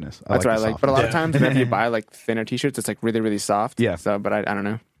the like. softness. That's what I the like. But a lot of Yeah. times, whenever you buy like thinner t-shirts, it's like really really soft. Yeah. So, but I don't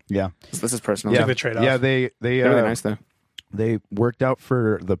know. Yeah. This is personal. Yeah. the trade-off. Yeah, they They're really nice though. they worked out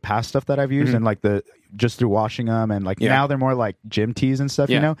for the past stuff that I've used, Mhm. and like just through washing them, and like Yeah. now they're more like gym tees and stuff,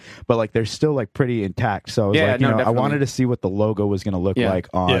 you Yeah. know, but like they're still like pretty intact. So I was Yeah, like, you no, know, definitely. I wanted to see what the logo was going to look Yeah. like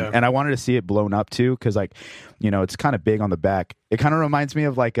on, Yeah. and I wanted to see it blown up too, because like, you know, it's kind of big on the back. It kind of reminds me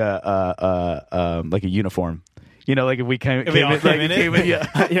of like a uniform. You know, like if we came, If we all came in it?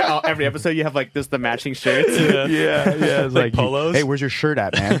 yeah. Yeah, every episode you have like just the matching shirts. Yeah. It's Like like, polos? hey, where's your shirt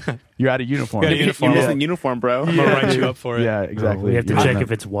at, man? You're out of uniform. You're out of uniform. You're missing uniform, bro. I'm gonna write you up for it. Yeah, exactly. We have to You're check gonna-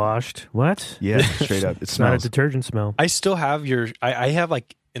 if it's washed. What? Yeah, straight up. It It's not a smells. detergent smell. I still have your. I have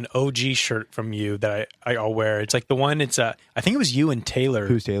like an OG shirt from you that I'll wear. It's like the one. It's I think it was you and Taylor.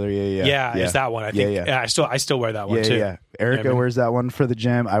 Who's Taylor? Yeah. Yeah, it's that one. I think. Yeah. I still wear that one Yeah, too. yeah. Erica man. wears that one for the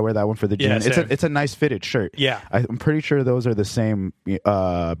gym. I wear that one for the gym. Yeah, it's same. a nice fitted shirt. Yeah. I'm pretty sure those are the same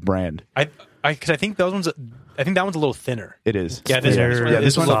brand. Because I think those ones. I think that one's a little thinner. It is. Yeah, this Thinner, one. Yeah,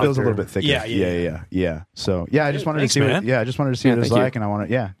 this one softer. feels a little bit thicker. Yeah. So I just wanted Thanks, to see. man. I just wanted to see Yeah, what it's thank you. like, and I want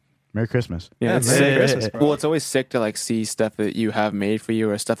to. Yeah. Merry Christmas. Yeah, it's Merry sick. Christmas, bro. Well, it's always sick to like see stuff that you have made for you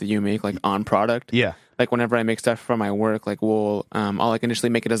or stuff that you make like on product. Yeah. Like whenever I make stuff for my work, like I'll like initially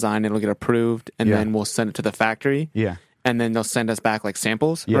make a design, it'll get approved, and Yeah. then we'll send it to the factory. Yeah. And then they'll send us back like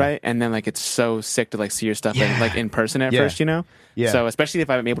samples, Yeah. right? And then like it's so sick to like see your stuff like in person at Yeah. first, you know? Yeah. So especially if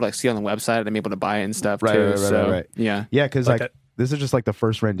I'm able to like see it on the website, I'm able to buy it and stuff Right, too. right, right, so right. yeah. Yeah, because Like like that- this is just like the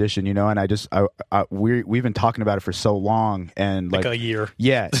first rendition, you know, and we've been talking about it for so long, and Like like a year.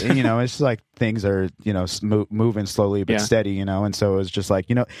 yeah, and, you know, it's just like things are, you know, moving slowly but Yeah. steady, you know, and so it was just like,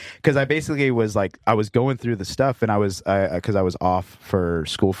 you know, because I basically was like, I was going through the stuff, and because I was off for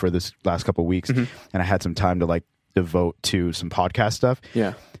school for this last couple of weeks, and I had some time to like devote to some podcast stuff,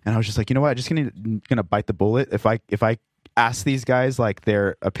 Yeah. and I was just like, you know what, I'm just gonna bite the bullet. If I ask these guys like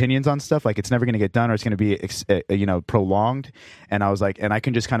their opinions on stuff, like it's never going to get done, or it's going to be you know, prolonged, and I was like, and I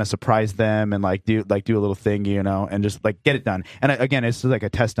can just kind of surprise them and like do a little thing, you know, and just like get it done. And again, it's just like a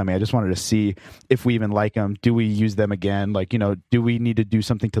test dummy. I just wanted to see if we even like them. Do we use them again? Like, you know, do we need to do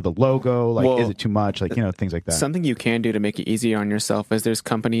something to the logo? Like, Well, is it too much? Like, you know, things like that. Something you can do to make it easier on yourself is there's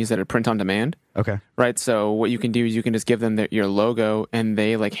companies that are print on demand. Okay. Right. So what you can do is you can just give them your logo, and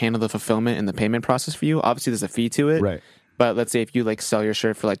they like handle the fulfillment and the payment process for you. Obviously, there's a fee to it. Right. But let's say if you like sell your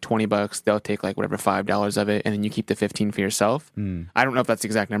shirt for like $20, they'll take like whatever $5 of it, and then you keep the 15 for yourself. I don't know if that's the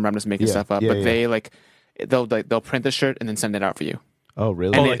exact number. I'm just making Yeah, stuff up. yeah, but yeah. they like they'll print the shirt and then send it out for you. Oh,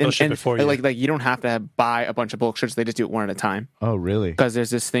 really? Oh, like they'll ship it for you. Like you don't have to buy a bunch of bulk shirts. They just do it one at a time. Oh, really? Because there's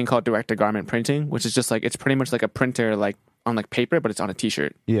this thing called direct to garment printing, which is just like it's pretty much like a printer like on like paper, but it's on a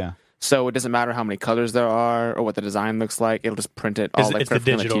T-shirt. Yeah. So it doesn't matter how many colors there are or what the design looks like. It'll just print it all It's like the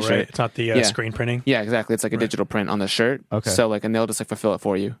perfectly on digital, a T-shirt. right? It's not the Yeah. screen printing. Yeah, exactly. It's like a digital print on the shirt. Okay. So like, and they'll just like fulfill it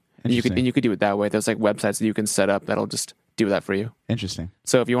for you. And you Interesting. could do it that way. There's like websites that you can set up that'll just do that for you. Interesting.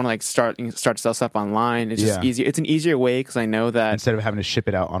 So if you want to like start to sell stuff online, it's just Yeah. easier. It's an easier way because I know that Instead of having to ship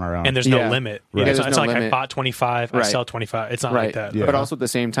it out on our own. And there's no Yeah. limit. Right. It's There's not no like I limit. bought 25, I Right. sell 25. It's not right. like that. Yeah. But also at the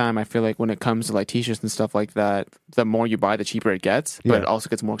same time, I feel like when it comes to like T-shirts and stuff like that, the more you buy, the cheaper it gets. But Yeah. it also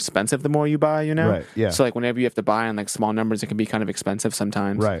gets more expensive the more you buy. You know. Right, yeah. So like whenever you have to buy in like small numbers, it can be kind of expensive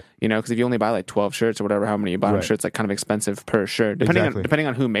sometimes. Right. You know, because if you only buy like 12 shirts or whatever, how many you buy on Right. shirts, like kind of expensive per shirt, Exactly. depending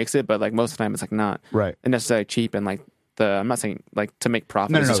on who makes it. But like most of the time, it's like not Right. necessarily cheap, and like I'm not saying like to make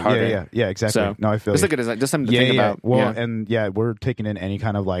profit. No, it's no, just no. harder. Yeah, exactly. So, No, I feel just you. look at it as like, just something to Yeah, think yeah. about. Well, yeah. and yeah, we're taking in any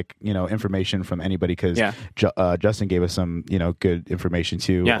kind of like, you know, information from anybody because Yeah. Justin gave us some, you know, good information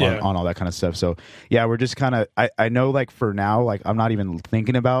too Yeah. on all that kind of stuff. So yeah, we're just kind of, I know like for now, like I'm not even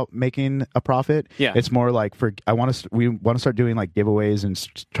thinking about making a profit. Yeah. It's more like we want to start doing like giveaways and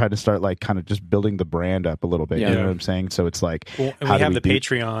try to start like kind of just building the brand up a little bit. Yeah. You know what I'm saying? So it's like, Well, and how we do have the do-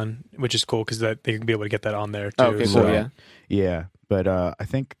 Patreon, which is cool because that they can be able to get that on there too. Oh, okay, So- cool. Yeah. Yeah. But I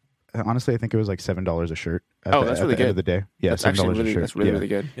think, honestly, I think it was like $7 a shirt. At Oh, the, that's at really the end good. of the day. Yeah, That's $7 actually a really shirt. that's really yeah. really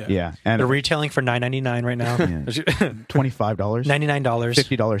good. Yeah, and They're retailing for $9.99 right now. $25, $99.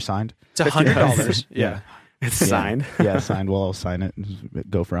 $50 signed. It's $100. Yeah. It's Yeah. signed. Yeah, signed. We'll all sign it and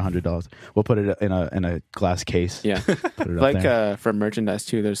go for $100. We'll put it in a glass case. Yeah. Put it up Like there. for merchandise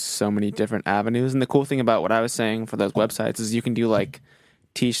too, there's so many different avenues. And the cool thing about what I was saying for those websites is you can do like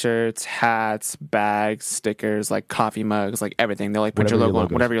T-shirts, hats, bags, stickers, like coffee mugs, like everything. They'll like print Whatever your your logo, logo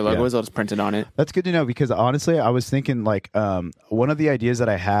is. whatever your logo Yeah. is, they'll just print it on it. That's good to know because honestly, I was thinking like one of the ideas that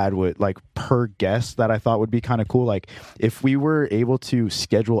I had would like per guest that I thought would be kind of cool. Like if we were able to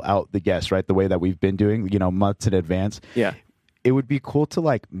schedule out the guests, right, the way that we've been doing, you know, months in advance, Yeah. it would be cool to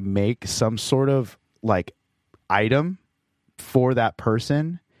like make some sort of like item for that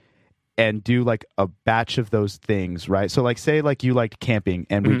person and do like a batch of those things, right? So like say like you liked camping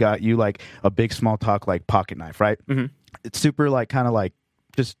and we got you like a big small talk like pocket knife, right? It's super like kind of like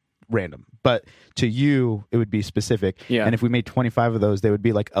just random, but to you it would be specific. Yeah. And if we made 25 of those, they would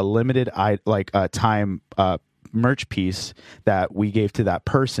be like a limited time merch piece that we gave to that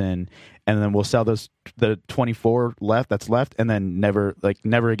person, and then we'll sell the 24 that's left, and then never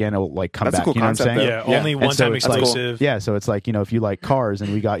again it'll like come That's a back. cool You know what I'm concept, saying? Yeah, Yeah. only And one so time it's like- exclusive. Yeah, so it's like, you know, if you like cars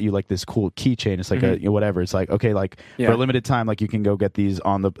and we got you like this cool keychain, it's like a whatever. It's like, okay, like Yeah. for a limited time, like you can go get these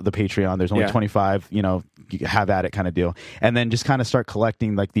on the Patreon. There's only Yeah. 25, you know, you can have at it kind of deal. And then just kind of start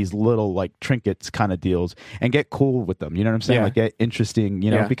collecting like these little like trinkets kind of deals and get cool with them. You know what I'm saying? Yeah. Like get interesting,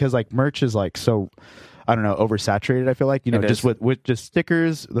 you know, Yeah. because like merch is like so, I don't know, oversaturated. I feel like, you know, It just is. with just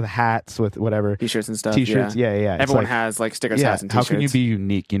stickers, with hats, with whatever. T-shirts and stuff. T-shirts, yeah. It's Everyone like, has like stickers, yeah, hats, and how T-shirts. can you be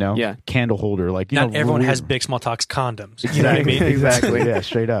unique, you know? Yeah. Candle holder, like, you Not know, everyone weird- has Big Small Talks condoms. You know what I mean? Exactly. Yeah,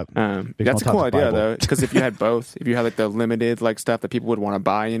 straight up. Big That's a Small cool Talks idea Bible. though, because if you had both, if you had like the limited like stuff that people would want to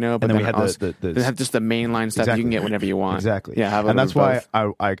buy, you know, but And then we had also, the they have just the mainline stuff that you can get whenever you want. Exactly. Yeah, have a and little that's bit why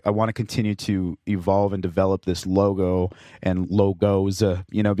of both. I want to continue to evolve and develop this logo and logos,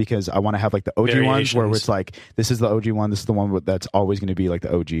 you know, because I want to have like the OG ones where Variations. it's like, this is the OG one, this is the one that's always going to be like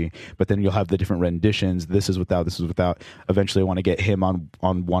the OG, but then you'll have the different renditions. This is without, this is without. Eventually I want to get him on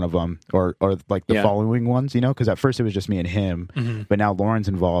one of them or like the Yeah. following ones, you know, because at first it was just me and him, but now Lauren's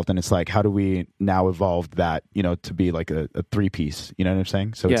involved, and it's like, how do we now evolve that, you know, to be like a 3-piece, you know what I'm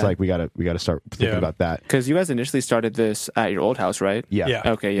saying? So it's Yeah. like we gotta start thinking Yeah. about that. Because you guys initially started this at your old house, right? Yeah. Yeah.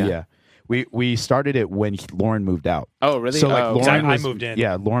 Okay. Yeah. We started it when Lauren moved out. Oh, really? So like Oh, Lauren I was, moved in.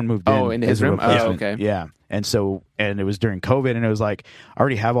 Yeah, Lauren moved in. Oh, in his as a room? Oh, replacement. okay. Yeah. And it was during COVID, and it was like, I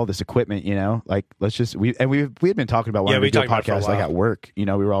already have all this equipment, you know, like let's just we had been talking about wanting we to do a talked about it for a podcast like while. at work. You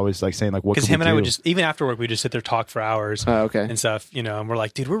know, we were always like saying like, what Because could him we and I do? would just, even after work, we just sit there talk for hours Oh, okay. and stuff, you know, and we're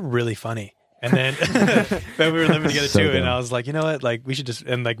like, dude, we're really funny. And then but we were living together So too, dumb. and I was like, you know what, like we should just,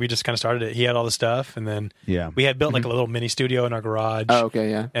 and like we just kind of started it. He had all the stuff, and then Yeah. we had built like a little mini studio in our garage. Oh,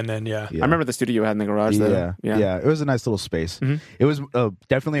 okay. Yeah. And then Yeah. I remember the studio you had in the garage. Though. Yeah. It was a nice little space. It was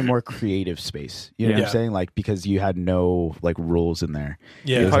definitely a more creative space. You know what Yeah. I'm saying? Like, because you had no like rules in there.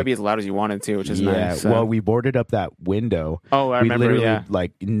 Yeah. You'd was probably like- be as loud as you wanted to, which is Yeah, nice. So. well, we boarded up that window. Oh, I we remember, literally yeah.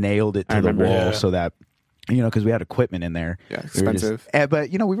 like nailed it I to the remember, wall yeah. so that, you know, because we had equipment in there. Yeah, We were just- expensive.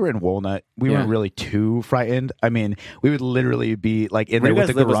 but you know, we were in Walnut. We Yeah. weren't really too frightened. I mean, we would literally be like in Where there you with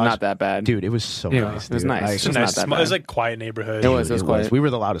guys the live was garage. not that bad. Dude, it was so Yeah, nice. it was dude. nice. Like, It's a It's nice, not that it was bad. like quiet neighborhood. It was quiet. We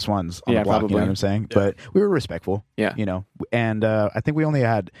were the loudest ones on Yeah, the block. You know probably. what I'm saying? Yeah. But we were respectful. Yeah. You know, and I think we only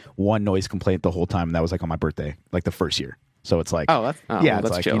had one noise complaint the whole time, and that was like on my birthday, like the first year. So it's like, Oh, that's yeah, well, it's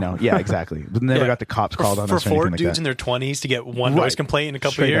that's like chill. you know, yeah, exactly. But never Yeah. got the cops called on for us or four anything dudes like in that. their 20s to get one Right. noise complaint in a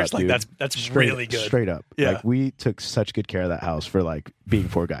couple Straight years, up, like dude. that's Straight- really good. Straight up. Yeah. Like we took such good care of that house for like being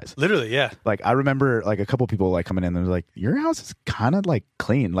 4 guys. Literally, yeah. Like I remember like a couple people like coming in and was like, your house is kind of like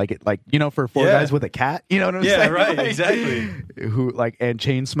clean. Like it, like, you know, for 4 Yeah. guys with a cat, you know what I'm Yeah, saying? right, Like, exactly. Who like, and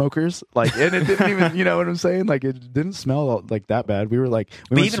chain smokers, like, and it didn't even, you know what I'm saying? Like it didn't smell like that bad. We were like,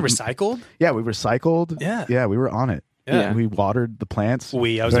 We went even s- recycled. Yeah, we recycled. Yeah. Yeah, we were on it. Yeah. We watered the plants. I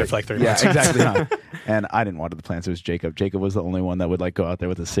was there for like 3 Yeah, months. exactly. Huh? And I didn't water the plants. It was Jacob. Jacob was the only one that would like go out there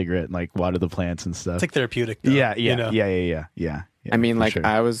with a cigarette and like water the plants and stuff. It's like therapeutic. Though, yeah. You know? Yeah. I mean, for like sure.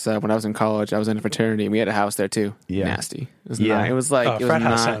 I was when I was in college, I was in a fraternity. And we had a house there too. Yeah. Nasty. It was Yeah. not, it was like Oh, it was frat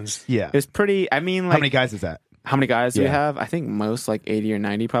house not. sounds. Yeah. It was pretty. I mean, like How many guys is that? How many guys do we Yeah. have? I think most like 80 or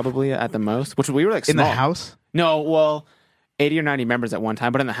 90 probably at the most. Which we were like In the small. house? No, well, 80 or 90 members at one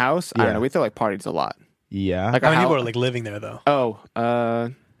time. But in the house, I Yeah. don't know. We throw like parties a lot. Yeah. Like How our many people house- are like living there though? Oh,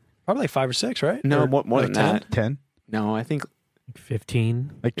 Probably like 5 or 6, right? no, Or, more like than 10? that. 10? No, I think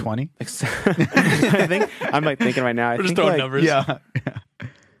 15. Like 20? like I think I'm like thinking right now. I We're just think throwing like, numbers. Yeah. I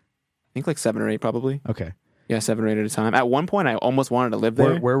think like 7 or 8 probably. Okay. Yeah, 7 or 8 at a time. At one point, I almost wanted to live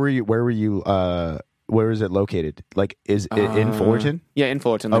there. Where were you where is it located? Like is it in Fullerton? Yeah, in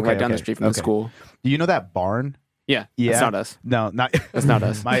Fullerton, like Okay, right down the okay, street from the okay. school. Do you know that barn? Yeah, Yeah. that's not us. No, not That's not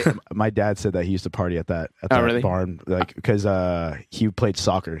us. My dad said that he used to party at that Oh, really? barn, like because he played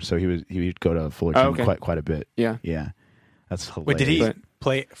soccer, so he would go to Fullerton Oh, okay. quite a bit. Yeah. Yeah, that's hilarious. Wait, did he But-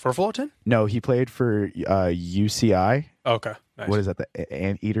 play for Fullerton? No, he played for UCI. Okay. Nice. What is that? The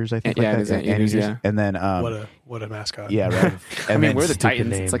Anteaters, I think. Yeah, like it is that? Anteaters, yeah. And then What a mascot. yeah, right. I And mean, then we're the stupid Titans.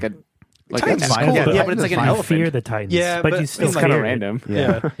 name. It's like a like Titans that's is cool, cool, yeah, though. but it's like an You don't elephant. fear the Titans. Yeah, but but you it's still It's kind of fear- random.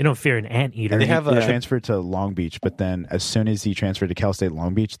 Yeah. You don't fear an anteater. They have he a- transferred to Long Beach, but then as soon as he transferred to Cal State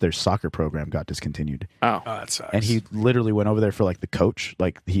Long Beach, their soccer program got discontinued. Oh, Oh, that sucks. And he literally went over there for like the coach.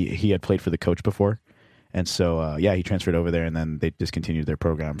 Like he had played for the coach before. And so, yeah, he transferred over there and then they discontinued their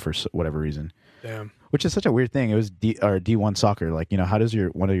program for whatever reason, Damn. which is such a weird thing. It was D1 soccer. Like, you know, how does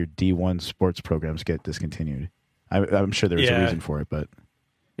one of your D1 sports programs get discontinued? I'm sure there was a Yeah. reason for it, but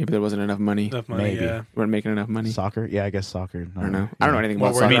maybe there wasn't enough money. Enough money, Maybe. yeah. We weren't making enough money. soccer? Yeah, I guess soccer. I don't know. I don't know anything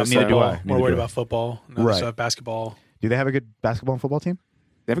More about worried soccer. about neither do football. I. More Neither worried do I. about football. No, Right. stuff, basketball. Do they have a good basketball and football team?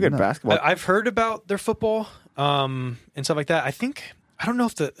 They have a good No. basketball. I've heard about their football. and stuff like that. I don't know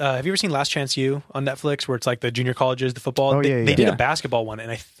if have you ever seen Last Chance U on Netflix, where it's like the junior colleges, the football? Oh, They did Yeah. a basketball one, and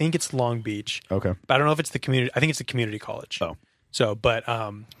I think it's Long Beach. Okay. But I don't know if it's the community. I think it's the community college. Oh. So, but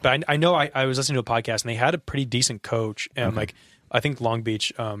I know I was listening to a podcast, and they had a pretty decent coach, and like I think Long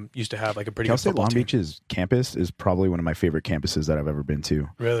Beach used to have like a pretty Cal good State football Long team. Beach's campus is probably one of my favorite campuses that I've ever been to.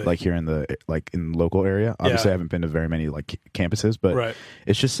 Really? Like here in the local area. Obviously, I haven't been to very many like campuses, but Right.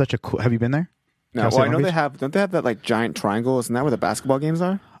 it's just such a cool. Have you been there? No, Cal State well, I know Long they Beach? have. Don't they have that like giant triangle? Isn't that where the basketball games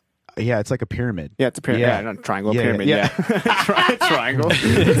are? Yeah, it's like a pyramid. Yeah, it's a pyramid. Yeah. Yeah, not triangle. Yeah, Pyramid. yeah. Triangle.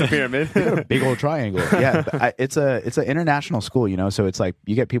 It's a pyramid. Big old triangle. Yeah, it's an international school, you know. So it's like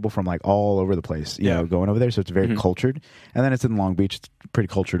you get people from like all over the place, you know, going over there. So it's very cultured. And then it's in Long Beach. It's pretty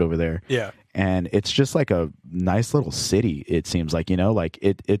cultured over there. Yeah. And it's just like a nice little city. It seems like, you know, like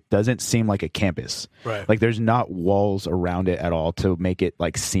it doesn't seem like a campus. Right. Like there's not walls around it at all to make it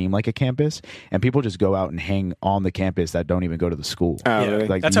like seem like a campus. And people just go out and hang on the campus that don't even go to the school. Oh, Yeah. really?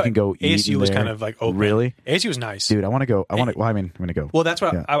 Like That's you how can go eat ASU in was there. kind of like open. Really? ASU was nice. Dude, I want to go. Well, I mean, I'm going to go. Well, that's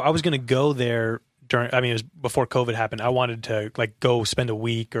what Yeah. I was going to go there during. I mean, it was before COVID happened. I wanted to like go spend a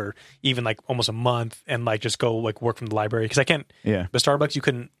week or even like almost a month and like just go like work from the library because I can't. Yeah. The Starbucks you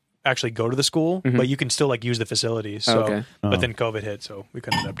couldn't actually go to the school, but you can still like use the facilities. So, Okay. but then COVID hit, so we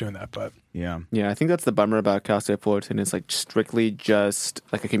couldn't end up doing that. But Yeah. Yeah, I think that's the bummer about Cal State Fullerton. It's like strictly just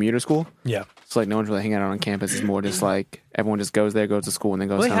like a commuter school. yeah, So like no one's really hanging out on campus. It's more just like everyone just goes there, goes to school, and then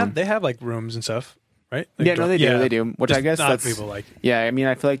goes well, home. they have like rooms and stuff, right? Like, Yeah, no, they do. yeah. They do. Which Just I guess not that's people like. Yeah, I mean,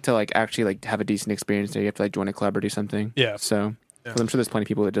 I feel like to like actually like have a decent experience there, you have to like join a club or do something. Yeah. So Yeah. 'cause I'm sure there's plenty of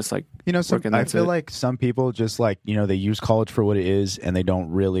people that just like You know, work and I that's feel it. like some people just like, you know, they use college for what it is and they don't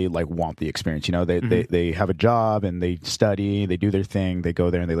really like want the experience. You know, they have a job and they study, they do their thing, they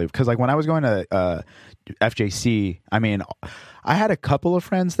go there and they leave. Because like when I was going to FJC, I mean, I had a couple of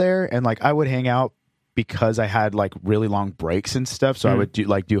friends there and like I would hang out because I had like really long breaks and stuff. So I would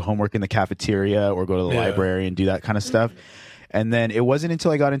do homework in the cafeteria or go to the Yeah. library and do that kind of stuff. And then it wasn't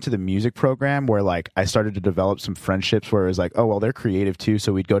until I got into the music program where like I started to develop some friendships where it was like, oh, well, they're creative too.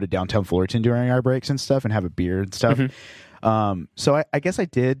 So we'd go to downtown Fullerton during our breaks and stuff and have a beer and stuff. So I guess I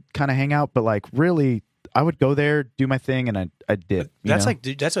did kind of hang out, but like really I would go there, do my thing. And I did. That's you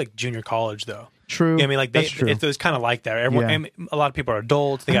know? that's like junior college though. true. I mean, like That's true. it was kind of like that. Everyone, Yeah. I mean, a lot of people are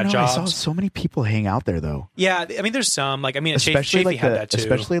adults. They I got don't know, I saw jobs. so many people hang out there though. Yeah, I mean, there's some like I mean, Especially Chafee like had that too.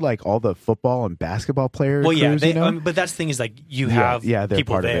 especially like all the football and basketball players. well, yeah, crews, you know? but that's the thing is like you Yeah, have they're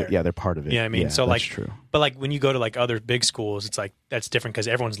people part there. of it. Yeah, they're part of it. You know what I mean? Yeah, So that's like, true. but like when you go to like other big schools, it's like that's different because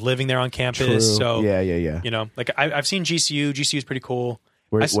everyone's living there on campus. True. So yeah. you know, like I've seen GCU. GCU is pretty cool.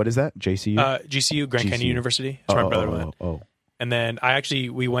 Where, I s- what is that? JCU? GCU, Grand Canyon GCU. University. That's where my brother went. Oh. And then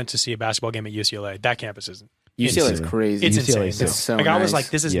we went to see a basketball game at UCLA. That campus isn't. UCLA is insane. crazy. It's UCLA insane. is though. sick. So like I was nice.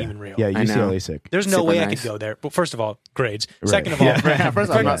 like, this isn't Yeah. even real. Yeah, I know. UCLA sick. There's no Super way I nice. could go there. But first of all, grades. Right. Second of all, Yeah. First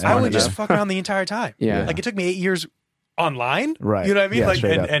of all, I'm not I smart would just enough. fuck around the entire time. Yeah. Like it took me 8 years online. Right. You know what I mean? Yeah, like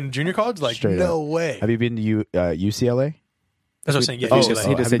straight up. and junior college, like Straight no way. Have you been to UCLA? That's what I'm saying. Yeah, Oh, UCLA. he just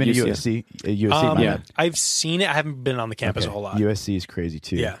have you said been UCLA. to USC? My yeah. bad. I've seen it. I haven't been on the campus a whole lot. USC is crazy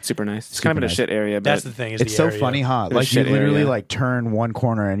too. Yeah. Super nice. It's Super kind of in a nice. shit area, but That's the thing. Is It's the so area. funny, huh? It's a Like you shit literally area. like turn one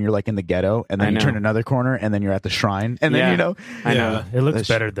corner and you're like in the ghetto, and then I you know. turn another corner and then you're at the shrine, and then Yeah. you know. I Yeah. know. It looks That's-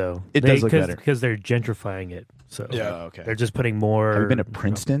 better though. It does look better. because they're gentrifying it. So Yeah. Oh, okay. they're just putting more. Have you been to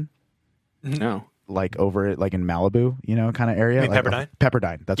Princeton? No. Like over it, like in Malibu, you know, kind of area. You mean like, Pepperdine?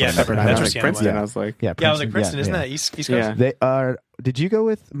 Pepperdine. That's Yeah, what I meant. Pepperdine. I That's was where like Sienna Princeton. went. I was like, Yeah, Yeah, I was like Princeton, Princeton, isn't yeah. that East Coast? Yeah. They are. Did you go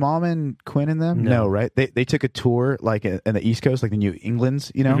with Mom and Quinn and them? No. right? They took a tour like in the East Coast, like the New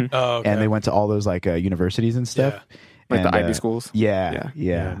Englands, you know, Mhm. Oh, okay. and they went to all those like universities and stuff. like And, the Ivy schools. Yeah,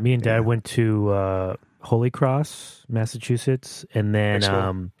 Yeah. Me and Dad went to Holy Cross, Massachusetts, and then Big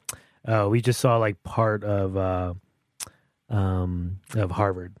school. we just saw like part of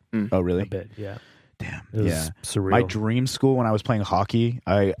Harvard Oh, a really? bit. Yeah, Damn. it was Yeah. surreal. My dream school when I was playing hockey,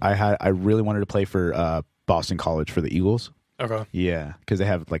 I really wanted to play for Boston College for the Eagles. Okay. Yeah, because they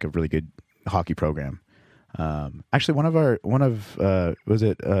have like a really good hockey program. Actually, one of was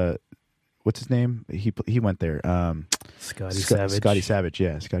it what's his name? He went there. Scotty Savage. Scotty Savage.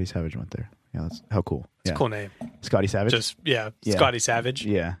 Yeah, Scotty Savage went there. Yeah, that's how cool. It's Yeah. a cool name. Scotty Savage. Just yeah, Yeah. Scotty Savage.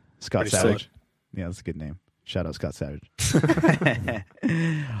 Yeah, Scott Pretty Savage. sick. Yeah, that's a good name. Shout out Scott Savage.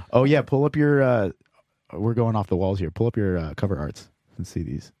 Oh yeah, pull up your. We're going off the walls here. Pull up your cover arts and see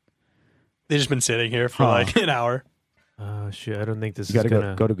these. They've just been sitting here for Huh. like an hour. Shit, I don't think this You got to is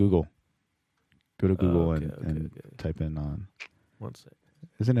gonna go to Google. Go to Google okay, and okay. type in on. One sec.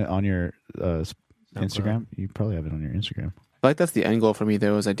 Isn't it on your SoundCloud. Instagram? You probably have it on your Instagram. I feel like that's the end goal for me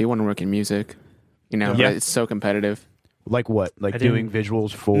though. Is I do want to work in music. You know, Yeah. but it's so competitive. Like what? Like I doing didn't-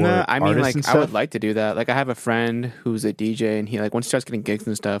 visuals for No, I mean, artists like, and I would stuff? like to do that. Like, I have a friend who's a DJ, and he, like, once he starts getting gigs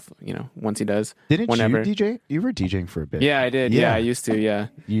and stuff, you know, once he does, Didn't whenever. you DJ? You were DJing for a bit. Yeah, I did. Yeah, I used to. Yeah,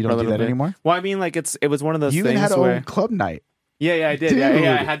 You for a don't do little that bit. anymore? Well, I mean, like, it was one of those You even things had a where. own club night. Yeah, I did. Yeah, Dude.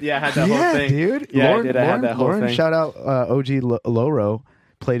 I had that whole Yeah, thing. dude. Yeah, Lauren, I did. I had that whole Lauren, thing. shout out OG Loro.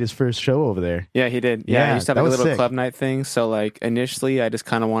 Played his first show over there. Yeah, he did. Yeah, Yeah, I used to have that like a was little sick. club night thing. So like initially, I just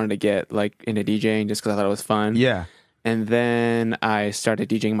kind of wanted to get like into DJing just because I thought it was fun. Yeah. And then I started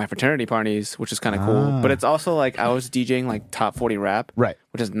DJing my fraternity parties, which is kind of cool. Ah. But it's also like I was DJing like top 40 rap, Right.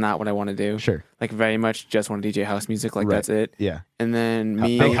 which is not what I want to do. Sure. Like very much just want to DJ house music. Like Right. that's it. Yeah. And then How-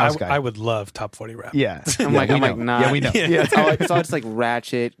 me, big I, house guy. I would love top 40 rap. Yeah. I'm Yeah, like, we I'm like, know. nah. Yeah, we know. Yeah. It's all, it's all just like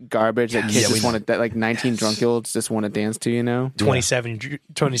ratchet garbage that kids we just know. want to, that like 19 drunk olds just want to dance to, you know?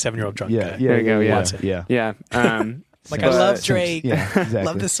 27-year-old drunk Yeah. guy. Yeah. There you go, yeah. Wants it. Yeah. Yeah. Like, But- I love Drake. Yeah. Exactly.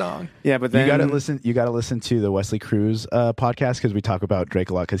 Love this song. Yeah, but then You gotta listen. You gotta listen to the Wesley Cruz podcast because we talk about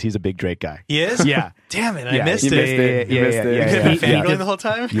Drake a lot because he's a big Drake guy. He is? Yeah. Damn it, I Yeah, missed you it. missed it. You missed it. You yeah, been yeah. fangirling the whole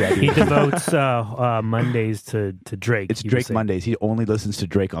time? Yeah, He dude. devotes Mondays to Drake. It's he was Drake saying. Mondays. He only listens to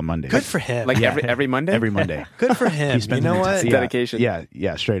Drake on Mondays. Good for him. like Yeah. every Monday? Every Monday. Good for him. He spends You know an what? entire- Dedication.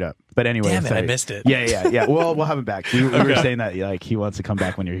 Yeah, straight up. But anyway, Damn it, sorry. I missed it. Yeah. Well, we'll have him back. We were saying that like he wants to come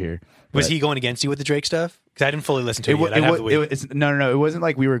back when you're here. Was But he going against you with the Drake stuff? Because I didn't fully listen to It, it, wa- yet. I'd have it, the wa- week. it, it's, no. It wasn't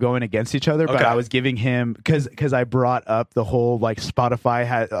like we were going against each other, but Okay. I was giving him because I brought up the whole like Spotify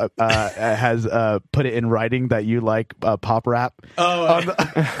has put it in writing that you like pop rap. Oh, Is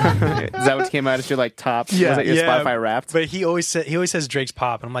that what came out as your like top? Yeah, was it your yeah. Spotify Wrapped? but he always says Drake's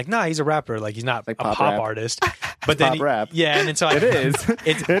pop, and I'm like, nah, he's a rapper. Like he's not Like a pop pop rap. artist. But then Pop rap. yeah, and then so It is.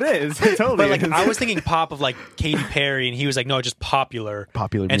 It's It is. It totally But like is. I was thinking pop of like Katy Perry, and he was like, no, just popular.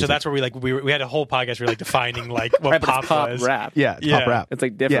 Popular And so music. that's where we had a whole podcast where we were like defining like what Right, but pop it's pop was. rap. Yeah, it's Yeah. pop rap. It's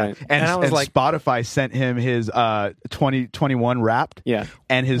like different. Yeah. And I was and like- Spotify sent him his 2021 Wrapped. Yeah.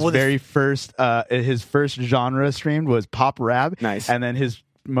 And his Well, very first genre streamed was pop rap. Nice. And then his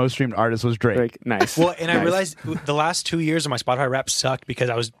most streamed artist was Drake. Like, nice. Well, and I Nice. realized the last 2 years of my Spotify rap sucked because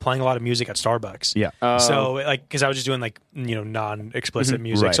I was playing a lot of music at Starbucks. Yeah. So like, because I was just doing like non-explicit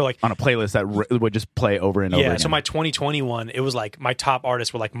music. Mm-hmm. Right. So like, on a playlist that would just play over and over yeah. again. So my 2021, it was like my top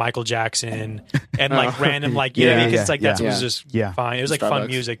artists were like Michael Jackson and like random like you know what I mean? 'Cause it's like that's yeah. was just Yeah. fine. It was like fun Starbucks.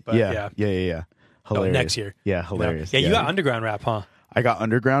 music, but yeah. Oh, Hilarious. next year. Yeah, You know? hilarious. Yeah, you got underground rap, huh? I got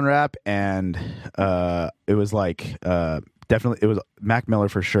underground rap, and it was like definitely it was Mac Miller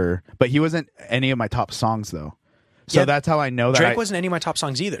for sure, but he wasn't any of my top songs though. So Yeah, that's how I know that Drake I- wasn't any of my top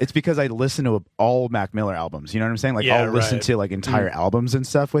songs either. It's because I listen to all Mac Miller albums. You know what I'm saying? Like Yeah, I'll listen right. to like entire albums and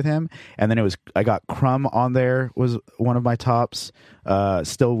stuff with him. And then I got Crumb on there was one of my tops.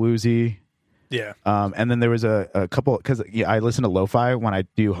 Still Woozy. yeah. And then there was a couple because I listen to lo-fi when I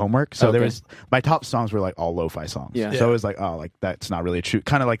do homework. So there Okay. was my top songs were like all lo-fi songs. Yeah. So Yeah. it was like, oh, like that's not really a true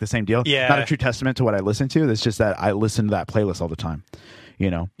kind of like the same deal. Yeah. Not a true testament to what I listen to. It's just that I listen to that playlist all the time. You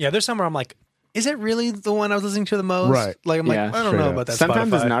know. Yeah, there's some where I'm like, is it really the one I was listening to the most? Right. Like I'm Yeah, like, I don't straight know up. about that.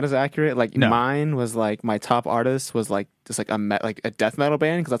 Sometimes Spotify. it's not as accurate. Like No. mine was like my top artist was like just like like a death metal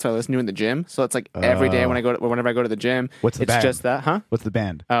band because that's what I listen to in the gym. So it's like every day when whenever I go to the gym, What's the it's band? just that, huh? What's the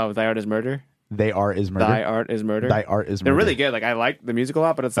band? Oh, Thy Art Is Murder. They Are Is Murder. Thy Art Is Murder. Thy Art Is Murder. They're really good. Like I like the music a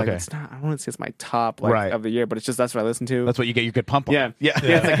lot, but it's like Okay. it's not. I don't want to say it's my top like Right. of the year, but it's just that's what I listen to. That's what you get your good pump on. yeah, yeah.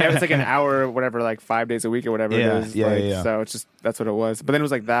 It's like an hour, or whatever, like 5 days a week or whatever Yeah, it is. yeah, like, yeah. So it's just that's what it was. But then it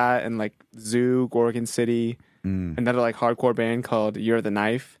was like that and like Zoo, Gorgon City, another like hardcore band called You're the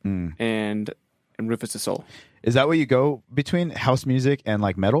Knife, and Rufus the Soul. Is that what you go between house music and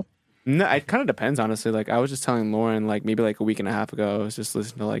like metal? No, it kind of depends, honestly. Like I was just telling Lauren, like maybe like a week and a half ago, I was just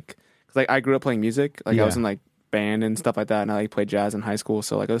listening to like, cause like I grew up playing music. Like Yeah. I was in like band and stuff like that, and I like played jazz in high school,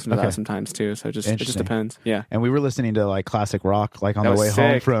 so like I listen to Okay. that sometimes too. So it just Interesting. depends. Yeah. And we were listening to like classic rock, like on That the way was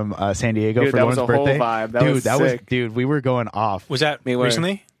home sick. from San Diego Dude, for that was Lauren's a whole birthday. vibe. That dude, was that sick. dude. We were going off. Was that Me were-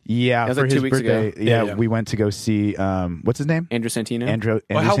 recently? Yeah, That was for like 2 his weeks ago. birthday. Yeah, Yeah. we went to go see what's his name? Andrew Santino. Andrew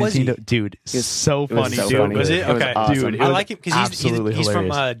how was he? Santino. Dude, was- so it was funny, so dude. funny. Was it? It was Okay. awesome. Dude, it I was like it because absolutely he's from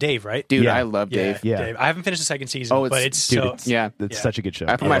hilarious. Dave, right? Dude, Yeah. I love Dave. Yeah. Dave. I haven't finished the second season, Oh, but it's- it's Dude, so it's, Yeah. it's Yeah. such a good show.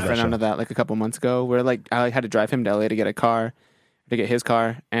 I put I my love that friend show. onto that like a couple months ago. Where like I had to drive him to LA to get a car, to get his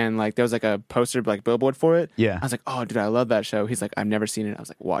car, and like there was like a poster like billboard for it. Yeah. I was like, oh, dude, I love that show. He's like, I've never seen it. I was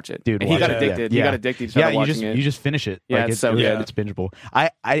like, watch it, Dude, And he watch got it. addicted. Yeah. He got addicted. He Yeah, started you watching just it. you just finish it. Yeah, Like, it's so good. It's bingeable.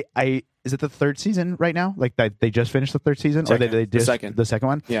 I is it the third season right now? Like they just finished the third season, Second. or they The just second. the second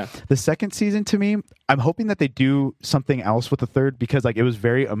one? Yeah. The second season to me, I'm hoping that they do something else with the third because like it was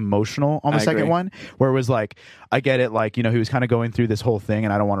very emotional on the I second agree. one, where it was like I get it, like he was kind of going through this whole thing,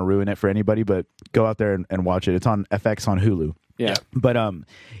 and I don't want to ruin it for anybody, but go out there and watch it. It's on FX on Hulu. Yeah. But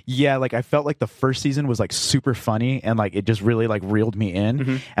yeah, like I felt like the first season was like super funny and like it just really like reeled me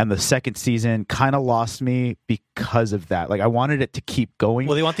in, and the second season kind of lost me because of that. Like I wanted it to keep going.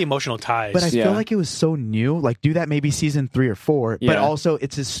 Well, they want the emotional ties. But I feel like it was so new. Like, do that maybe season 3 or 4. But Yeah. also,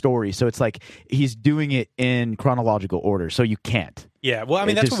 it's his story, so it's like he's doing it in chronological order, so you can't. Yeah, well, I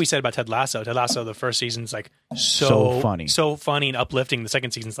mean, It that's just- what we said about Ted Lasso. Ted Lasso, the first season's like So funny. so funny and uplifting. The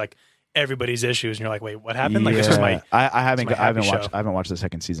second season's like everybody's issues, and you're like, wait, what happened? Like this was my I haven't my happy show. I haven't watched the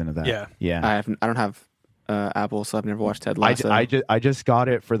second season of that. Yeah. yeah. I don't have Apple, so I've never watched Ted Lasso. I just got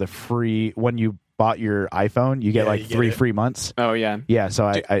it for the free when you bought your iPhone. You get Yeah, like you get 3 it. free months. Oh yeah. Yeah, so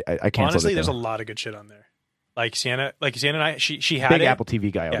I canceled honestly, it. there's a though. lot of good shit on there. Like Sienna and I, she had Big it. Apple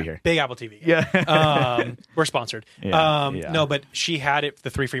TV guy over Yeah, here. Big Apple TV. Yeah. We're sponsored. Yeah, yeah. No, but she had it for the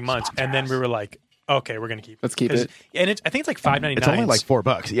 3 free months, and then we were like, okay, we're gonna keep. Let's keep 'Cause- it. And I think it's like $5.99. It's only like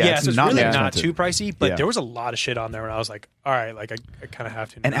 $4. Yeah, so it's not really that not expensive. too pricey, but Yeah. there was a lot of shit on there, and I was like, all right, like I kind of have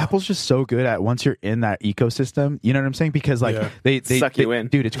to. And now. Apple's just so good at once you're in that ecosystem, you know what I'm saying? Because like Yeah. they Suck you in.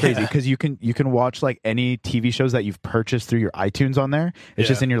 dude. It's crazy because you can watch like any TV shows that you've purchased through your iTunes on there. It's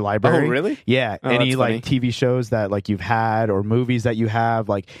Yeah. just in your library. Oh, really? Yeah. Oh, Any that's like funny. TV shows that like you've had or movies that you have,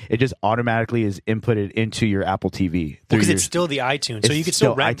 like it just automatically is inputted into your Apple TV through because your, it's still the iTunes, so It's you can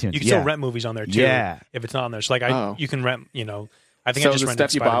still still rent. iTunes, You can still yeah. rent movies on there too. Yeah. if it's not on there. So like you can rent. You know, I think So I just the rented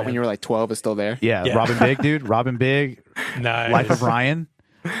stuff you bought when Spider-Man. you were like 12 is still there. yeah, Yeah. Robin Big, dude. Robin Big, Nice. Life of Ryan.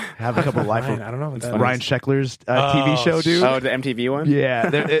 Have a couple Life Ryan, of I don't know what that Ryan is. Sheckler's TV Oh, show, dude. Oh, the MTV one. Yeah,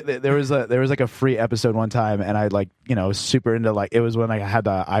 there was like a free episode one time, and I like was super into like it was when I had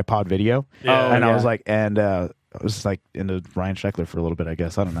the iPod video, Yeah. and I yeah. was like, and I was like into Ryan Sheckler for a little bit, I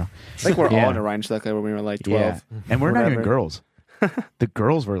guess. I don't know. I think we're Yeah. all into Ryan Sheckler when we were like 12. Yeah, and we're not even Whatever. girls. The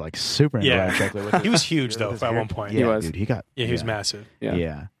girls were like super into Yeah. Ryan Sheckler. With He was huge though at one point. yeah, He was. dude. He got Yeah, he was massive. Yeah.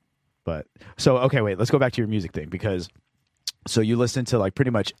 Yeah. But so okay, wait, let's go back to your music thing because so you listen to like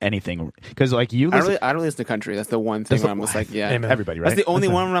pretty much anything because like you listen I don't listen to country. That's the one thing That's where the- I'm just like, yeah. Amen. everybody, right? That's the only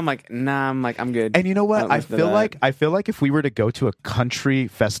Listen. one where I'm like, nah, I'm good. And you know what? don't I listen to feel that. like if we were to go to a country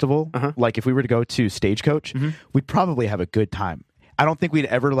festival, like if we were to go to Stagecoach, we'd probably have a good time. I don't think we'd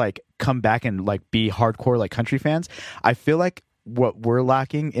ever like come back and like be hardcore like country fans. I feel like what we're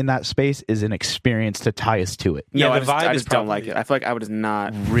lacking in that space is an experience to tie us to it. no, Yeah, I the just, vibe I is just don't like probably- it. I feel like I would just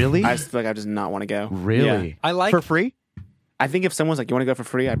not. Really? I just feel like I just not want to go. Really? Yeah. I like- for free? I think if someone's like, you want to go for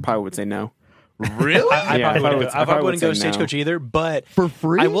free, I probably would say no. Really? I Yeah, probably wouldn't I go. I probably probably would wouldn't go to say no. Stagecoach either, but For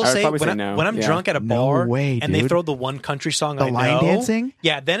free? I will I would say probably when, say no. when I'm Yeah. drunk at a No bar way, and they dude. throw the one country song The I line know, dancing?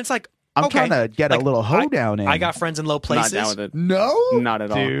 yeah, then it's like I'm okay. trying to get a Like, little hoedown in. I got friends in low Not places. down with it. no, Not at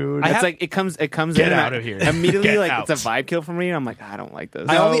all. dude. I It's have- like it comes Get in out and of here. Immediately, Get like out. it's a vibe kill for me. And I'm like, I don't like this.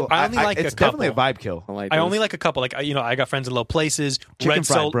 I only No, like it's a definitely a couple. vibe kill. don't like I this. only like a couple. Like I got friends in low places. Chicken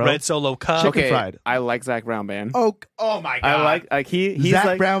fried, bro. Red Solo Cup. Chicken okay. fried. I like Zach Brown Band. Oh my god! I like he's Zach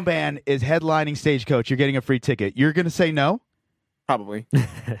like Brown Band is headlining Stagecoach. You're getting a free ticket. You're gonna say no? probably.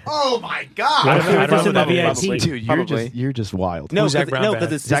 Oh my god! What if I it's don't in the know, VIP? probably. Dude, Probably. you're just wild. No, Who's Zach because Brown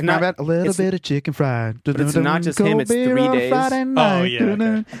Band? it's Zach not, Brown Band, a little it's- bit of chicken fried. it's not just him, it's Cold 3 beer on days. Friday night. yeah,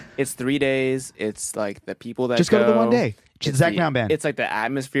 okay. It's 3 days. It's like the people that Just go to the one day. It's Zach the- Brown Band. It's like the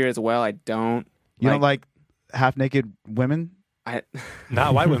atmosphere as well. I don't. You don't like half naked women? I,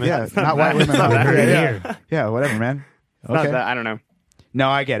 Not white women. Yeah, not white women. not over that here. here. Yeah, whatever, man. not Okay. that, I don't know. No,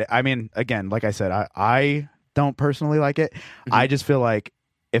 I get it. I mean, again, like I said, I don't personally like it. I just feel like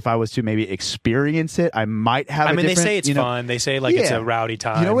if I was to maybe experience it, I might have. I a mean, they different, say it's you know, fun. They say like it's Yeah. a rowdy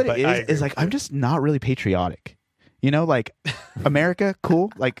time. You know what but it I is? agree Is like with I'm you. just not really patriotic. You know, like America,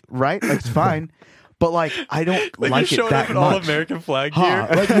 cool, like right, like it's fine, but like I don't like it that much. American flag Huh.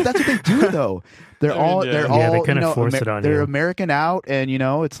 Like, that's what they do, though. They're all yeah. they're Yeah, all they kinda you know, force it on they're you. American out, and you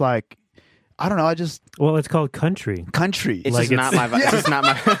know, it's like I don't know. I just Well, it's called country. country. It's Like just not my vibe. It's just not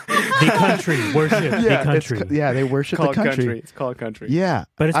my. The country worship. The yeah, country. yeah, they worship called the country. It's called country. Yeah,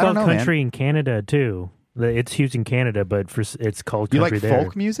 But it's I don't called know, country man. in Canada too. It's huge in Canada, but it's called You country like there.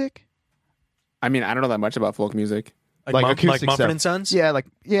 folk music? I mean, I don't know that much about folk music. Like acoustic Mumford stuff. and Sons. Yeah,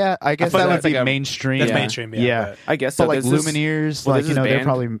 I guess feel that like would that's be like a- mainstream. That's Yeah. mainstream. Yeah. Yeah. but- I guess But so. like There's this- Lumineers, well, like there's you know, this they're band-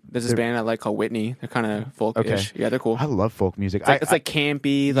 probably There's this they're- band I like called Whitney. They're kind of folkish. Okay. Yeah, they're cool. I love folk music. It's like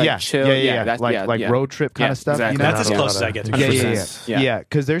campy, like yeah, chill. yeah. That's, like yeah, like yeah. road trip kind Yeah, of stuff. exactly. You know? That's as Not a close lot as of I get to that. Yeah, country. yeah, 100%. yeah. Yeah. Yeah,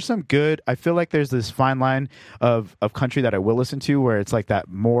 because there's some good. I feel like there's this fine line of country that I will listen to where it's like that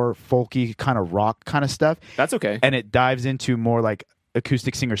more folky kind of rock kind of stuff, That's okay. and it dives into more like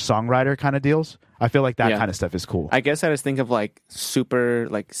acoustic singer songwriter kind of deals. I feel like that Yeah. kind of stuff is cool. I guess I just think of like super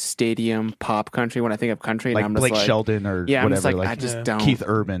like stadium pop country when I think of country. like and I'm just Blake like, Shelton or yeah, I'm whatever. just like, like I just Yeah. don't. Keith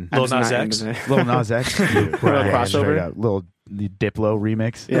Urban, I'm Lil just Nas not X? into it. Lil Nas X, dude, Little yeah, crossover? straight up. Little the Diplo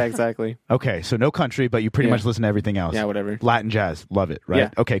remix. Yeah, exactly. Okay, so no country, but you pretty Yeah. much listen to everything else. Yeah, whatever. Latin jazz, love it, right? Yeah.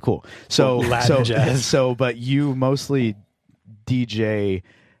 Okay, cool. So Latin jazz. so but you mostly DJ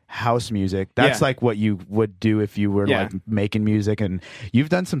house music. That's Yeah. like what you would do if you were Yeah. like making music, and you've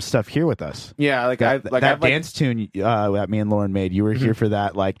done some stuff here with us. Yeah, like That, I've that dance tune that me and Lauren made. You were here for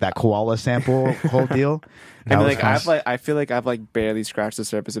that, like that koala sample whole deal. That And was like kinda- I feel like I've like barely scratched the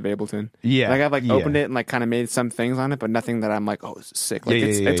surface of Ableton. Yeah, Like I've like yeah. opened it and like kind of made some things on it, but nothing that I'm like, oh, this is sick. Like Yeah,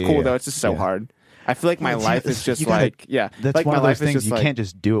 it's yeah, it's yeah, cool yeah. though. It's just so Yeah. hard. I feel like my Well, life it's- is just you gotta- like That's like one my of those life is things just you like, can't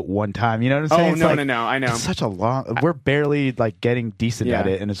just do it one time. You know what I'm Oh saying? It's no, like, no, no! I know. It's such a long. We're barely like getting decent at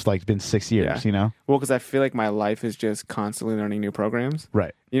Yeah. it, and it's like been 6 years. Yeah. You know, Well, because I feel like my life is just constantly learning new programs.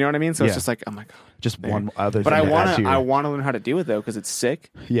 right? You know what I mean? So Yeah. it's just like, oh my god. Just There. one other. But thing I to add want to to. your- I want to learn how to do it though, because it's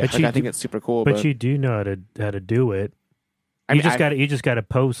sick. Yeah. But Like you I think do- it's super cool. But you do know how to do it. I mean, You just got to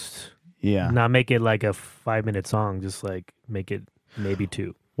post. Yeah. Not make it like a 5-minute song. Just like make it maybe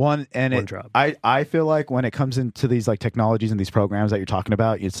 2. One drop. I feel like when it comes into these like technologies and these programs that you're talking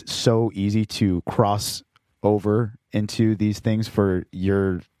about, it's so easy to cross over into these things for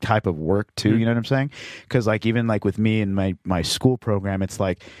your type of work too. You know what I'm saying? Because like even like with me and my school program, it's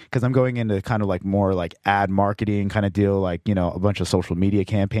like because I'm going into kind of like more like ad marketing kind of deal, like you know a bunch of social media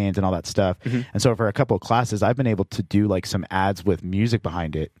campaigns and all that stuff. And so for a couple of classes, I've been able to do like some ads with music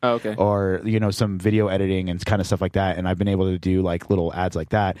behind it. Oh, okay. Or you know some video editing and kind of stuff like that, and I've been able to do like little ads like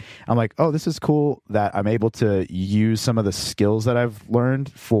that. I'm like, oh, this is cool that I'm able to use some of the skills that I've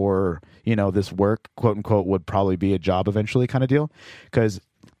learned for you know this work, quote unquote, would probably be a job eventually kind of deal, because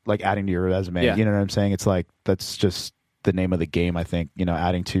like adding to your resume, Yeah. you know what I'm saying? It's like that's just the name of the game. I think you know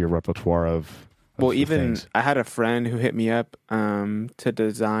adding to your repertoire of Well, the even things. I had a friend who hit me up to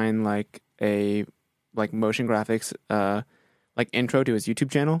design like a like motion graphics like intro to his YouTube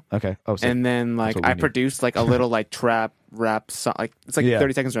channel. Okay. Oh, sick. And then like what we I need. produced like a little like trap rap song, like it's like Yeah.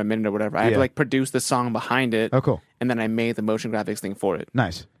 30 seconds or a minute or whatever. I had Yeah. to like produce the song behind it, Oh, cool. and then I made the motion graphics thing for it.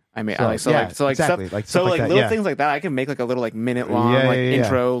 Nice. I made So, like yeah, stuff, exactly, like so stuff like like that, little yeah. things like that. I can make like a little like minute long Yeah, like yeah, yeah.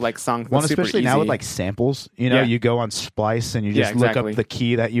 intro like song. Well, that's super especially now with easy. like samples, you know, Yeah. you go on Splice and you Yeah, just look exactly. up the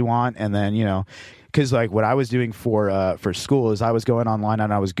key that you want, and then you know, because like what I was doing for school is I was going online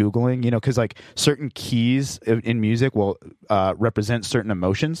and I was Googling, you know, because like certain keys in music will represent certain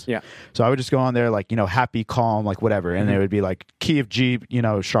emotions. Yeah. So I would just go on there like you know happy, calm, like whatever, and it would be like key of G, you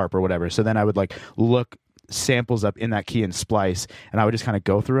know, sharp or whatever. So then I would like look samples up in that key and Splice, and I would just kind of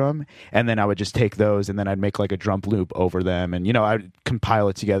go through them, and then I would just take those and then I'd make like a drum loop over them, and you know I'd compile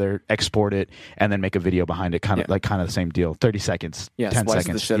it together, export it, and then make a video behind it, kind of Yeah. like kind of the same deal. 30 seconds, yeah, 10 Splice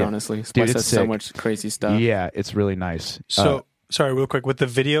seconds. is the shit. Yeah. Honestly, Splice it's has so sick. much crazy stuff. Yeah, it's really nice. So sorry, real quick with the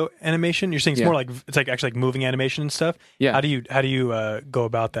video animation, you're saying it's Yeah. more like it's like actually like moving animation and stuff. Yeah. How do you go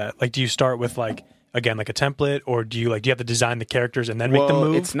about that? Like, do you start with like again like a template, or do you have to design the characters and then make them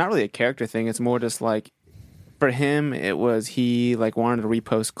move? It's not really a character thing. It's more just like for him, it was he like wanted to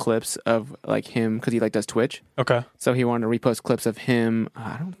repost clips of like him because he like does Twitch. Okay. So he wanted to repost clips of him.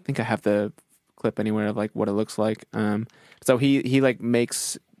 I don't think I have the clip anywhere of like what it looks like. So he like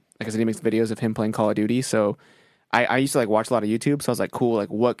makes, like I said, he makes videos of him playing Call of Duty. So I used to like watch a lot of YouTube. So I was like, cool, like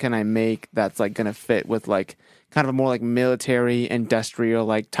what can I make that's like gonna fit with like kind of a more like military industrial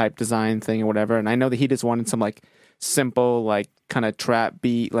like type design thing or whatever. And I know that he just wanted some like simple like kind of trap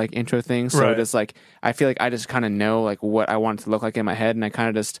beat like intro things. So Right. just like I feel like I just kind of know like what I want it to look like in my head, and I kind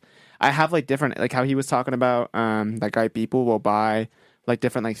of just I have like different like how he was talking about that guy people will buy like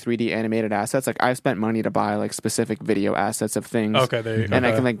different like 3D animated assets. Like I've spent money to buy like specific video assets of things. Okay, there you go. And I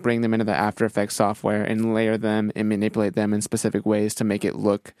Okay. can like bring them into the After Effects software and layer them and manipulate them in specific ways to make it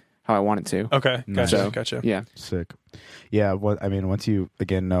look how I want it to. Okay, Nice. gotcha, So, gotcha. Yeah. Sick. Yeah, I mean, once you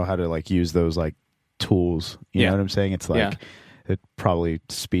again know how to like use those like tools, you Yeah. know what I'm saying? It's like Yeah. it probably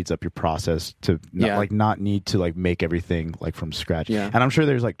speeds up your process to Yeah. not need to like make everything like from scratch. Yeah. And I'm sure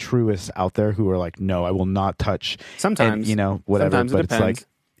there's like truists out there who are like, no, I will not touch. Sometimes, and, you know, whatever. Sometimes but it depends. it's like,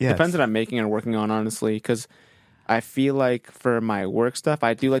 yeah, Depends what I'm making and working on, honestly, because I feel like for my work stuff,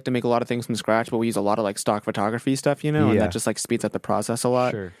 I do like to make a lot of things from scratch, but we use a lot of like stock photography stuff, you know, and Yeah. that just like speeds up the process a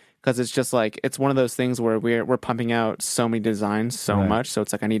lot. Sure. Because it's just like it's one of those things where we're pumping out so many designs so Right. much, so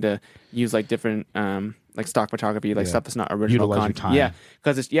it's like I need to use like different like stock photography, like Yeah. stuff that's not original Utilize your content. time. Yeah,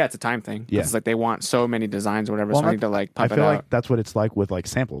 because it's a time thing. 'Cause Yeah. it's like they want so many designs or whatever, Well, so I need to like I pump feel it out. like that's what it's like with like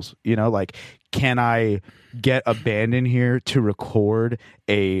samples. You know, like can I get a band in here to record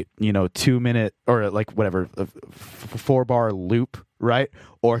a 2-minute or like whatever 4-bar loop, right?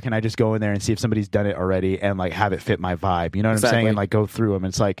 Or can I just go in there and see if somebody's done it already and like have it fit my vibe? You know what I'm saying? Exactly. And like go through them.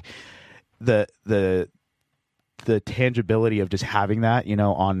 It's like the tangibility of just having that, you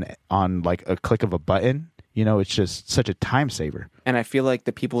know, on like a click of a button You know, it's just such a time saver. And I feel like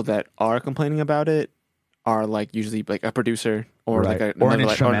the people that are complaining about it are like usually like a producer or Right. like Or an another,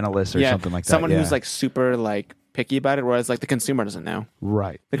 instrumentalist or something like that, Someone who's yeah. like super like picky about it, whereas like the consumer doesn't know.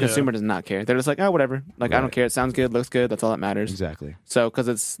 Right. The consumer does not care. They're just like, oh, whatever. Like, I don't Right. care. It sounds good, looks good. That's all that matters. Exactly. So, because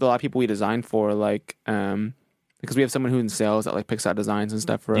it's a lot of people we design for, like, because we have someone who's in sales that like picks out designs and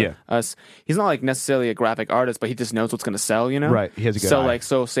stuff for Yeah. us. He's not like necessarily a graphic artist, but he just knows what's going to sell, you know? Right. He has a good So, eye. like,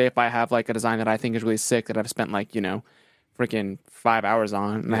 so say if I have like a design that I think is really sick that I've spent like, you know, freaking 5 hours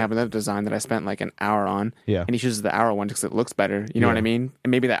on, and I have another design that I spent like an hour on, Yeah. and he chooses the hour one because it looks better. You know what Yeah. I mean?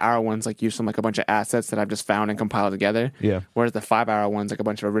 And maybe the hour one's like used from like a bunch of assets that I've just found and compiled together. Yeah. Whereas the 5 hour one's like a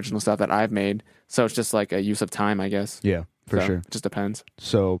bunch of original stuff that I've made. So it's just like a use of time, I guess. Yeah, for So, sure. It just depends.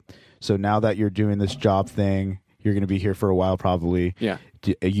 So now that you're doing this job thing, you're going to be here for a while probably. Yeah.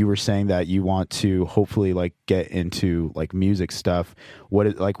 You were saying that you want to hopefully like get into like music stuff. What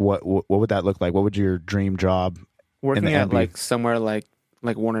would that look like? What would your dream job Working the at MB? like somewhere like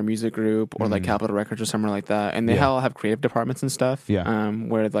Warner Music Group or like Capitol Records or somewhere like that, and they Yeah. all have creative departments and stuff. Yeah.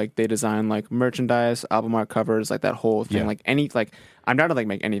 Where like they design like merchandise, album art covers, like that whole thing. Yeah. Like I'm down to like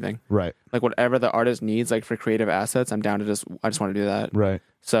make anything. Right. Like whatever the artist needs, like for creative assets, I'm down to I just want to do that. Right.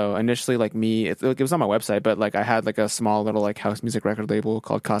 So initially, like me, it was on my website, but like I had like a small little like house music record label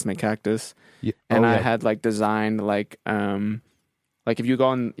called Cosmic Cactus, Yeah. and I yeah. had like designed like if you go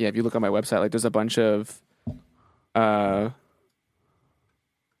on if you look on my website, like there's a bunch of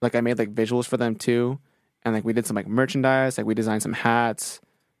like I made like visuals for them too, and like we did some like merchandise, like we designed some hats.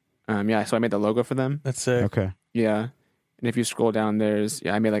 So I made the logo for them. That's sick. Okay. Yeah, and if you scroll down,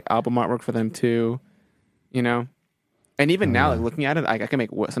 I made like album artwork for them too. You know, and even now, like looking at it, I can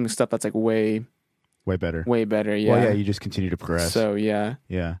make some stuff that's like way Way better. Yeah. Well, yeah, you just continue to progress. So yeah.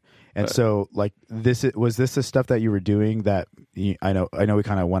 Yeah. And so like was this the stuff that you were doing that I know we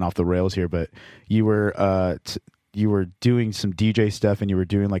kind of went off the rails here, but you were you were doing some DJ stuff and you were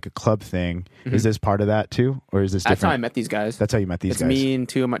doing like a club thing. Mm-hmm. Is this part of that too, or is this different? That's how I met these guys. That's how you met these it's guys. me and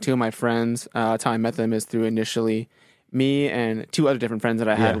two of my friends. That's how I met them is through initially me and two other different friends that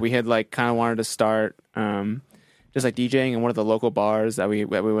I had. Yeah. We had like kind of wanted to start just like DJing in one of the local bars that we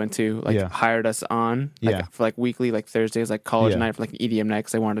went to. Like Yeah. hired us on for like weekly, like Thursdays, like college Yeah. night for like an EDM night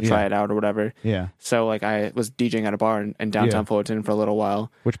because they wanted to try Yeah. it out or whatever. Yeah. So like I was DJing at a bar in downtown Yeah. Fullerton for a little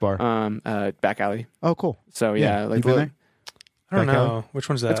while. Which bar? Back alley. Oh, cool. So yeah, like you been there? I don't Back know. alley? Which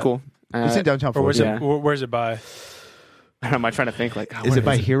one's that? that's cool. It's in downtown Or where's Fullerton. Yeah. it? Where's it by? I don't know. I'm trying to think like. Is it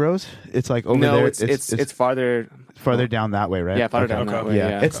by Heroes? It's like over no, there. it's farther. farther down that way, right? Yeah, farther Okay. down that Okay. way. Yeah.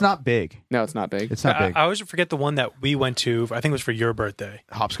 Yeah, It's not big. no, it's not big. It's not big. I always forget the one that we went to. I think it was for your birthday.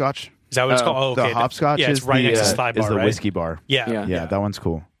 Hopscotch. Is that what it's Oh, called? Oh, okay. The hopscotch Yeah, is it's right the, next to Sly is Bar, the right? whiskey bar. Yeah. Yeah, that one's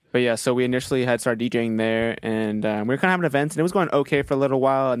cool. But yeah, so we initially had started DJing there, and we were kind of having events, and it was going okay for a little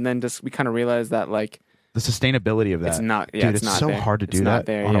while, and then just we kind of realized that like The sustainability of that. it's not. Yeah, Dude, it's not so there. hard to It's do not that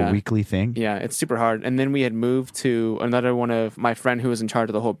there, on yeah. a weekly thing. Yeah, it's super hard. And then we had moved to another one of my friend who was in charge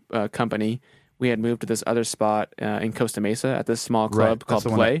of the whole company. We had moved to this other spot in Costa Mesa at this small club Right. called That's the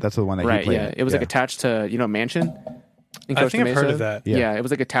one Play. that's the one that right. you played Yeah, at. it was like Yeah. attached to Mansion. In I Costa think I've heard Mesa. of that. Yeah. Yeah, it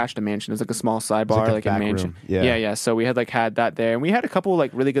was like attached to Mansion. It was like a small sidebar, like a like a back mansion. room. Yeah. yeah. So we had had that there, and we had a couple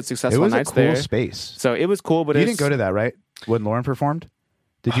like really good It successful was a nights cool there. space. So it was cool, but You it's, didn't go to that, right? When Lauren performed?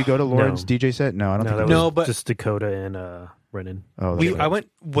 Did you go to Lauren's DJ set? No, I don't No, think that you was No, but- just Dakota and Brennan. Oh, that's right. I went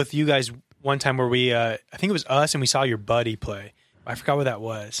with you guys one time where we, I think it was us, and we saw your buddy play. I forgot where that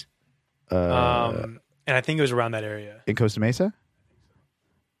was. And I think it was around that area. in Costa Mesa?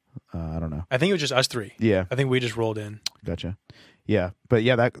 I don't know. I think it was just us three. Yeah, I think we just rolled in. gotcha. Yeah, but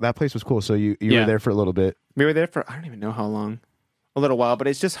yeah, that place was cool. So you Yeah. were there for a little bit. We were there for I don't even know how long, a little while. But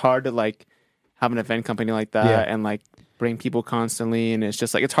it's just hard to have an event company like that Yeah. and bring people constantly, and it's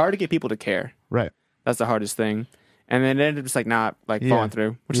just it's hard to get people to care. Right. That's the hardest thing. And then it ended up just not Yeah. falling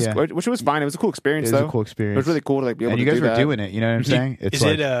through, which Yeah. which was fine. It was a cool experience It was though. a cool It experience. was really cool to be able and to you guys do were that. doing it. You know what I'm saying? It's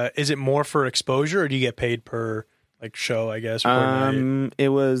Is it more for exposure, or do you get paid per show? I guess. or per night? It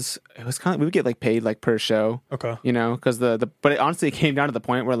was kind of we would get paid per show. Okay. Because but honestly it came down to the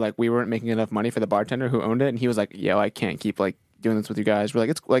point where we weren't making enough money for the bartender who owned it, and he was like, "Yo, I can't keep doing this with you guys." We're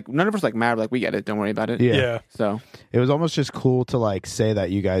it's none of us mad. We're we get it. Don't worry about it. Yeah. Yeah. So It was almost just cool to say that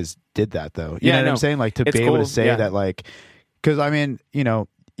you guys did that though. You Yeah, know what no. I'm saying? To It's be able cool, to say yeah. that because I mean,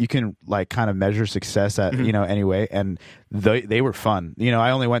 you can kind of measure success at Mm-hmm. anyway, and they were fun.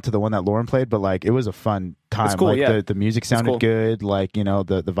 I only went to the one that Lauren played, but it was a fun time. It's cool, yeah. the music sounded cool. good. The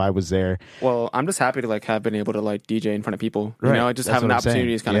vibe was there. well, I'm just happy to have been able to DJ in front of people. Right. Just That's having what the I'm saying.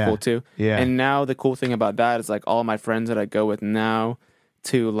 opportunity is kind of Yeah. cool too. Yeah. And now the cool thing about that is all my friends that I go with now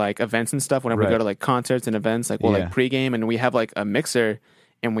to events and stuff. Whenever we Right. go to concerts and events, we'll Yeah. pregame, and we have a mixer,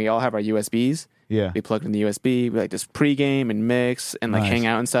 and we all have our USBs. Yeah. We plug in the USB. We like just pregame and mix and like Nice. hang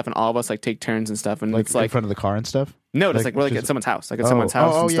out and stuff. And all of us like take turns and stuff. And Like it's in like front of the car and stuff. no, just like we're like just- at someone's house, like at Oh. someone's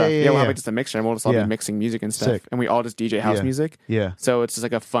house Oh, and yeah, stuff. yeah, we'll yeah. have like just a mixture and we'll just all Yeah. be mixing music and stuff. Sick. And we all just DJ house Yeah. music. Yeah. So it's just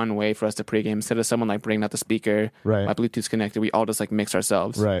like a fun way for us to pregame instead of someone like bringing out the speaker. Right. My Bluetooth's connected. We all just like mix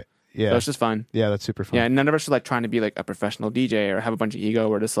ourselves. Right. Yeah. So it's just fun. Yeah, that's super fun. Yeah, and none of us are like trying to be like a professional DJ or have a bunch of ego.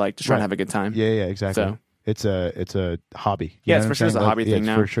 We're just like just trying to Right. have a good time. Yeah, exactly. So- It's a hobby. You Yeah, know it's what for I'm sure it's a saying? hobby yeah, thing it's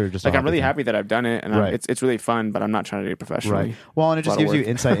now. for sure just a Like I'm hobby really thing. happy that I've done it, and Right. it's really fun. But I'm not trying to do it professionally. Right. Well, and it It's a just lot of gives you work.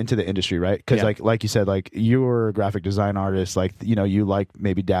 insight into the industry, right? Because Yeah. like you said, like you're a graphic design artist, like you like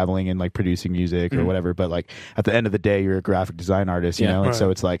maybe dabbling in like producing music or whatever, but like at the end of the day, you're a graphic design artist, you Yeah. know. And Right. so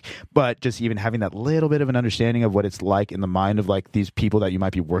it's like, but just even having that little bit of an understanding of what it's like in the mind of like these people that you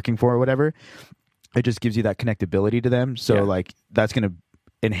might be working for or whatever, it just gives you that connectability to them. So Yeah. like that's gonna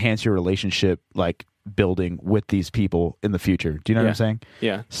enhance your relationship, like building with these people in the future. Do you know what Yeah. I'm saying?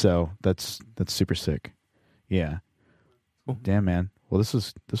 Yeah. So that's super sick. Yeah. Damn, man. Well, this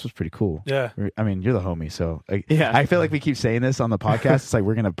was pretty cool. Yeah. I mean, you're the homie, so Yeah. I feel like we keep saying this on the podcast. It's like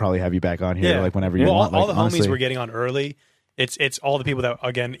we're gonna probably have you back on here, Yeah. like whenever you Well, want. all Like, the honestly. homies we're getting on early. It's all the people that,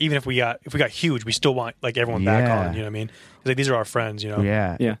 again, even if we got huge, we still want like everyone back Yeah. on. You know what I mean? 'Cause, like, these are our friends. You know.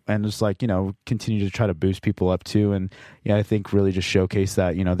 Yeah, Yeah. and just like continue to try to boost people up too, and I think really just showcase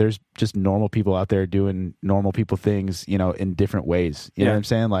that there's just normal people out there doing normal people things, in different ways. You know Yeah. what I'm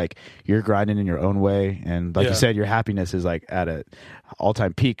saying? Like you're grinding in your own way, and like Yeah. you said, your happiness is like at a all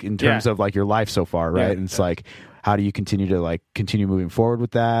time peak in terms Yeah. of like your life so far, right? Yeah. And it's like, how do you continue moving forward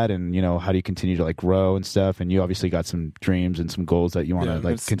with that, and how do you continue to like grow and stuff? And you obviously got some dreams and some goals that you want to Yeah.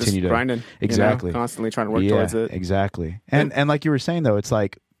 like It's continue just to grinding. exactly Constantly trying to work yeah, towards it. exactly. And like you were saying though, it's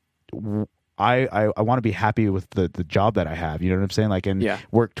like I want to be happy with the job that I have. You know what I'm saying? Like and Yeah.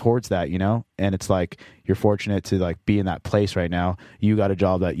 work towards that. And it's like you're fortunate to like be in that place right now. You got a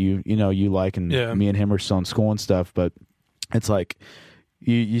job that you like, and Yeah. me and him are still in school and stuff. But it's like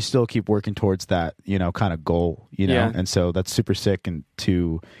you still keep working towards that kind of goal. Yeah. And so that's super sick, and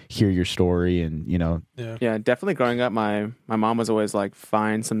to hear your story and Yeah. Yeah, definitely. Growing up, my mom was always like,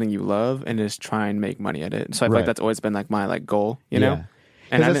 find something you love and just try and make money at it. So I feel Right. like that's always been like my like goal. You know.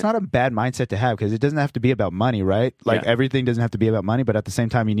 Because I that's not a bad mindset to have, because it doesn't have to be about money, right? Like Yeah. everything doesn't have to be about money, but at the same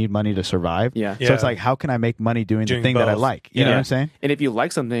time, you need money to survive. Yeah. So Yeah. it's like, how can I make money doing the Doing thing that I both. like? You know Yeah. what I'm saying? And if you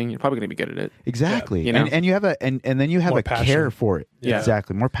like something, you're probably going to be good at it. Exactly. you know? And you have and then you have More a passion. care for it. Yeah.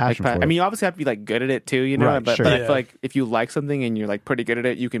 Exactly. More Like, passion for it. I mean, you obviously have to be like good at it too, Right, but, sure. but I Yeah. feel like if you like something and you're like pretty good at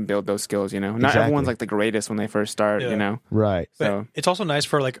it, you can build those skills. Not Exactly. everyone's like the greatest when they first start. Yeah. right. But So it's also nice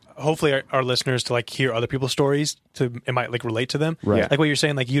for like hopefully our listeners to like hear other people's stories it might like relate to them. Right. Yeah. Like what you're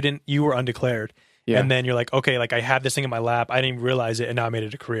saying, like you were undeclared. Yeah. And then you're like, okay, like I had this thing in my lap, I didn't even realize it, and now I made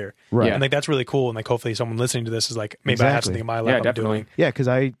it a career. Right. Yeah. And like that's really cool. And like hopefully someone listening to this is like, maybe I have Exactly. something in my Yeah, lap I'm definitely. doing. Yeah, because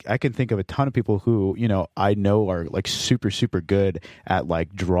I can think of a ton of people who I know are like super good at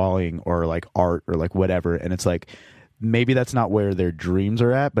like drawing or like art or like whatever, and it's like maybe that's not where their dreams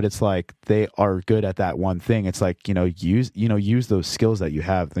are at, but it's like they are good at that one thing. It's like use those skills that you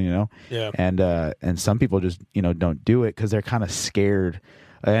have, Yeah. and some people just don't do it because they're kind of scared.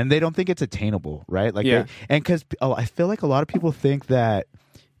 And they don't think it's attainable, right? Like, Yeah. and because I feel like a lot of people think that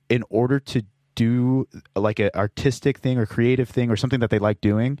in order to do like an artistic thing or creative thing or something that they like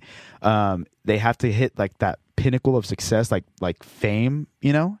doing, they have to hit like that pinnacle of success, like fame,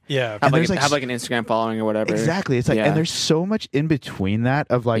 Yeah. And have there's, like an Instagram following or whatever. Exactly. It's like, Yeah. and there's so much in between that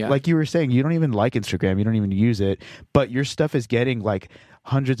of like, Yeah. like you were saying, you don't even like Instagram, you don't even use it, but your stuff is getting like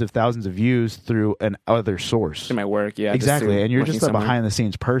hundreds of thousands of views through an other source. To my work, yeah. just Exactly. through And you're working just a somewhere. behind the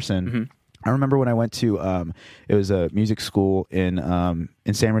scenes person. Mhm. I remember when I went to it was a music school in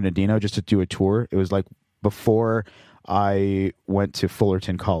San Bernardino just to do a tour. It was like before I went to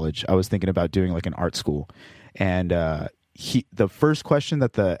Fullerton College. I was thinking about doing like an art school. And the first question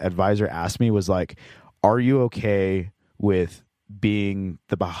that the advisor asked me was like, are you okay with being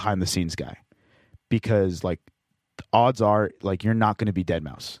the behind the scenes guy? Because like the odds are like you're not going to be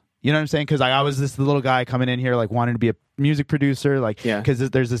Deadmau5. You know what I'm saying? Because I was this little guy coming in here like wanting to be a music producer, like Yeah. because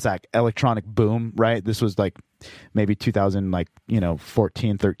there's this like electronic boom, right? This was like maybe 2000, like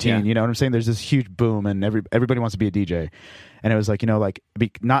 14, 13. Yeah. You know what I'm saying? There's this huge boom, and everybody wants to be a DJ, and it was like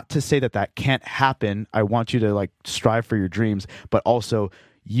not to say that can't happen. I want you to like strive for your dreams, but also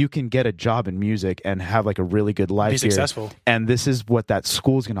you can get a job in music and have like a really good life Be here. successful. And this is what that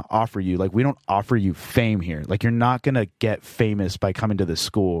school is going to offer you. Like, we don't offer you fame here. Like, you're not going to get famous by coming to this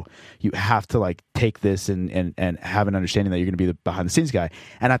school. You have to like take this and have an understanding that you're going to be the behind the scenes guy.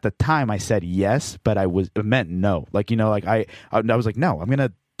 And at the time I said yes, but it meant no. Like, I was like, no, I'm going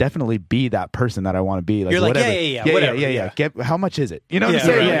to definitely be that person that I want to be. Like, You're like, whatever. yeah. Get how much is it? You know what I'm Yeah,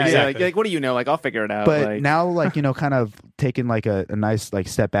 saying? right, Yeah, exactly. like what do you know? Like I'll figure it out. But like, now, like, you know, kind of taking like a nice like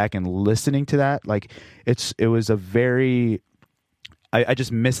step back and listening to that, like it was a very. I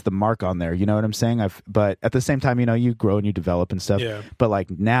just missed the mark on there. You know what I'm saying? But at the same time, you know, you grow and you develop and stuff. Yeah. But like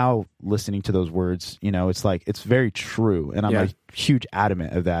now listening to those words, you know, it's like, it's very true. And I'm Yeah. a huge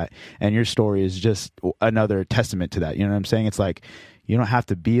adamant of that. And your story is just another testament to that. You know what I'm saying? It's like, you don't have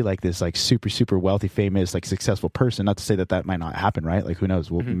to be like this, like super, super wealthy, famous, like successful person. Not to say that might not happen, right? Like who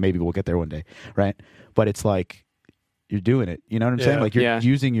knows? Maybe we'll get there one day. Right. But it's like, you're doing it. You know what I'm saying? Like you're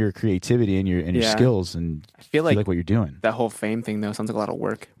using your creativity and your skills, and I feel you like what you're doing. that whole fame thing though sounds like a lot of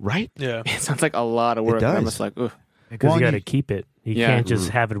work. Right? Yeah. It sounds like a lot of work. does. And I'm just like, ugh. Because Well, you got you- to keep it. You Yeah. can't just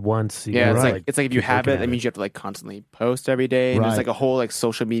have it once. You Yeah, gotta, it's like if you keep have working it, at that means you have to like constantly post every day. And Right. there's like a whole like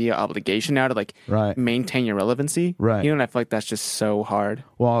social media obligation now to like Right. maintain your relevancy. Right. You know, and I feel like that's just so hard.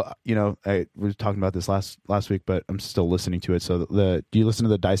 Well, you know, I was talking about this last week, but I'm still listening to it. So do you listen to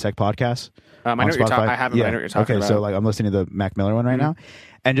the Dissect podcast? I know on what you're talking. Spotify? I haven't. But I know what you're talking okay, about. so like I'm listening to the Mac Miller one right now,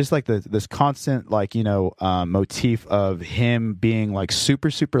 and just like this constant like, you know, motif of him being like super,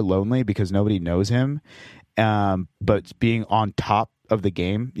 super lonely because nobody knows him, but being on top of the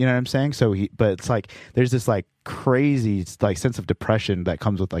game. You know what I'm saying? So but it's like there's this like crazy like sense of depression that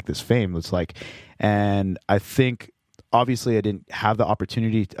comes with like this fame. It's like, and I think obviously I didn't have the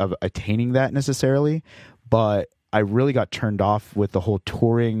opportunity of attaining that necessarily, but I really got turned off with the whole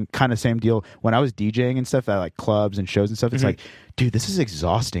touring kind of same deal when I was DJing and stuff at like clubs and shows and stuff. It's like, dude, this is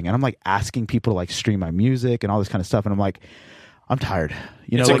exhausting. And I'm like asking people to like stream my music and all this kind of stuff. And I'm like, I'm tired.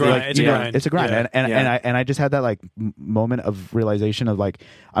 You know, It's a like, grind. like, It's a you know, grind. it's a grind. Yeah. And I just had that like moment of realization of like,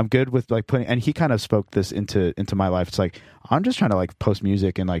 I'm good with like putting, and he kind of spoke this into my life. It's like, I'm just trying to like post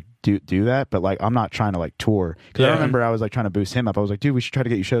music and like do that. But like, I'm not trying to like tour. Cause I remember I was like trying to boost him up. I was like, dude, we should try to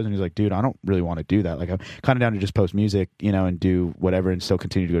get you shows. And he's like, dude, I don't really want to do that. Like I'm kind of down to just post music, you know, and do whatever and still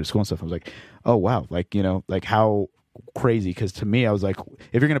continue to go to school and stuff. I was like, oh wow. Like, you know, like how crazy. Cause to me, I was like,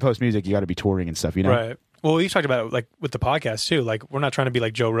 if you're going to post music, you got to be touring and stuff, you know? Right. Well, we talked about it, like with the podcast too. Like we're not trying to be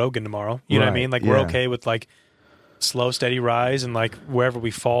like Joe Rogan tomorrow. You know what I Right, mean? Like we're yeah. okay with like slow, steady rise and like wherever we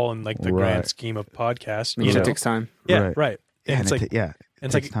fall in like the grand Right. scheme of podcasts. It You know? takes time. Yeah, Right. right. Yeah, And it's like it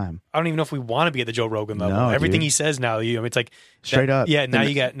it's takes like time. I don't even know if we want to be at the Joe Rogan level. No, Everything dude. he says now, it's like Straight up. Yeah, now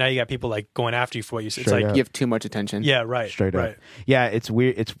you got people like going after you for what you say. It's Straight like up. You have too much attention. yeah, right, Straight right. up. Yeah, it's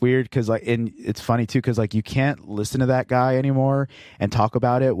weird. It's weird because like, and it's funny too because like you can't listen to that guy anymore and talk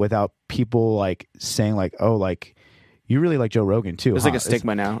about it without people like saying like, oh, like you really like Joe Rogan too. There's huh? like a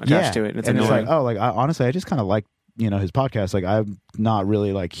stigma now attached to it. And it's annoying. like, oh, like honestly, I just kind of like, you know, his podcast. Like I'm not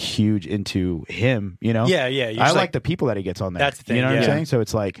really like huge into him. You know. Yeah, yeah. You're I just like the people that he gets on there. That's the thing, You know what I'm yeah. saying? So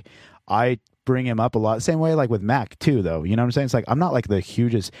it's like I bring him up a lot. Same way like with Mac too, though. You know what I'm saying? It's like I'm not like the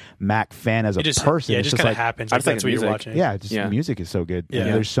hugest Mac fan as a it just person. Yeah, it It's just just kind like of happens. I Like, just like that's the what you're music. watching. yeah, just Yeah. the music is so good. Yeah.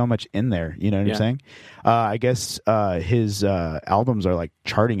 And there's so much in there. You know what Yeah. I'm saying? I guess his albums are like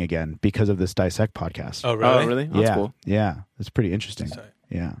charting again because of this Dissect podcast. Oh, really? Oh, really? That's yeah, cool. yeah, it's pretty interesting. That's tight.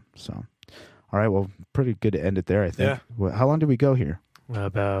 Yeah. So, all right. Well, pretty good to end it there. I think. Yeah. Well, how long did we go here?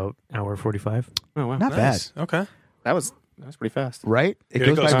 About hour 45. Oh wow, Not Nice. Okay. that was pretty fast. Right? It Dude,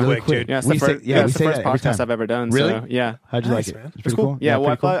 it goes goes by really quick, quick. dude. Yeah, it's we the say, first, yeah, yeah, we it's the say first that every podcast time. I've ever done. Really? So, yeah. How'd you Nice, like it? man. It's It's pretty cool. cool. Yeah, well,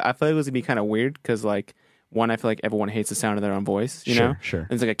 pretty cool? I thought it was gonna be kind of weird because like one, I feel like everyone hates the sound of their own voice. You know, Sure.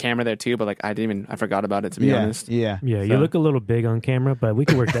 there's like a camera there too, but like I forgot about it to be honest. Yeah. Yeah, you So- look a little big on camera, but we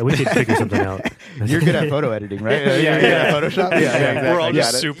could work that. We could figure something out. You're good at photo editing, right? Yeah, You're good yeah. at Photoshop. Yeah, exactly. We're all I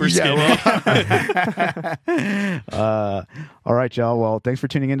just got it. super skinny. All right, y'all. Well, thanks for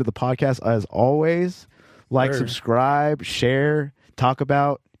tuning into the podcast. As always, like, Word. subscribe, share, talk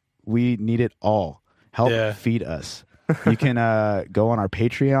about. We need it all. Help Yeah. feed us. You can go on our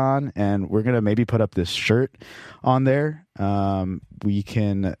Patreon, and we're gonna maybe put up this shirt on there. We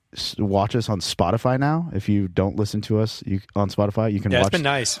can watch us on Spotify now. If you don't listen to us on Spotify, you can Yeah, watch. it's been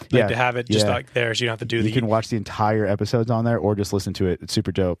nice Yeah. to have it just Yeah. like there, so you don't have to do You the. can watch the entire episodes on there, or just listen to it. It's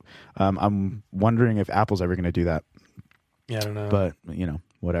super dope. I'm wondering if Apple's ever going to do that, Yeah, I don't know. but you know,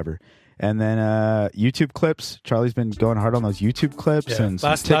 whatever. And then YouTube clips. Charlie's been going hard on those YouTube clips yeah. and some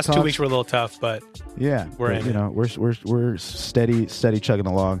last 2 TikToks. weeks were a little tough, but Yeah, We're but, in you it. know, we're steady chugging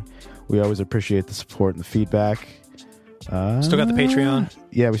along. We always appreciate the support and the feedback. still got the Patreon.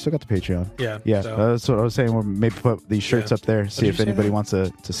 Yeah, we still got the Patreon. Yeah, Yeah, so- that's what I was saying. We'll maybe put these shirts Yeah. up there. See did if you say anybody that? wants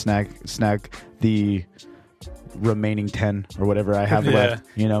to snag the remaining 10 or whatever I have Yeah. left.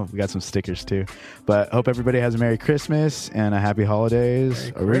 You know, we got some stickers too. But hope everybody has a Merry Christmas and a Happy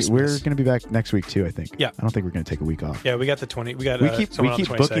Holidays. Merry We're Christmas. going to be back next week too, I think. Yeah. I don't think we're going to take a week off. Yeah, we got the 20. We got We keep someone on the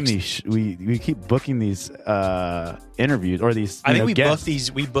booking 26th. these we keep booking these interviews or these I think we guests. booked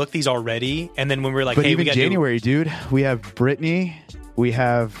these. We booked these already, and then when we were like, But "Hey, even we got January, dude, we have Brittany, we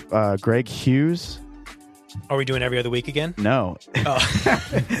have Greg Hughes. Are we doing every other week again? No, Oh.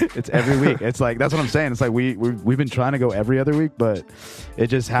 it's every week. It's like that's what I'm saying. It's like we've been trying to go every other week, but it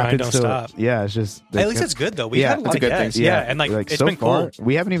just happens don't to stop. yeah. It's just At least it's good though. We Yeah, had a lot it's a of good thing. guests. Yeah, and like it's so been far, cool.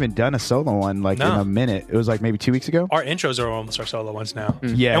 we haven't even done a solo one like No. in a minute. It was like maybe 2 weeks ago. Our intros are almost our solo ones now.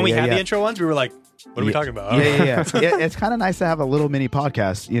 Yeah, and we yeah, had yeah. the intro ones. We were like, "What are we talking about?" Yeah. It's kind of nice to have a little mini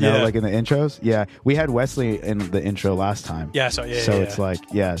podcast, you know, Yeah. like in the intros. Yeah, we had Wesley in the intro last time. Yeah, so yeah, So yeah, it's yeah. like,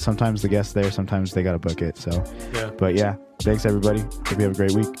 yeah, sometimes the guest's there, sometimes they got to book it. So, Yeah. but yeah, thanks everybody. Hope you have a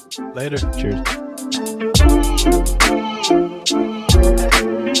great week. Later. Cheers.